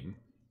next game.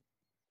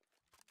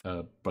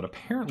 But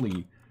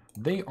apparently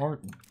they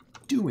aren't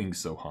doing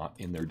so hot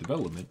in their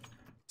development.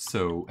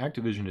 So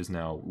Activision is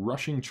now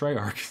rushing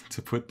Treyarch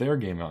to put their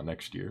game out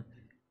next year,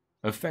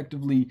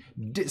 effectively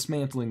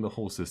dismantling the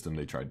whole system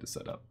they tried to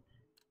set up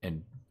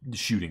and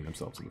shooting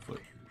themselves in the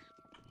foot.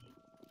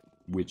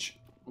 Which,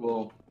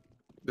 well,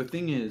 the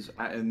thing is,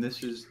 and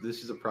this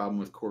is a problem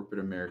with corporate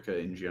America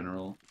in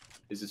general,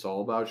 is it's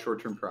all about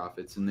short-term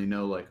profits, and they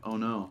know, like, oh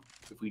no,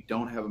 if we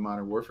don't have a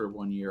Modern Warfare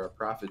 1 year, our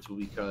profits will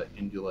be cut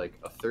into like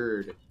a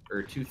third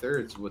or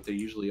 2/3 of what they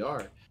usually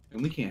are.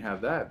 And we can't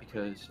have that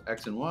because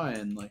X and Y,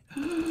 and like,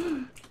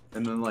 and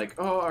then like,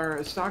 oh,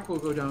 our stock will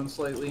go down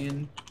slightly,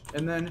 and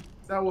then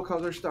that will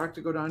cause our stock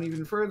to go down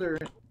even further,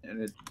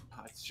 and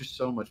it's just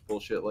so much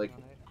bullshit. Like,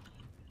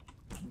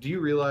 do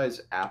you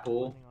realize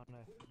Apple,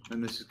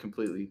 and this is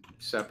completely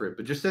separate,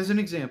 but just as an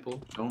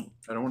example,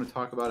 I don't want to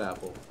talk about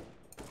Apple,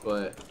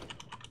 but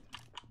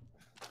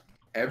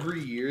every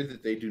year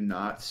that they do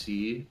not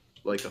see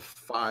like a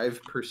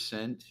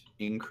 5%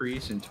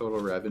 increase in total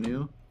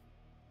revenue,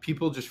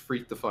 people just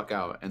freak the fuck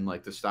out, and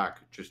like the stock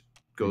just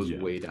goes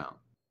way down.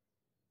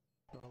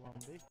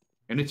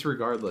 And it's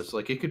regardless.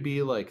 Like, it could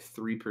be like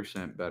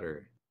 3%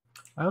 better.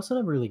 I also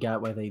never really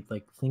got why they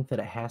like think that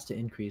it has to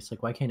increase.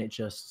 Like, why can't it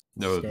just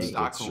stay?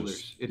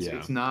 Stockholders.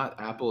 It's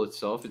not Apple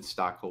itself. It's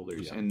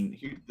stockholders. Yeah. And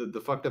the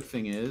fucked up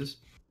thing is,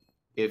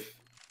 if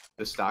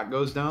the stock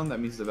goes down, that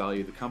means the value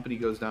of the company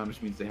goes down,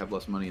 which means they have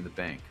less money in the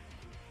bank.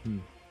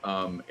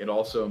 It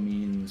also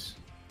means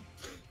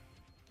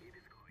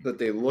that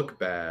they look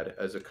bad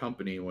as a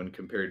company when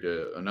compared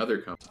to another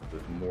company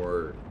with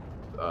more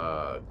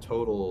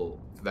total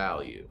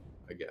value,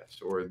 I guess.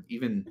 Or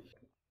even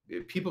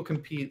people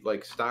compete,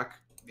 like stock,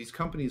 these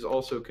companies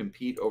also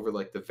compete over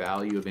like the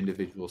value of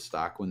individual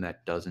stock when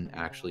that doesn't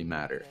actually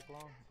matter.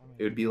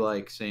 It would be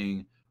like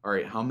saying, all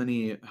right, how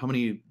many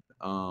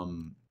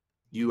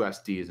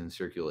USD is in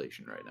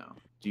circulation right now?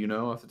 Do you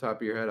know off the top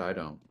of your head? I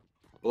don't.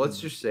 Well, let's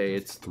just say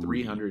it's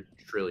 300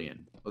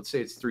 trillion. Let's say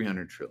it's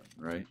 300 trillion,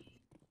 right?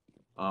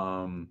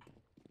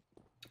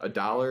 A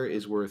dollar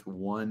is worth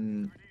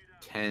 1/10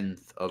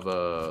 of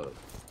a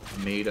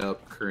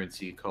made-up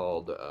currency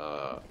called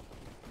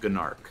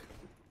Gnark.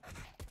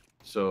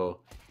 So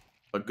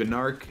a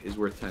Gnark is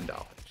worth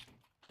 $10.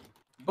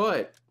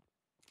 But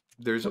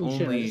there's Holy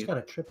shit, I only just got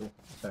a triple.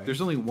 Sorry.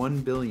 there's only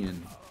 1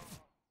 billion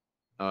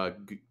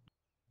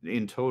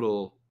in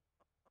total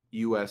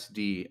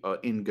USD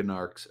in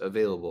Gnarks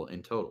available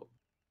in total.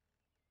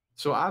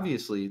 So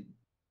obviously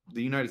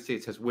the United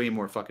States has way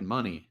more fucking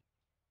money,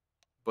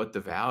 but the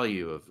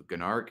value of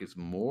Gnark is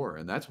more,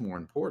 and that's more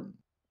important.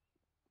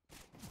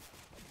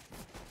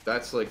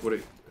 That's like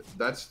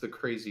that's the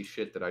crazy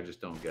shit that I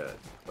just don't get.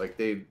 Like,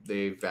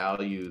 they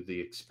value the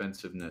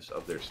expensiveness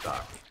of their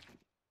stock.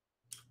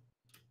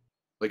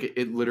 Like,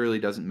 it literally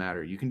doesn't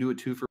matter. You can do a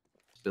 2 for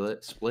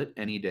split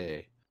any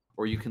day,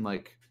 or you can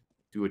like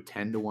do a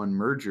 10-to-1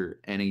 merger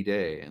any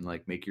day and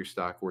like make your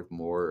stock worth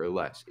more or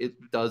less.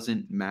 It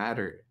doesn't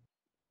matter.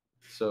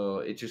 So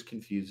it just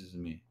confuses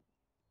me.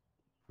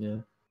 Yeah.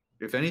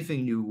 If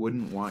anything, you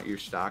wouldn't want your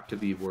stock to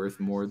be worth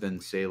more than,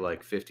 say,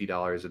 like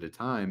 $50 at a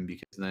time,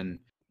 because then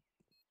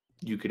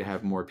you could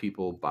have more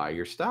people buy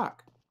your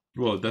stock.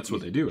 Well, that's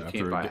what they do.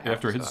 After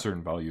After it hits a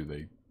certain value,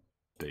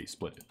 they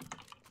split it.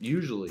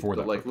 Usually. For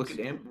but that like, purpose.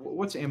 Look at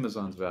what's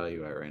Amazon's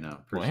value at right now?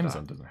 Well,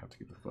 Amazon doesn't have to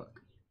give a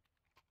fuck.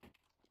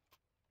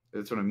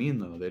 That's what I mean,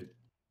 though.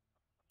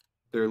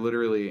 They're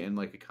literally in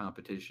like a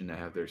competition to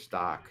have their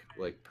stock,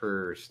 like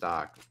per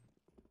stock,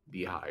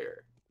 be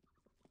higher.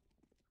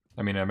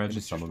 I mean, I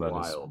imagine some of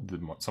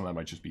that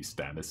might just be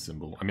status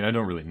symbol. I mean, I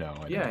don't really know.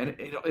 And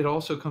it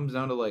also comes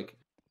down to like,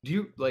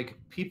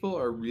 people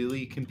are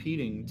really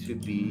competing to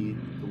be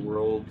the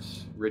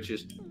world's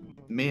richest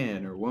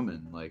man or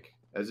woman, like,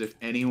 as if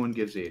anyone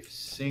gives a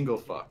single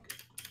fuck.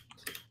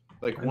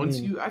 Like,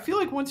 I feel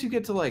like once you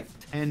get to like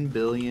 10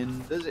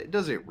 billion,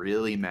 does it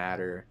really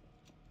matter?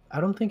 I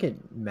don't think it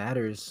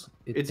matters.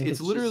 It's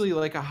literally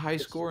like a high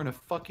score in a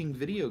fucking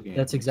video game.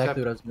 That's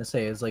exactly what I was gonna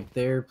say. Is like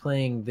they're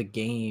playing the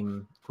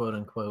game, quote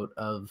unquote,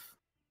 of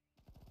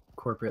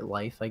corporate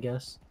life. I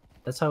guess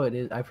that's how it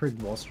is. I've heard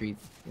Wall Street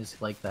is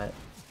like that.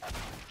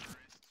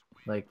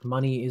 Like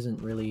money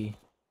isn't really.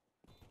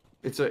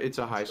 It's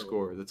a high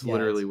score. That's Yeah,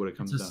 literally what it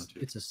comes it's a, down to.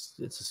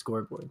 It's a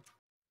scoreboard.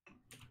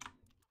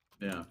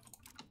 Yeah.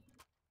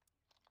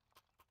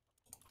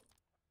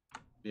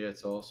 Yeah,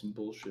 it's all some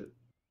bullshit.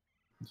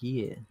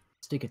 Yeah,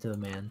 stick it to the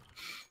man.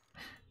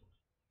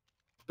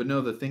 But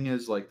no, the thing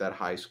is, like, that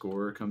high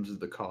score comes at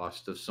the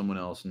cost of someone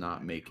else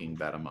not making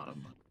that amount of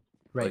money.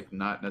 Right. Like,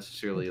 not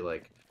necessarily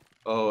like,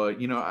 oh,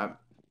 you know,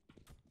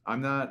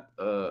 I'm not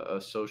a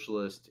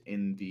socialist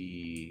in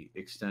the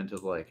extent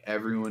of like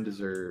everyone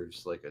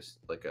deserves like a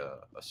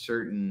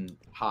certain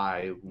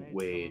high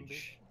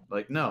wage.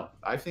 Like, no,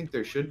 I think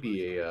there should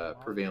be a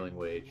prevailing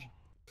wage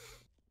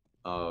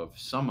of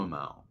some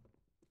amount.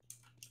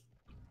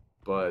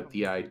 But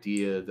the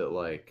idea that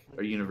like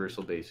a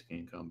universal basic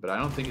income, but I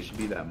don't think it should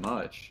be that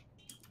much.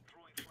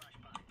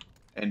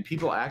 And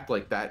people act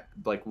like that,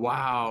 like,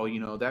 wow, you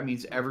know, that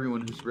means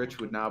everyone who's rich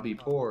would now be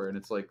poor. And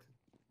it's like,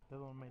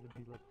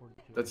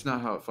 that's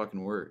not how it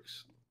fucking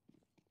works.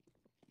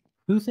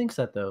 Who thinks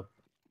that though?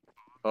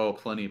 Oh,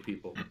 plenty of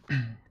people.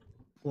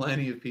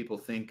 Plenty of people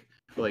think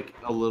like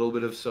a little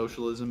bit of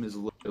socialism is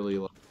literally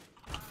like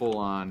full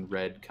on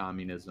red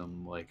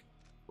communism. Like,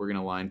 we're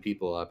gonna line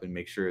people up and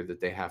make sure that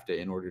they have to,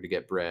 in order to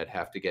get bread,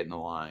 have to get in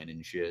a line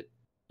and shit.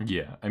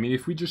 Yeah, I mean,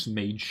 if we just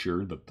made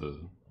sure that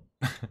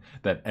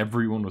that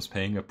everyone was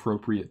paying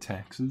appropriate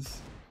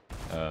taxes,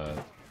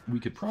 we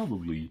could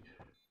probably,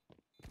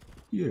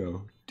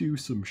 do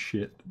some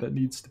shit that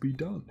needs to be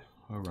done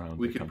around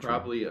We the could country.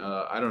 probably,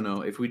 I don't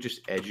know, if we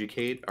just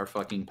educate our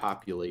fucking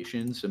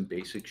population some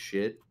basic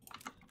shit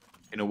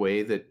in a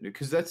way that,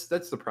 because that's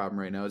the problem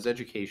right now, is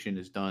education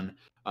is done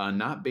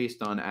not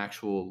based on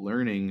actual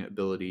learning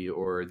ability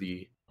or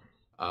the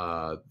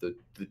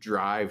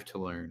drive to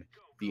learn.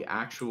 The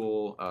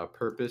actual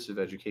purpose of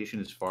education,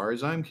 as far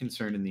as I'm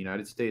concerned, in the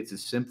United States,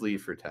 is simply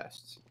for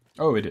tests.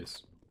 Oh, it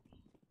is.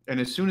 And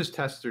as soon as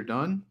tests are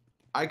done,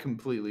 I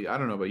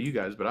don't know about you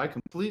guys, but I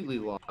completely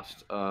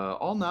lost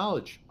all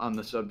knowledge on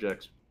the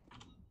subjects.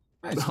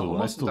 I still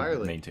Almost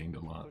entirely. maintained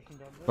a lot.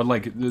 But,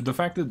 like, the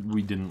fact that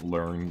we didn't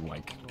learn,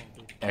 like,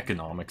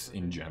 economics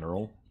in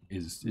general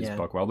is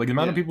buck wild. Like, the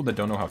amount of people that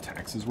don't know how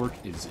taxes work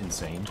is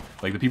insane.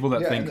 Like, the people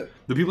that think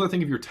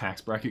if your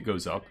tax bracket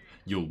goes up,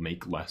 you'll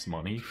make less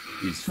money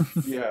is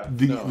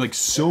like,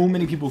 so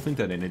many people think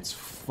that, and it's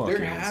fucking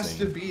there has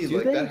insane. to be Do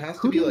like they? that has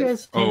to Who be do you like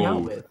guys hang out Oh,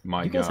 with?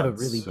 my You guys have a God,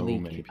 really so many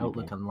bleak people.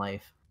 outlook on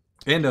life.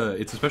 And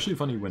it's especially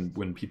funny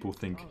when people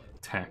think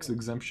tax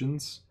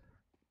exemptions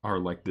are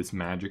like this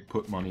magic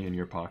put money in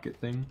your pocket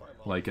thing.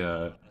 Like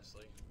oh,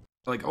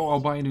 I'll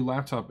buy a new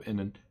laptop and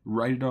then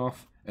write it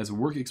off as a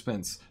work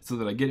expense so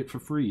that I get it for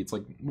free. It's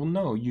like, well,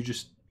 no, you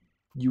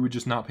would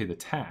just not pay the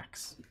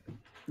tax.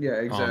 Yeah,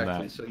 On exactly.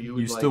 that. So you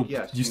would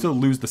you still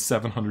lose the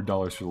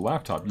 $700 for the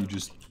laptop. You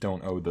just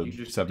don't owe the you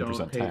just 7%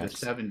 don't pay tax.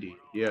 the 70,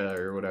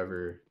 or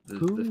whatever. The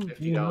Who $50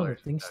 do you know that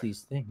tax. thinks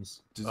these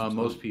things? Just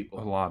Most people.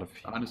 A lot of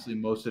people. Honestly,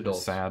 most A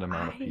adults. sad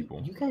amount of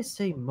people. You guys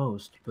say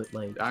most, but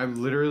like I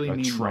literally A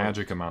mean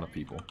tragic most. amount of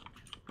people.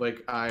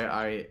 Like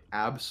I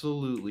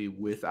absolutely,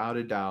 without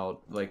a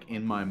doubt, like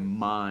in my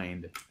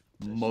mind,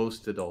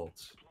 most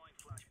adults.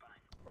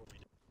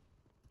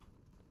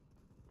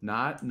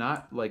 Not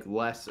like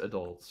less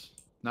adults.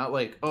 Not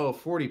like, oh,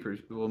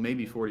 40%, well,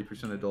 maybe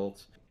 40%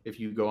 adults. If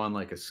you go on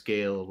like a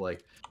scale of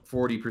like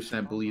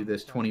 40% believe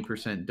this,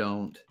 20%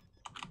 don't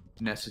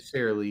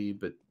necessarily,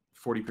 but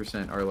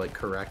 40% are like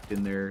correct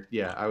in there.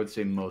 Yeah, I would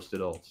say most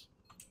adults.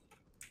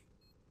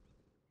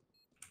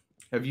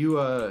 Have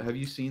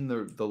you seen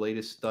the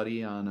latest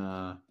study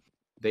on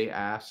they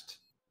asked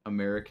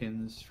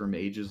Americans from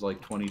ages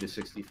like 20 to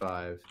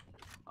 65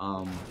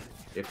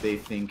 if they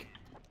think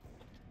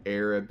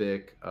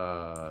Arabic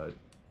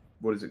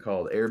what is it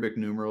called? Arabic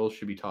numerals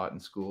should be taught in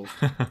school.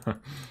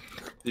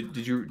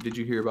 Did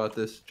you hear about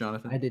this,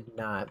 Jonathan? I did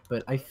not,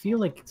 but I feel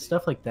like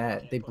stuff like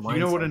that they blind. Do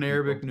you know what an people.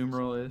 Arabic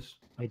numeral is?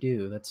 I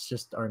do. That's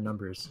just our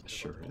numbers.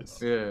 Sure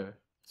is. Yeah.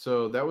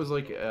 So that was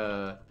like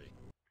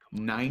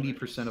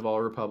 90% of all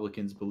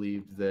Republicans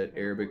believed that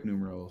Arabic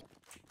numerals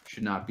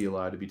should not be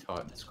allowed to be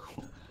taught in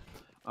school.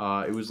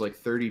 It was like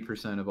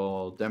 30% of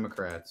all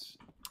Democrats.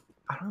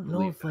 I don't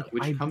know if like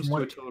which comes to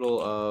a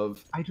total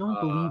of. I don't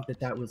believe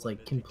that was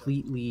like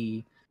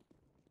completely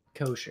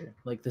kosher,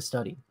 like the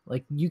study.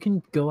 Like you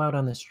can go out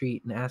on the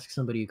street and ask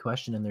somebody a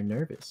question and they're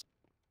nervous.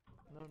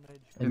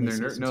 And they say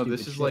they're some no, stupid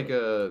this is shit. like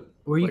a.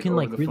 Or you can over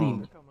like the really,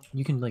 phone.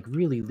 you can like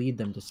really lead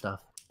them to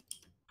stuff.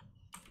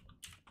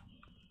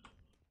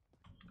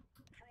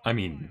 I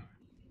mean,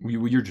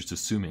 you're just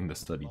assuming the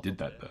study did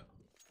that, though.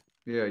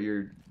 Yeah,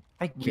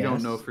 we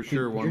don't know for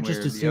sure one You're way just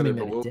or the assuming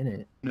other, that but it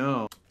didn't.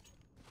 no,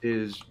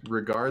 is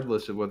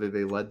regardless of whether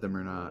they led them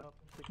or not,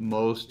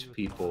 most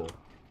people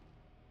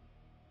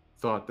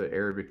thought that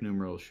Arabic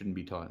numerals shouldn't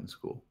be taught in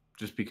school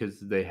just because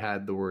they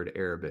had the word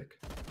Arabic.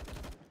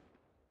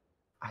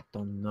 I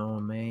don't know,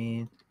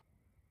 man.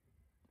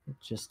 It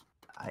just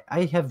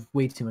I have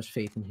way too much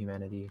faith in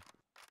humanity.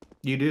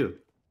 You do.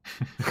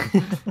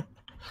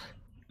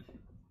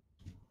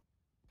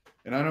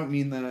 And I don't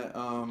mean that,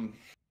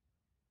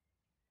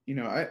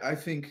 I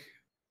think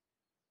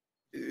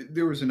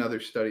there was another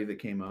study that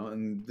came out,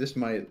 and this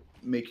might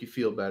make you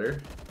feel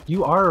better.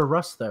 You are a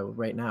Rust though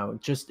right now,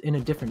 just in a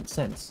different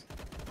sense.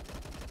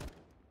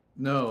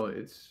 No,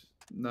 it's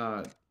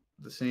not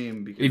the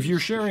same because If you're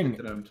the shit sharing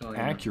that I'm telling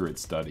you. accurate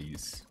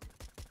studies,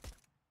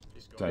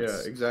 Yeah,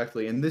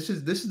 exactly. And this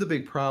is the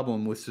big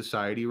problem with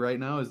society right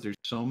now is there's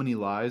so many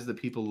lies that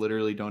people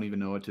literally don't even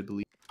know what to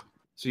believe.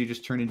 So you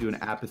just turn into an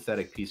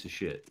apathetic piece of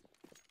shit.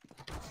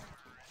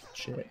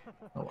 Shit.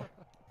 Oh well.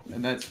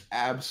 And that's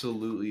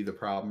absolutely the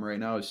problem right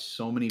now is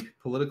so many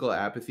political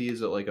apathy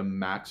is at like a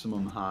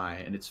maximum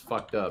high and it's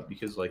fucked up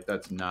because like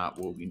that's not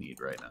what we need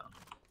right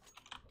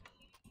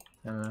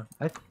now.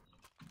 I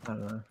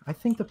don't know. I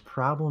think the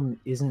problem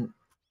isn't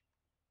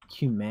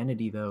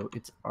humanity though,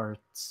 it's our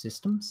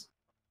systems.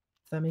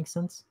 If that makes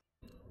sense.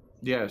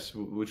 Yes,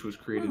 which was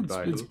created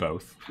by it's who?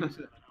 both.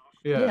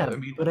 Yeah,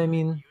 but I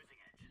mean,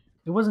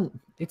 it wasn't.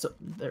 It's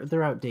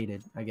they're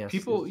outdated, I guess.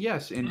 people,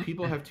 yes, and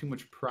people have too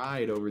much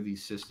pride over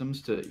these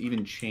systems to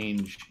even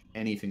change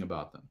anything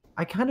about them.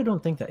 I kind of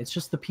don't think that. It's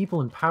just the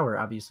people in power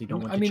obviously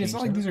don't want I to mean, change it's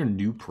not like them. these are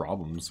new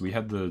problems. We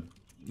had the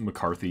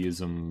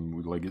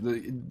McCarthyism,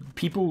 like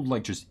people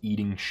like just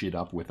eating shit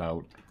up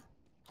without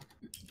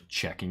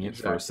checking it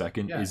for a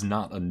second is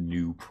not a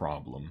new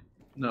problem.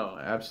 No,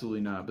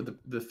 absolutely not. But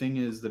the thing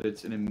is that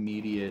it's an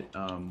immediate.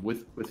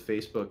 With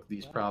Facebook,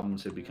 these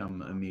problems have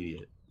become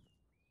immediate,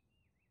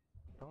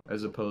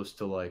 as opposed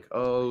to like,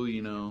 oh,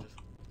 you know,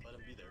 Let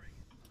him be there.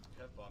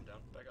 Have bomb down.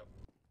 Back up.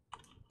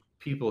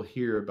 people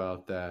hear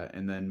about that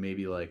and then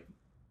maybe like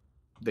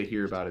they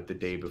hear about it the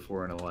day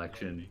before an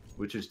election,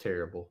 which is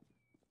terrible.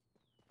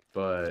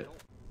 But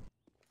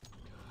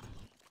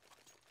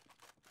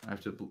I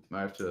have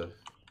to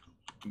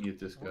mute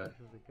this guy.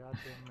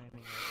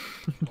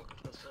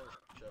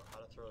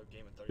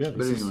 Yeah,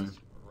 But anyway,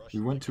 we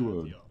went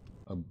to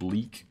a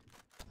bleak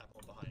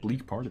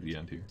part of the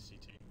end here.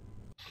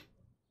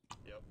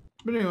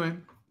 But anyway,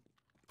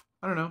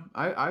 I don't know.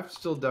 I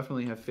still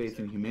definitely have faith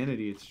in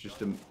humanity. It's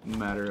just a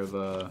matter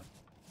of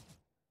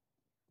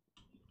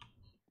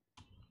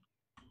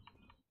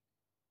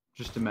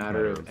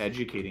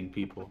educating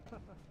people.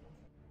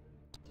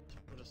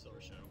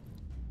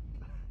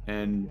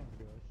 And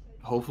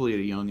hopefully at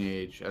a young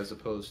age, as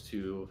opposed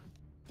to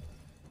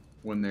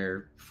when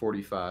they're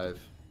 45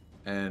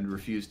 and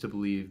refuse to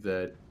believe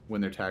that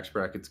when their tax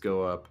brackets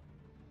go up,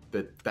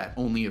 that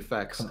only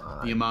affects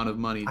the amount of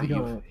money that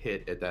you've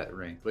hit at that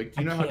rank. Like,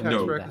 do you know how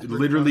tax brackets work?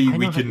 Literally,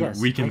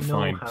 we can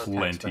find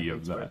plenty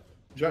of that.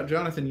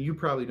 Jonathan, you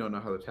probably don't know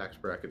how the tax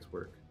brackets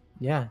work.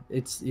 Yeah,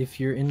 it's if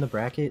you're in the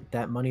bracket,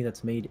 that money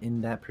that's made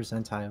in that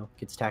percentile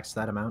gets taxed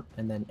that amount,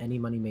 and then any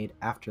money made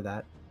after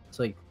that.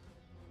 So like,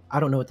 I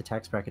don't know what the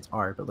tax brackets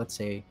are, but let's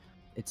say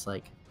it's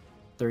like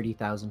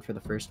 30,000 for the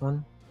first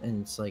one,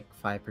 and it's like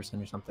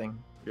 5% or something.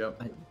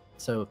 Yep.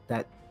 So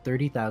that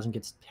 30,000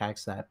 gets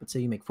taxed that, but say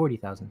you make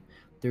 40,000,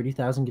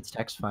 30,000 gets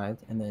taxed 5,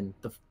 and then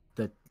the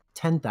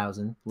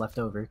 10,000 left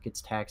over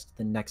gets taxed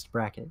the next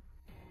bracket.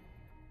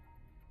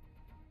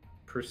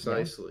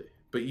 Precisely. Yeah.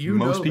 But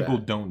most people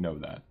don't know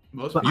that.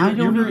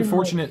 You're very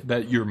fortunate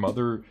that your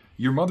mother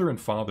and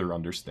father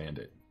understand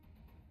it.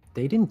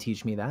 They didn't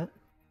teach me that.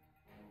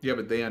 Yeah,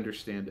 but they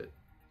understand it.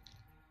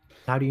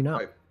 How do you know?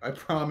 I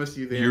promise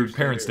you, your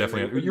parents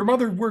definitely. Your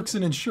mother works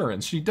in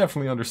insurance. She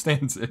definitely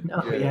understands it.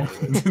 Oh, yeah.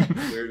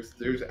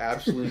 There's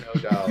absolutely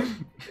no doubt that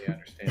they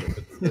understand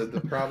it. But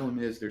the problem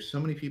is, there's so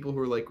many people who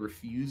are like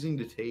refusing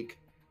to take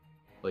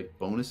like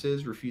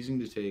bonuses, refusing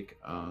to take.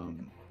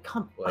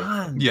 Come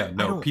on. Yeah,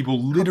 no,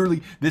 people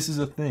literally. This is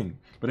a thing.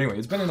 But anyway,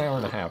 it's been an hour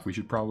and a half. We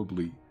should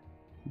probably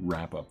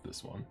wrap up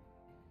this one.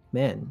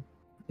 Man,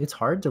 it's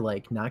hard to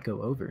like not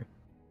go over.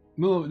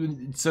 Well,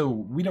 so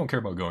we don't care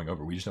about going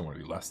over. We just don't want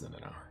to be less than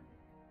an hour.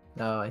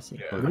 Oh, I see.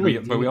 Yeah.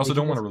 But we also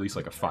don't want to release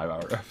like a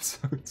 5-hour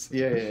episode.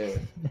 Yeah.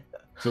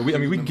 So we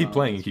can keep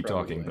playing and keep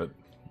talking, but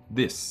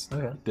this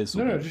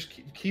no, just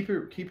keep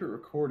it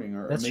recording.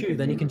 Or that's make true. it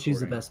Then you can choose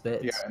the recording. best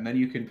bits. Yeah, and then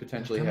you can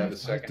potentially have a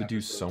second. To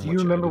do so much. Do you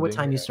remember what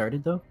editing? time you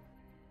started though?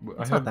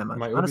 It's not that much.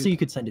 Honestly, you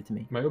could send it to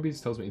me. My OBS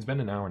tells me it's been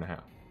an hour and a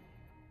half.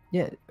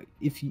 Yeah,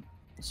 if you,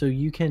 so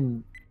you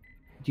can.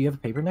 Do you have a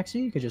paper next to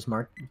you? You could just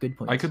mark good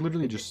points. I could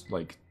literally just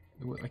like,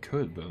 I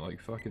could, but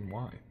like, fucking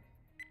why?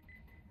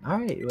 All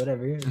right,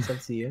 whatever. It's up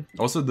to you.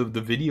 Also,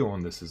 the video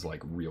on this is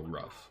like real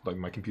rough. Like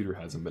my computer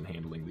hasn't been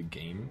handling the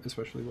game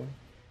especially well.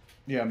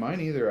 Yeah, mine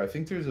either. I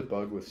think there's a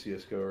bug with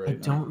CS:GO right now. I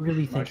don't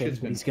really think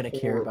anybody's gonna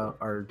care about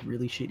our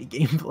really shitty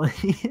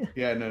gameplay.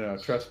 Yeah, no.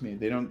 Trust me,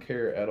 they don't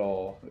care at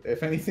all.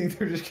 If anything,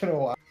 they're just gonna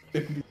watch.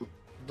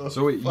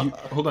 So wait,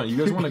 hold on. You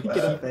guys want to get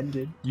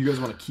offended? You guys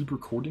want to keep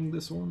recording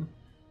this one?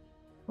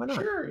 Why not?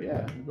 Sure.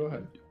 Yeah. Go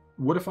ahead.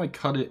 What if I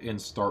cut it and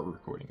start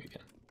recording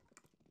again?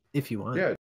 If you want. Yeah.